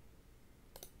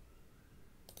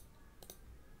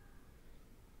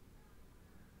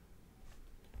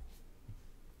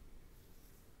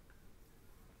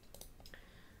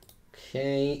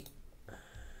 Okay.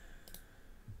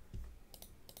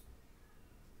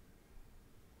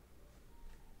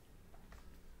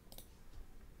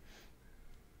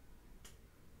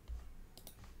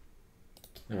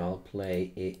 And I'll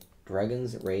play a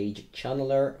Dragon's Rage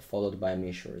Channeler followed by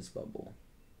Mishra's Bauble.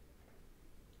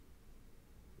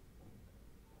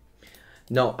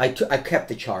 No, I kept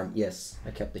the charm. Yes,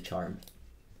 I kept the charm.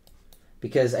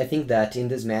 Because I think that in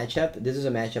this matchup, this is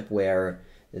a matchup where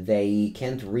they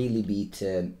can't really beat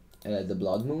the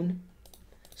Blood Moon.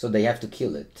 So they have to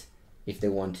kill it if they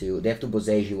want to. They have to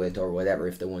Boseiju it or whatever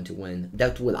if they want to win.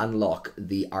 That will unlock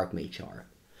the Archmage charm.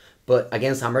 But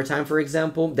against Hammertime, for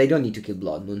example, they don't need to kill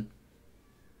Blood Moon.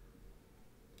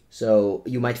 So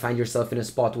you might find yourself in a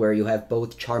spot where you have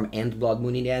both Charm and Blood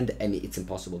Moon in the end, and it's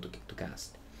impossible to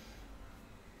cast.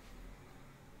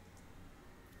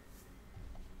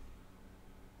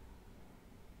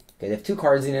 Okay, they have 2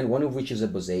 cards in it, one of which is a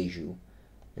Boseiju.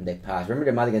 And they pass. Remember,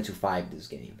 they're mulligan to 5 this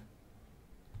game.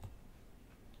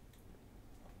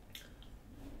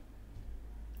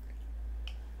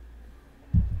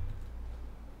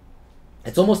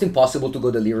 It's almost impossible to go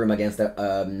Delirium against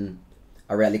a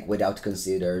Relic without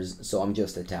Considers, so I'm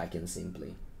just attacking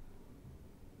simply.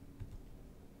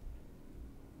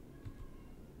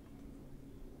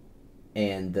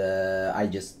 And I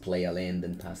just play a land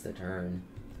and pass the turn.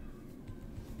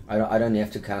 I don't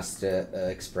have to cast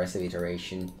Expressive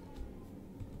Iteration.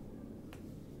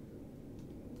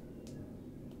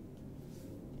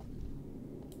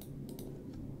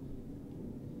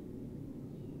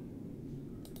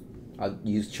 I'll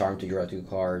use Charm to draw 2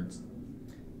 cards.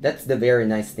 That's the very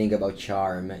nice thing about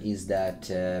Charm, is that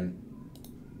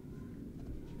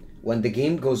when the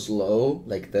game goes low,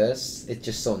 like this, it's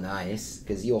just so nice.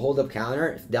 Because you hold up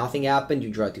counter, if nothing happened, you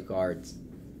draw 2 cards.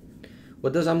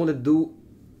 What does Amulet do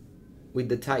with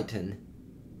the Titan?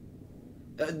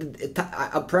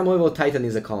 A Primeval Titan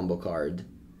is a combo card,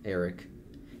 Eric.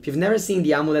 If you've never seen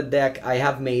the Amulet deck, I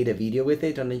have made a video with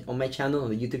it on my channel, on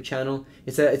the YouTube channel.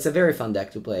 It's a very fun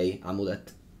deck to play,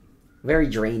 Amulet. Very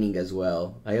draining as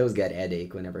well. I always get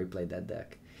headache whenever I play that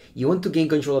deck. You want to gain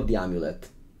control of the Amulet.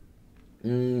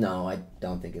 No, I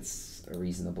don't think it's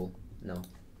reasonable. No.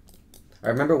 I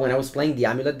remember when I was playing the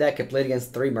Amulet deck, I played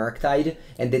against 3 Murktide,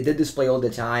 and they did this play all the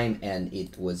time, and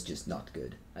it was just not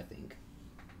good, I think.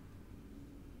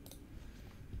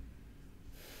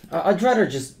 I'd rather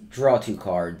just draw 2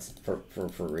 cards, for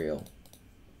real.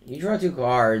 You draw 2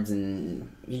 cards,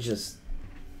 and you just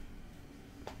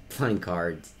find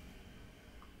cards.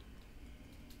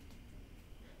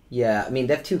 Yeah, I mean,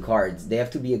 they have 2 cards. They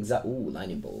have to be exact. Ooh,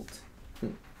 Lightning Bolt.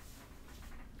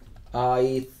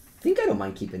 I think I don't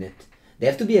mind keeping it. They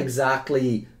have to be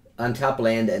exactly untap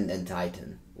land and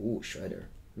Titan. Ooh, Shredder.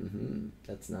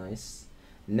 That's nice.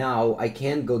 Now, I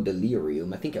can't go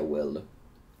Delirium. I think I will.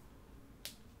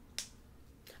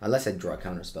 Unless I draw a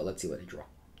Counterspell. Let's see what I draw.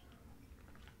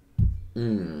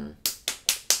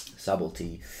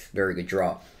 Subtlety. Very good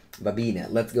draw. Babine.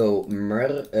 Let's go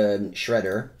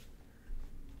Shredder.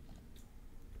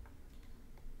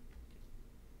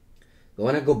 I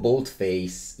want to go Bolt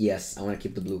Face. Yes, I want to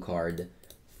keep the blue card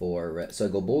for... so I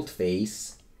go Bolt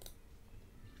Face.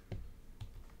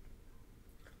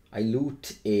 I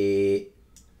loot a...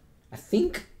 I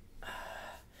think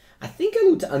I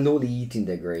loot Unholy Heat in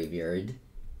the graveyard.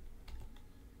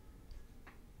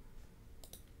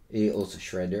 Also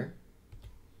Shredder.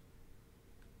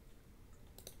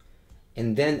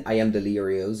 And then I am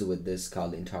Delirious with this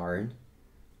Scalding Tarn.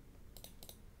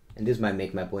 And this might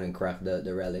make my opponent crack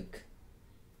the Relic.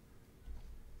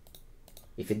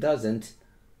 If it doesn't,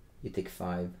 you take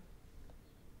 5.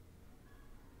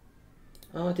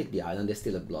 I'll take the island. There's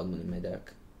still a Blood Moon in my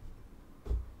deck.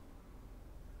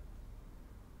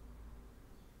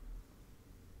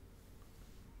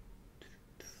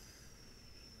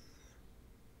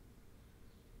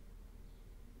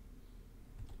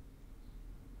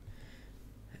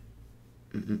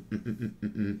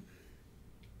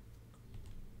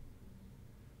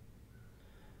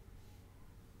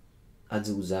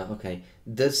 Azusa, okay.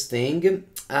 This thing,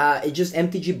 it just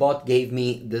MTG bot gave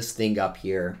me this thing up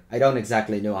here. I don't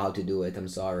exactly know how to do it, I'm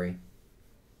sorry.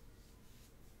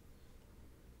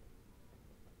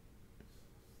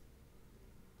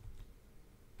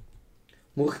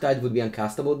 Murktide would be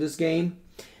uncastable this game.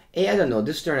 Hey, I don't know,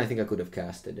 this turn I think I could have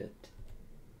casted it.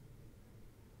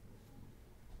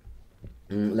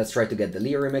 Let's try to get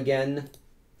Delirium again.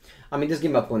 I mean, this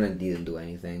game opponent didn't do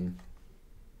anything.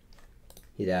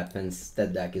 It happens.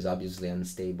 That deck is obviously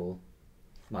unstable.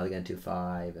 Mulligan to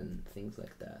 5 and things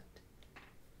like that.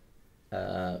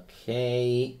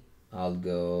 Okay, I'll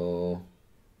go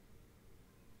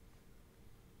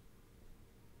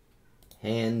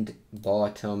hand,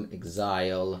 bottom,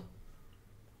 exile.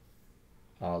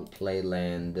 I'll play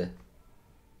land.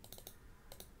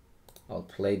 I'll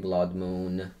play Blood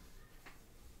Moon.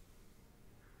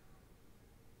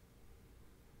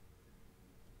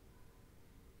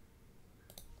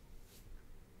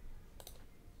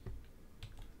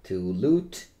 to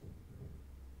loot.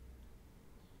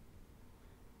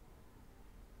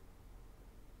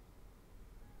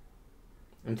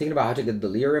 I'm thinking about how to get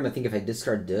Delirium. I think if I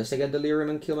discard this, I get Delirium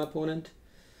and kill my opponent.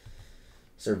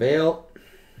 Surveil.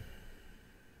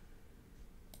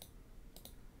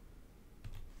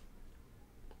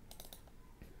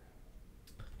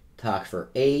 Attack for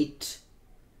 8.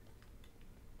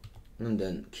 And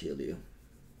then kill you.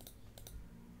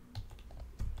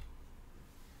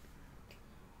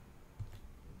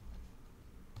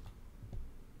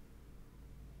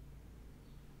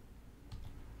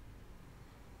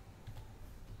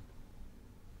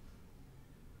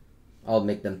 I'll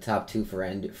make them top 2 for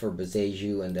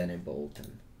Beseju, and then I bolt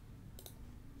them.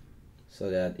 So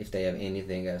that if they have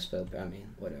anything as spell, I mean,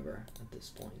 whatever, at this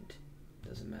point.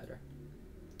 Doesn't matter.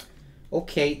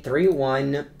 Okay,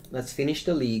 3-1. Let's finish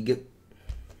the league.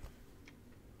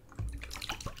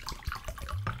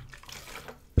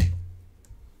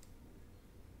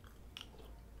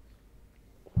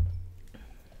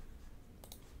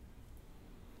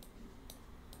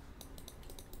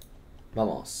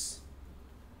 Vamos.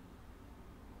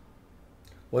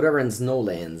 Whatever in snow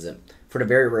lands, for the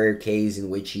very rare case in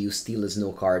which you steal a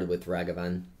snow card with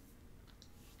Ragavan.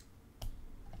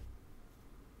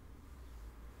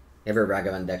 Every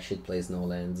Ragavan deck should play snow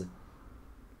lands.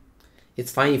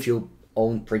 It's fine if you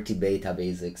own pretty beta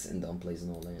basics and don't play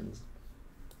snow lands.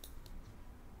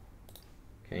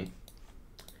 Okay.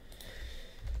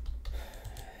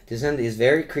 This hand is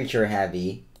very creature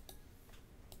heavy.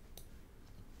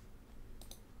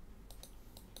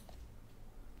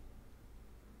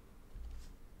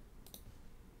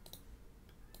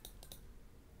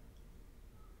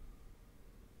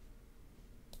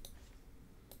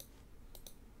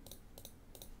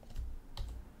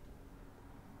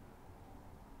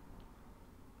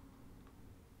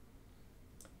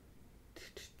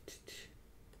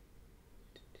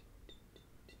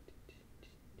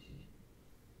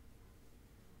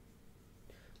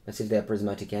 Let's see if they have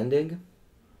Prismatic Ending.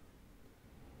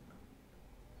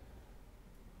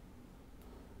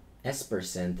 Esper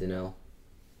Sentinel.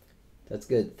 That's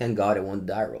good. Thank God I won't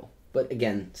die roll. But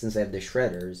again, since I have the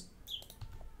Shredders,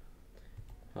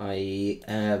 I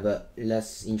have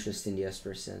less interest in the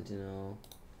Esper Sentinel.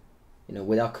 You know,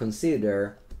 without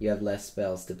Consider, you have less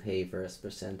spells to pay for Esper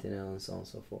Sentinel and so on and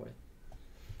so forth.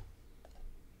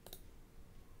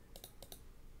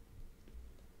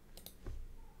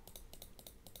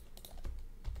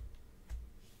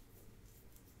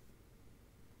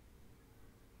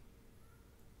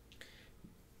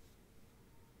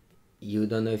 You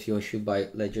don't know if you should buy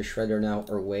Ledger Shredder now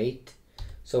or wait.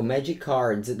 So magic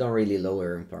cards don't really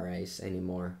lower in price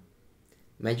anymore.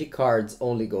 Magic cards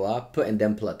only go up and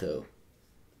then plateau.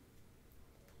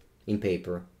 In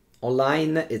paper.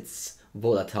 Online it's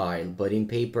volatile, but in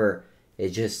paper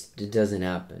it doesn't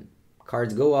happen.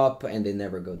 Cards go up and they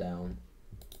never go down.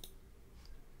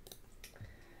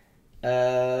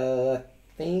 I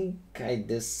think I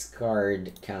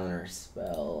discard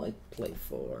Counterspell. I play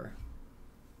 4.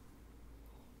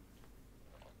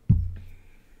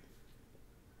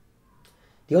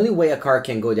 The only way a card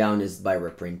can go down is by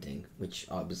reprinting, which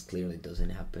obviously clearly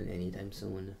doesn't happen anytime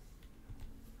soon.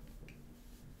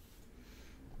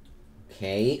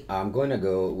 Okay, I'm gonna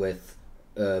go with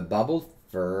Bauble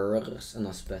first. No,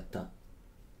 aspetta.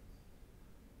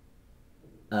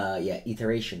 Yeah,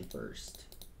 Iteration first.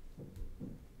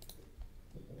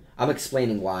 I'm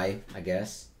explaining why, I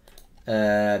guess.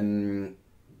 No,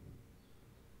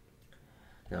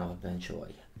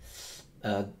 eventually.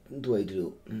 Do I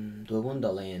do? Do I want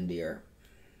the land here?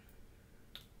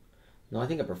 No, I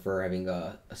think I prefer having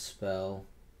a spell.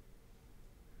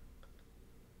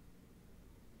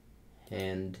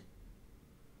 Hand.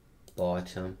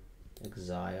 Bottom.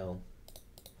 Exile.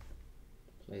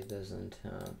 Play this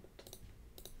untapped.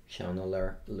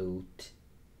 Channeler. Loot.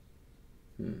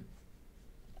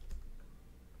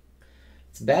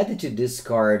 It's bad to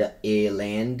discard a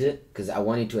land because I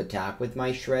wanted to attack with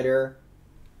my Shredder.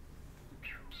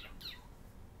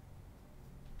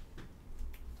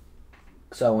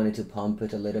 So I wanted to pump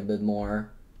it a little bit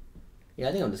more. Yeah,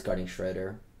 I think I'm discarding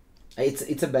Shredder.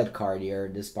 It's a bad card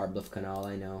here, this Spirebluff Canal,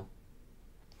 I know.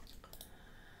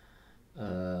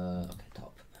 Okay,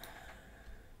 top.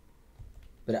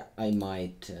 But I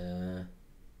might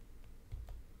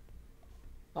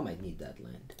need that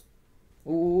land.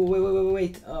 Ooh,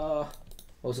 wait. I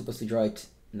was supposed to draw it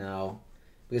now.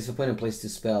 Because if I put in place to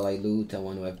spell, I loot, I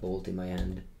want to have Bolt in my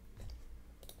hand.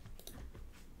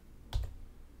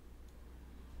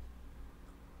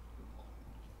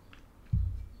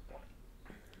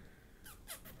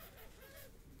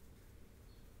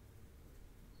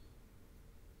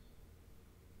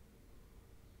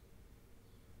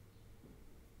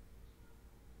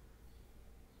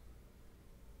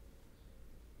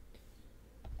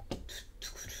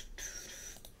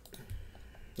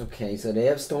 Okay, so they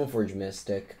have Stoneforge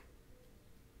Mystic.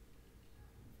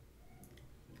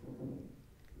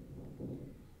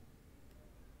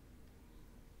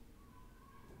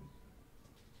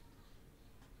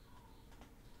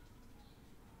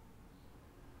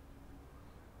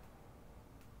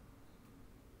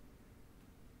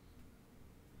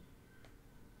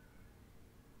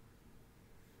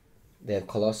 They have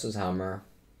Colossus Hammer.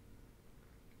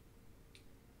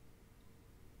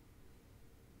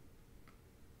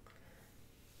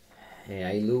 Yeah,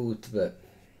 I loot, but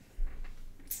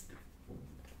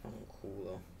oh, cool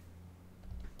though.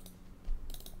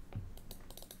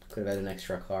 Could have had an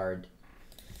extra card.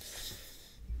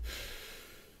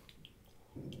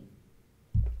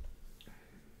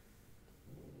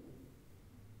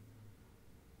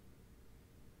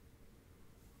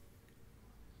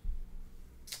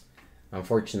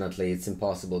 Unfortunately, it's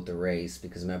impossible to race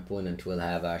because my opponent will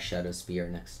have a Shadow Spear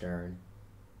next turn.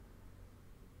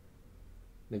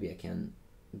 Maybe I can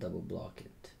double block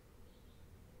it.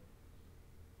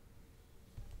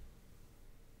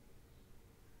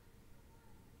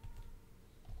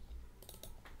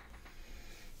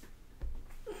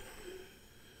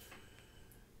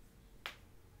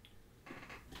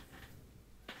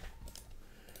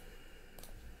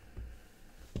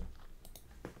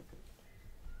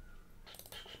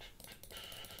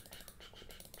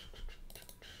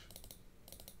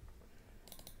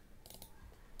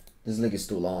 This league is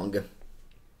too long.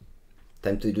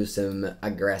 Time to do some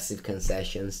aggressive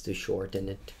concessions to shorten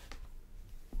it.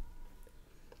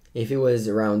 If it was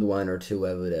round 1 or 2,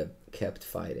 I would have kept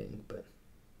fighting, but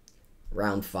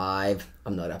round 5,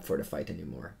 I'm not up for the fight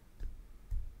anymore.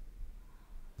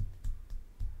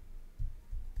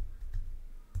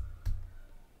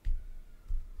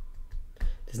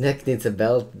 This deck needs a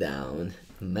meltdown.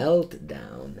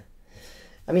 Meltdown.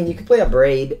 I mean, you could play a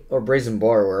Braid or Brazen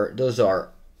Borrower. Those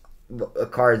are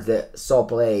cards that saw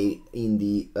play in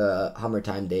the Hammer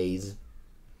Time days.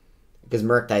 Because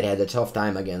Murktide had a tough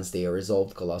time against the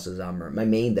Resolved Colossus Hammer. My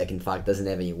main deck, in fact, doesn't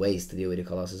have any ways to deal with the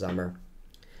Colossus Hammer.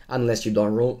 Unless you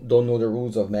don't know the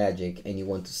rules of Magic and you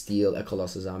want to steal a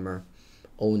Colossus Hammer,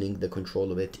 owning the control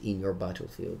of it in your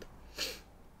battlefield.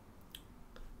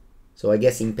 So I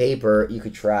guess in paper, you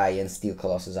could try and steal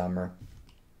Colossus Hammer.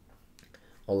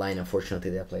 Online, unfortunately,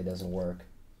 that play doesn't work.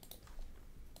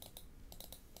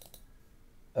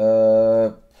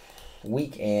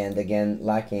 Weekend, again,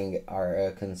 lacking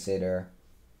our Consider.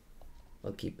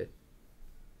 I'll keep it.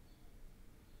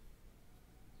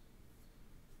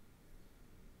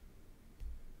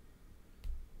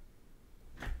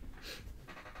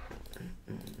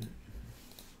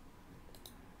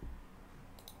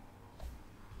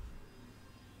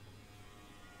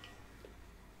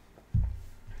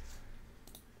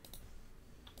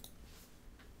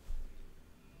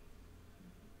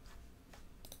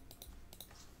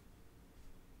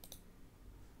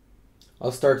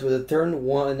 I'll start with a turn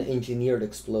 1 Engineered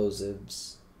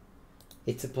Explosives.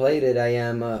 It's a play that I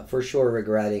am for sure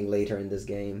regretting later in this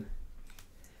game.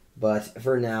 But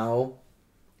for now,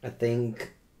 I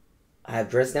think I have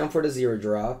dressed down for the 0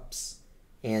 drops.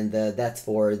 And that's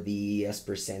for the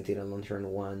Esper Sentinel on turn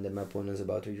 1 that my opponent is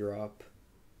about to drop.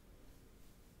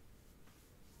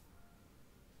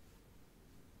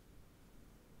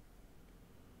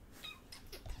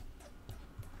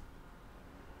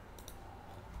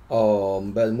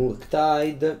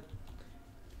 Murktide.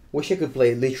 Wish I could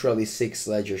play literally 6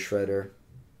 Ledger Shredder.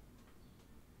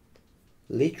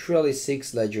 Literally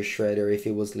 6 Ledger Shredder. If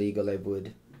it was legal, I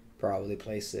would probably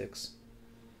play 6.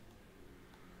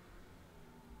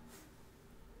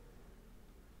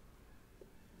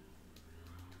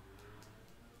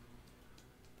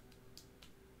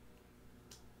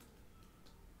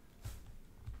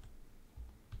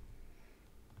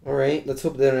 Alright, let's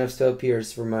hope they don't have Spell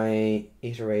Pierce for my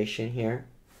iteration here.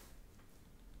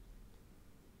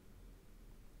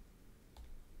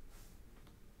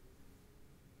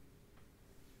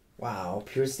 Wow,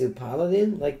 Pure Steel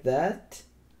Paladin? Like that?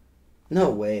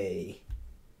 No way.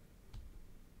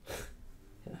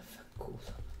 Yeah, cool.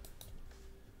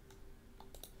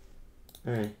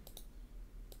 Alright.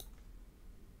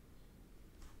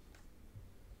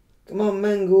 Come on,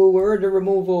 Mengu, where are the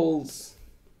removals?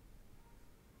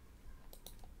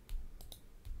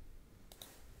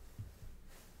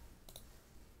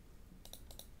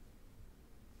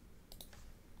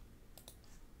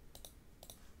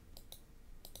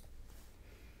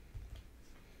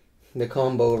 The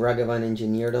combo Ragavan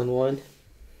Engineered on 1.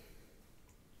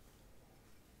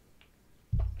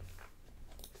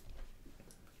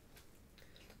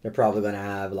 They're probably going to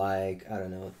have, like, I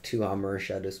don't know, 2 Hammer,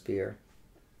 Shadow Spear.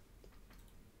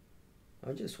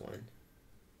 Or just 1.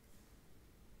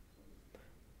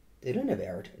 They don't have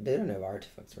art. They don't have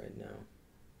artifacts right now.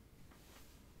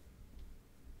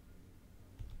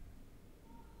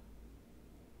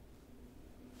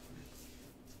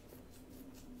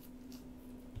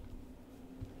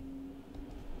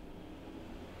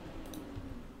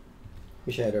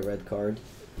 Wish I had a red card.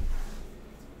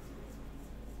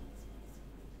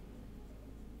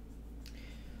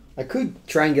 I could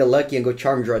try and get lucky and go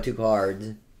charm draw 2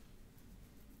 cards.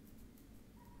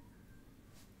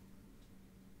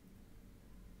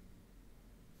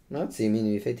 Not see, I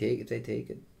mean, if they take it, they take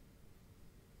it.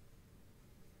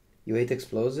 You hate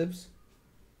explosives?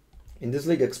 In this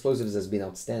league, explosives has been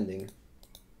outstanding.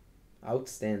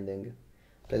 Outstanding.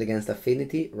 Played against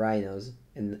Affinity, Rhinos,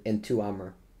 and 2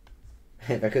 armor.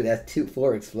 If I could add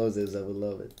 4 explosives, I would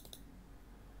love it.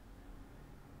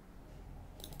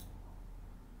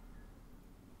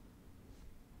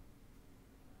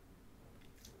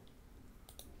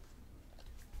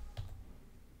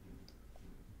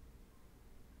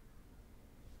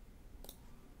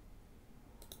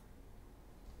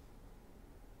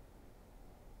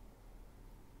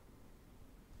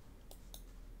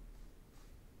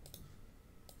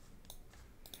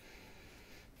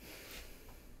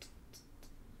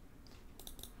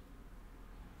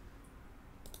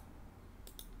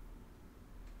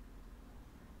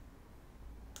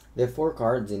 They have 4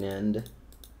 cards in hand.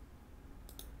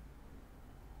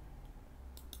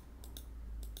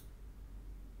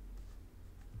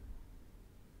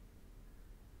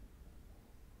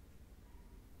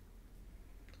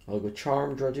 I'll go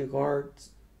charm, draw 2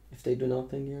 cards if they do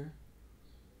nothing here.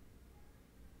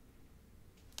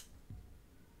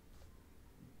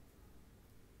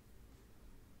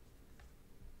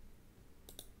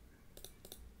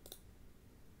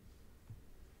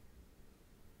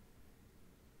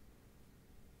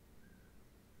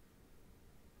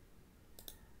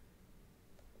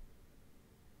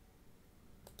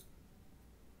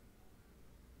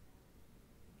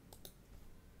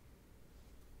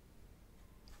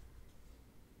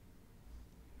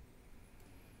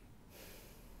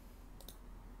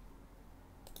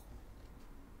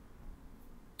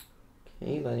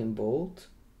 Okay, let him bolt.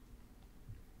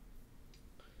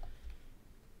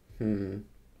 I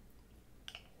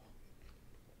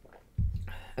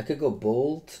could go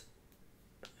bolt,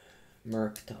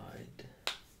 Murktide. I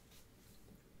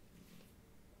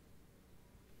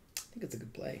think it's a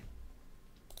good play.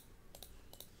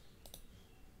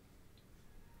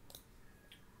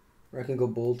 Or I can go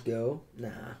bolt, go.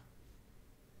 Nah.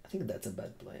 I think that's a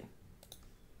bad play.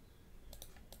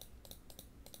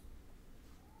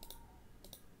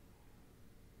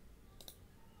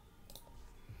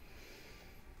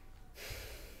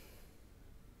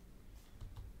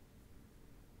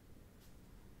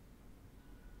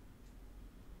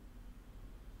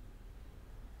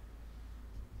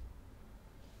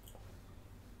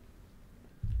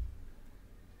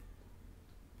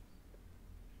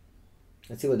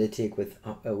 Let's see what they take with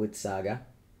Saga.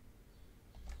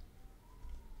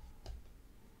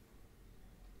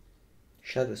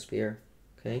 Shadow Spear,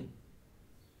 okay.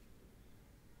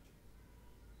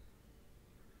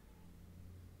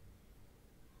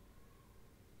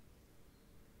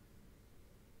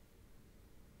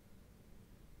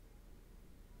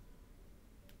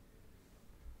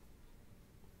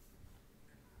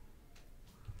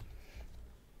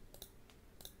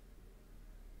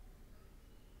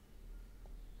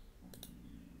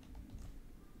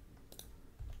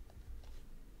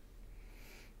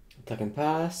 Attack and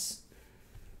pass.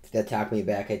 If they attack me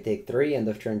back, I take 3. End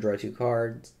of turn, draw 2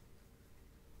 cards.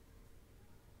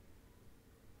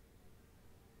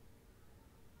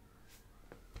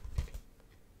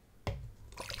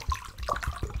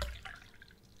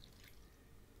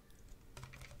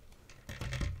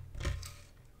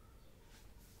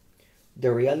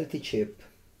 The reality chip.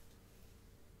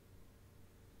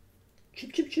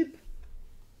 Chip, chip, chip.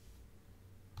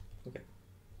 Okay.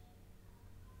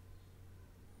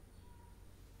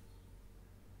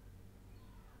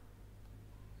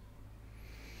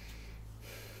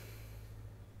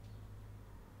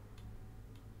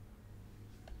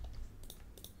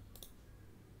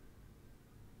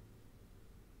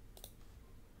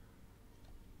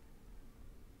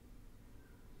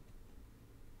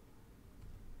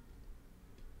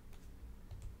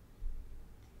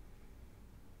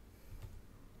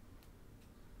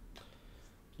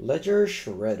 Ledger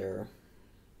Shredder.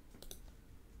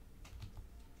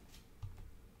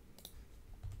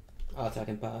 I'll attack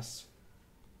and pass.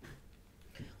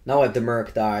 Now I have the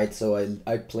Murktide, so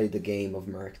I played the game of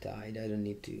Murktide. I don't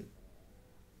need to.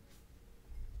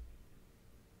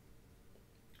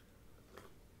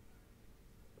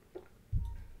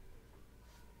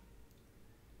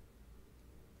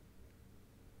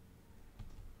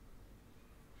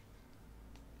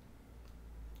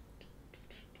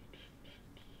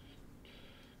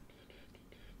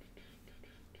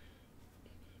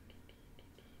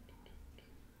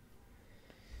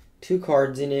 2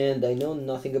 cards in hand. I know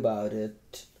nothing about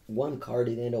it. 1 card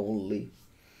in hand only.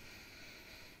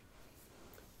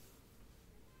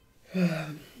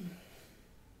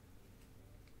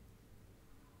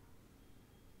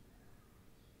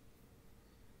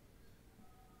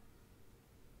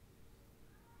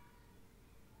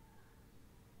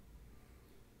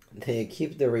 They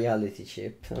keep the reality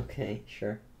chip. Okay,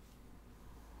 sure.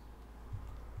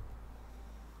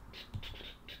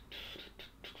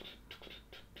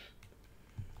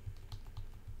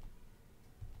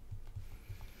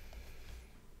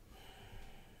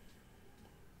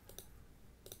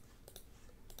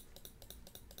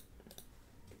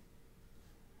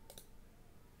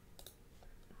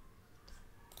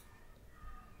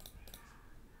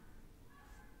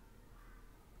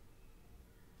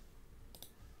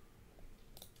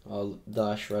 I'll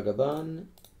dash Ragavan.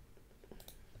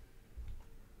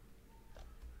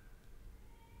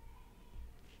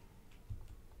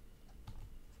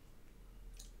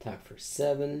 Attack for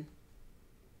 7.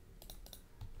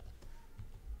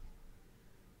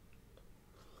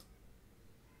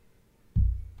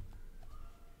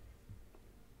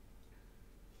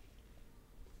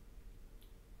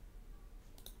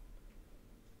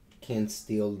 Can't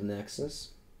steal the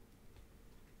Nexus.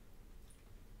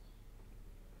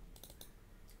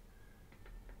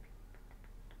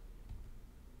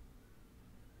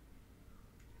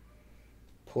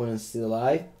 Opponent's still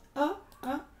alive.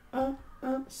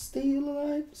 Still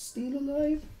alive, still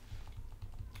alive.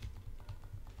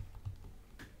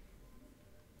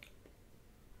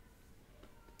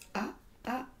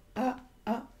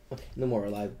 Okay, no more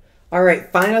alive.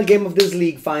 Alright, final game of this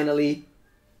league, finally.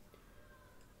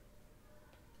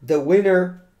 The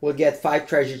winner will get 5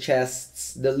 treasure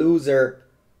chests. The loser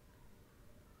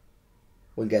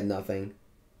will get nothing.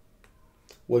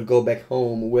 Will go back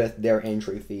home with their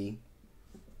entry fee.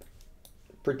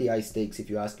 Pretty high stakes if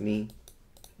you ask me.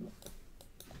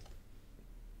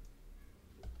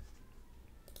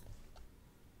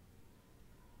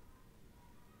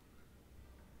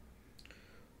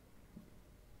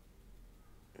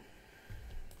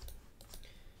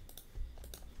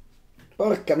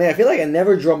 Porca man, I feel like I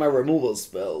never draw my removal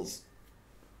spells.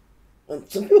 And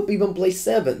some people even play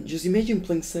 7. Just imagine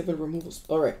playing 7 removal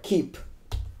spells. Alright, keep.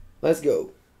 Let's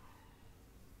go.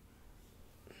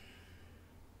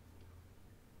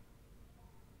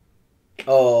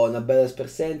 Oh, una bella per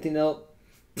Sentinel.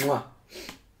 Mwah.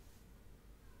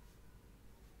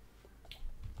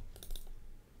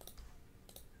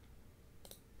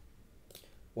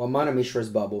 One mana Mishra's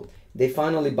Bauble. They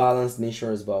finally balanced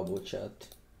Mishra's Bauble, chat.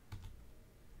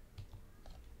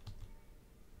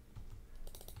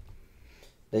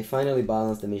 They finally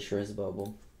balanced the Mishra's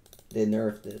Bauble. They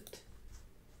nerfed it.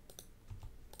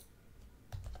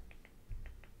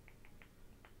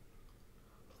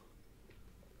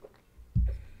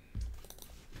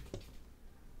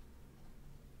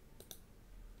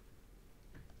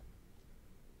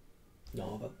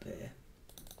 No, vabbè.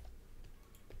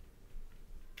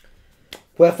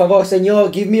 Por favor,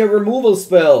 señor, give me a removal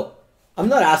spell. I'm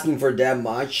not asking for that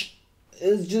much.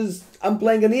 It's just, I'm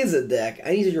playing an Izzet deck.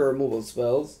 I need your removal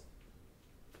spells.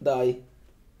 Dai.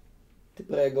 Ti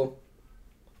prego.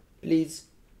 Please.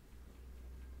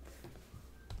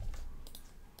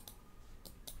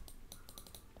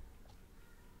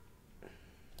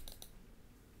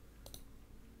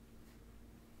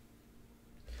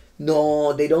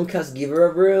 No, they don't cast Giver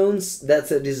of Runes. That's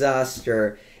a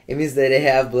disaster. It means that they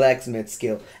have Blacksmith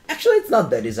skill. Actually, it's not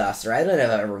that disaster. I don't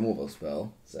have a removal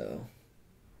spell, so...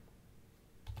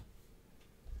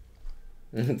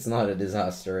 It's not a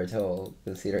disaster at all,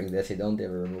 considering that you don't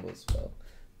have a removal spell.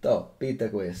 To, pita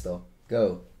questo.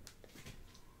 Go.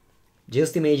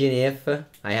 Just imagine if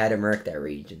I had a Murktide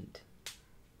Regent.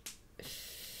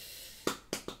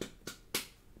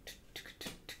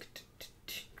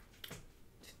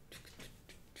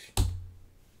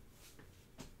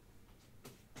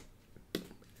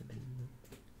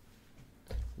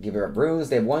 Give her a Bruise,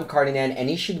 they have 1 card in hand, and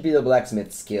he should be the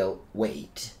Blacksmith skill.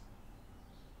 Wait.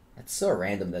 That's so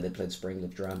random that they played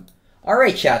Springleaf Drum.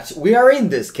 Alright, chat, we are in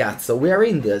this, cazzo, we are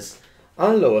in this.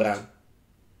 Allora.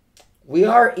 We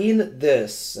are in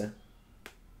this.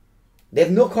 They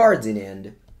have no cards in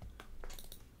hand.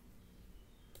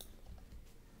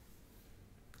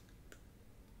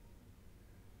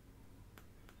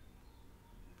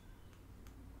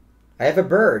 I have a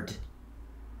bird.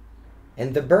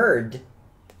 And the bird...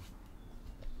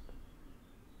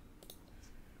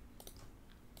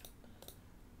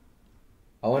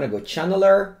 I want to go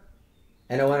Channeler,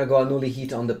 and I want to go Unholy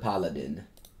Heat on the Paladin.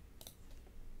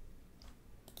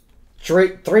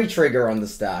 3 trigger on the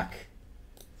stack.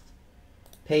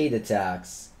 Pay the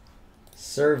tax.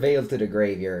 Surveil to the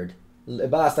graveyard.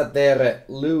 Basta ter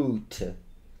loot.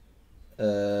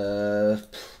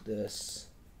 This.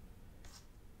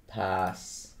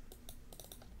 Pass.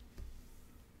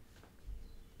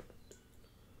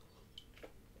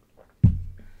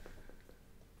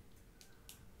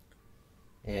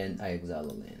 And I exile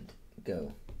a land.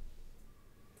 Go.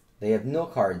 They have no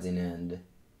cards in hand.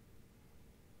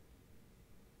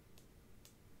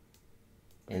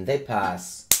 And they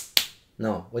pass.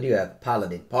 No, what do you have?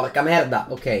 Paladin. Porca merda!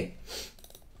 Okay.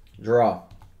 Draw.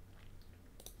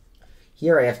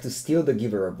 Here I have to steal the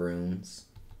Giver of Runes.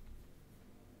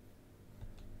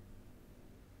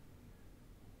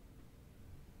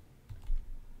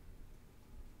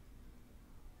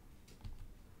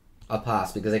 I'll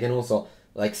pass because I can also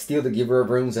like steal the Giver of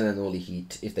Runes and Unholy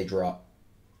Heat if they draw.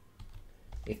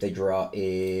 If they draw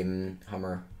a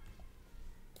Hammer.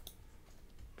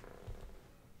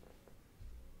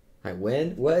 I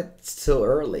win? What? It's so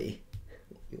early.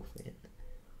 You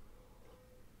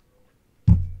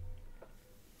win.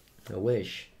 I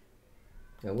wish.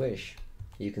 I wish.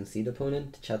 You can see the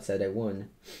opponent? Chat said I won.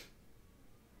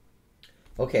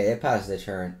 Okay, I passed the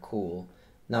turn. Cool.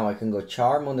 Now I can go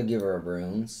Charm on the Giver of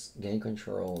Runes. Gain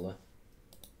control.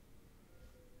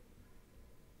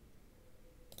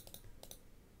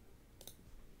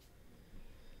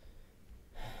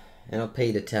 And I'll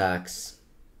pay the tax.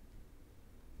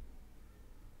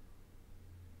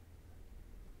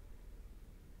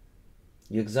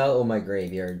 You exile all my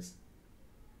graveyards.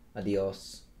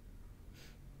 Adios.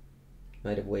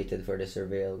 Might have waited for the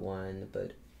Surveil one,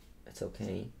 but it's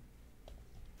okay.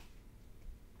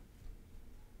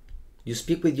 You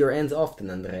speak with your hands often,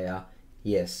 Andrea.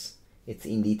 Yes, it's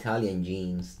in the Italian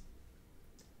genes.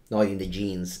 Not in the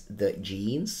genes. The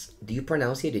genes? Do you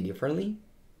pronounce it differently?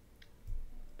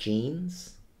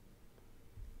 Genes?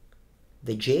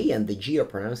 The J and the G are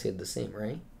pronounced the same,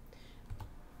 right?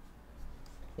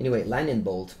 Anyway, Lightning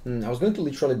Bolt. I was going to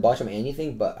literally bottom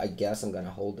anything, but I guess I'm going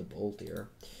to hold the Bolt here.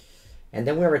 And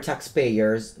then we are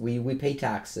taxpayers. We pay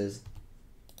taxes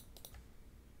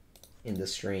in the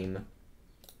stream.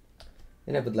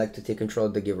 And I would like to take control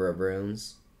of the Giver of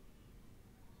Runes.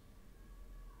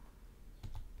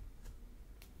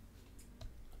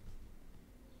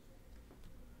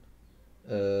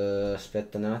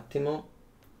 Aspetta un attimo.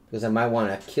 Because I might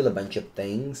want to kill a bunch of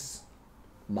things.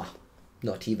 Bah,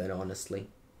 not even, honestly.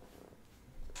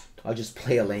 I'll just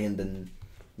play a land and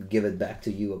give it back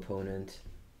to you, opponent.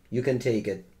 You can take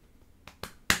it.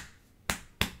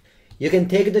 You can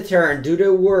take the turn. Do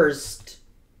the worst.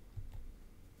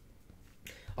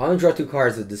 I'm gonna draw 2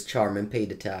 cards with this Charm and pay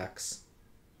the tax.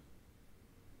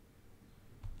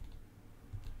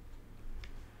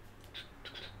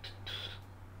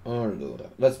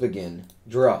 Allora, let's begin.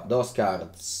 Draw those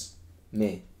cards.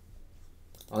 Me.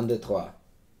 1, 2, 3.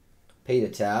 Pay the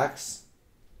tax.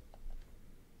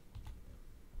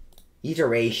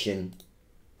 Iteration.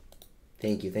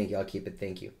 Thank you, I'll keep it,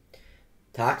 thank you.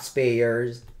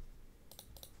 Taxpayers.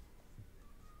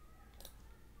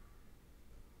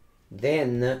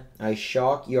 Then I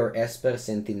shock your Esper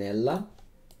Sentinella.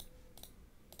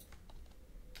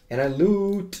 And I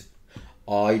loot.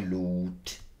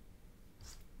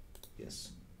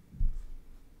 Yes.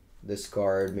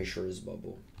 Discard Mishra's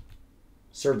Bauble.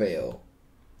 Surveil.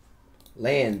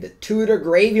 Land. To the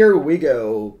graveyard we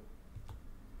go.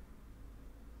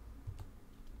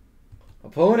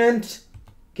 Opponent,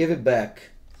 give it back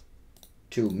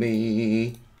to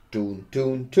me. Toon,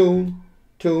 toon, toon,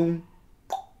 toon.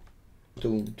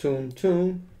 Toon, toon,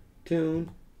 toon, toon.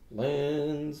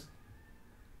 Lands.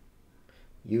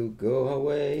 You go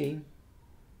away.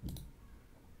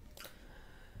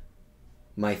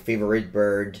 My favorite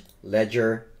bird,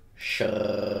 Ledger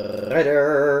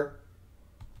Shredder.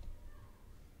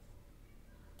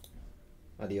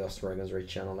 Adios, Ragavan's Ray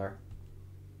Channeler.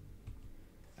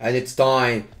 And it's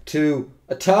time to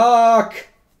attack!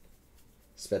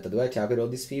 Aspetta, do I attack with all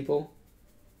these people?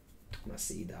 Ma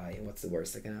sì, dai, what's the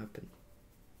worst that can happen?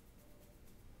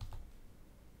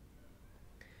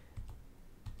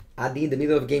 In the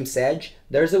middle of game Sedge,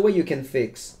 there's a way you can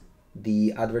fix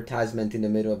the advertisement in the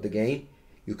middle of the game.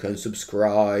 You can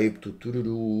subscribe to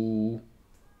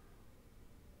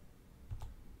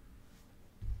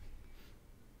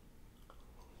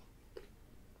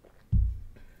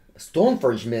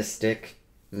Stoneforge Mystic.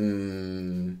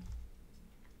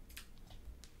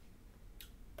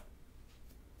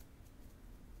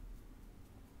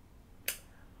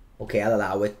 Okay, I'll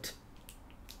allow it.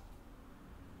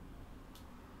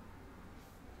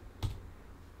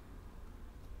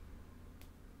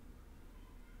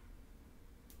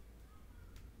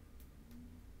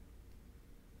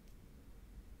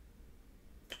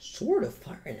 Sort of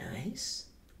fire nice.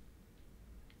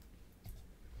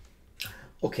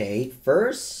 Okay,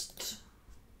 first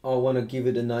I want to give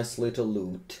it a nice little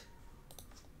loot.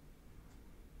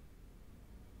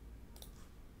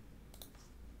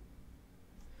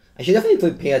 I should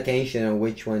definitely pay attention on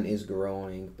which one is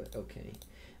growing, but okay.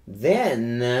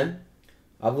 Then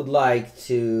I would like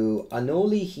to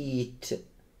Unholy Heat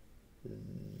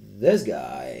this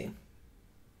guy.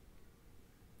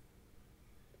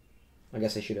 I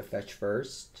guess I should have fetched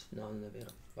first. Non è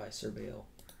vero. Vai, Serbeo.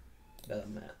 Bella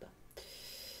merda.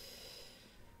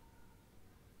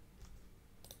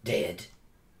 Dead.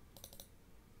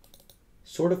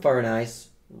 Sort of fire and ice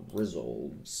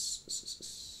resolves.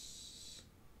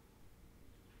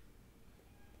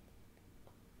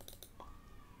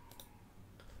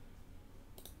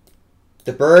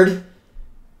 The bird.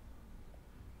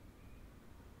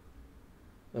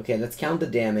 Okay, let's count the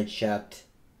damage, chat.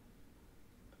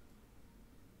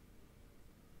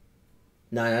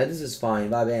 No, this is fine.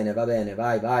 Va bene,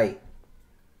 vai, vai.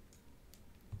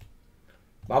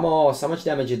 Vamos, how much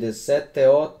damage it is? 7,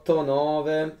 8,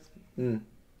 9.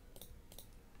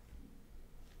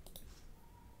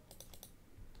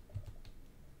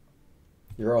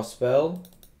 Draw spell.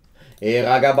 E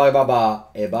ragababa.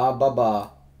 E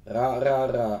bababa.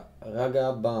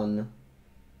 Ragavan.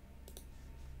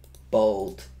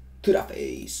 Bolt to the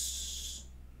face.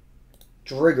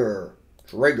 Trigger.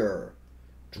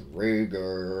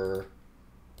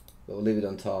 We'll leave it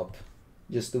on top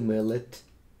just to mill it.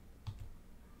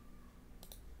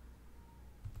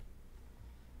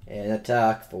 And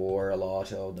attack for a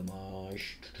lot of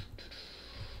damage.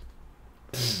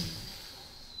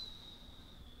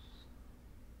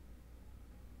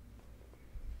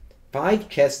 5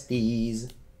 chesties.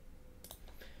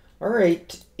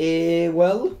 Alright,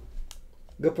 well,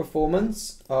 good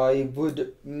performance. I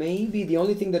would maybe, the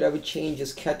only thing that I would change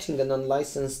is catching an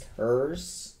unlicensed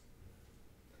hearse.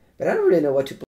 But I don't really know what to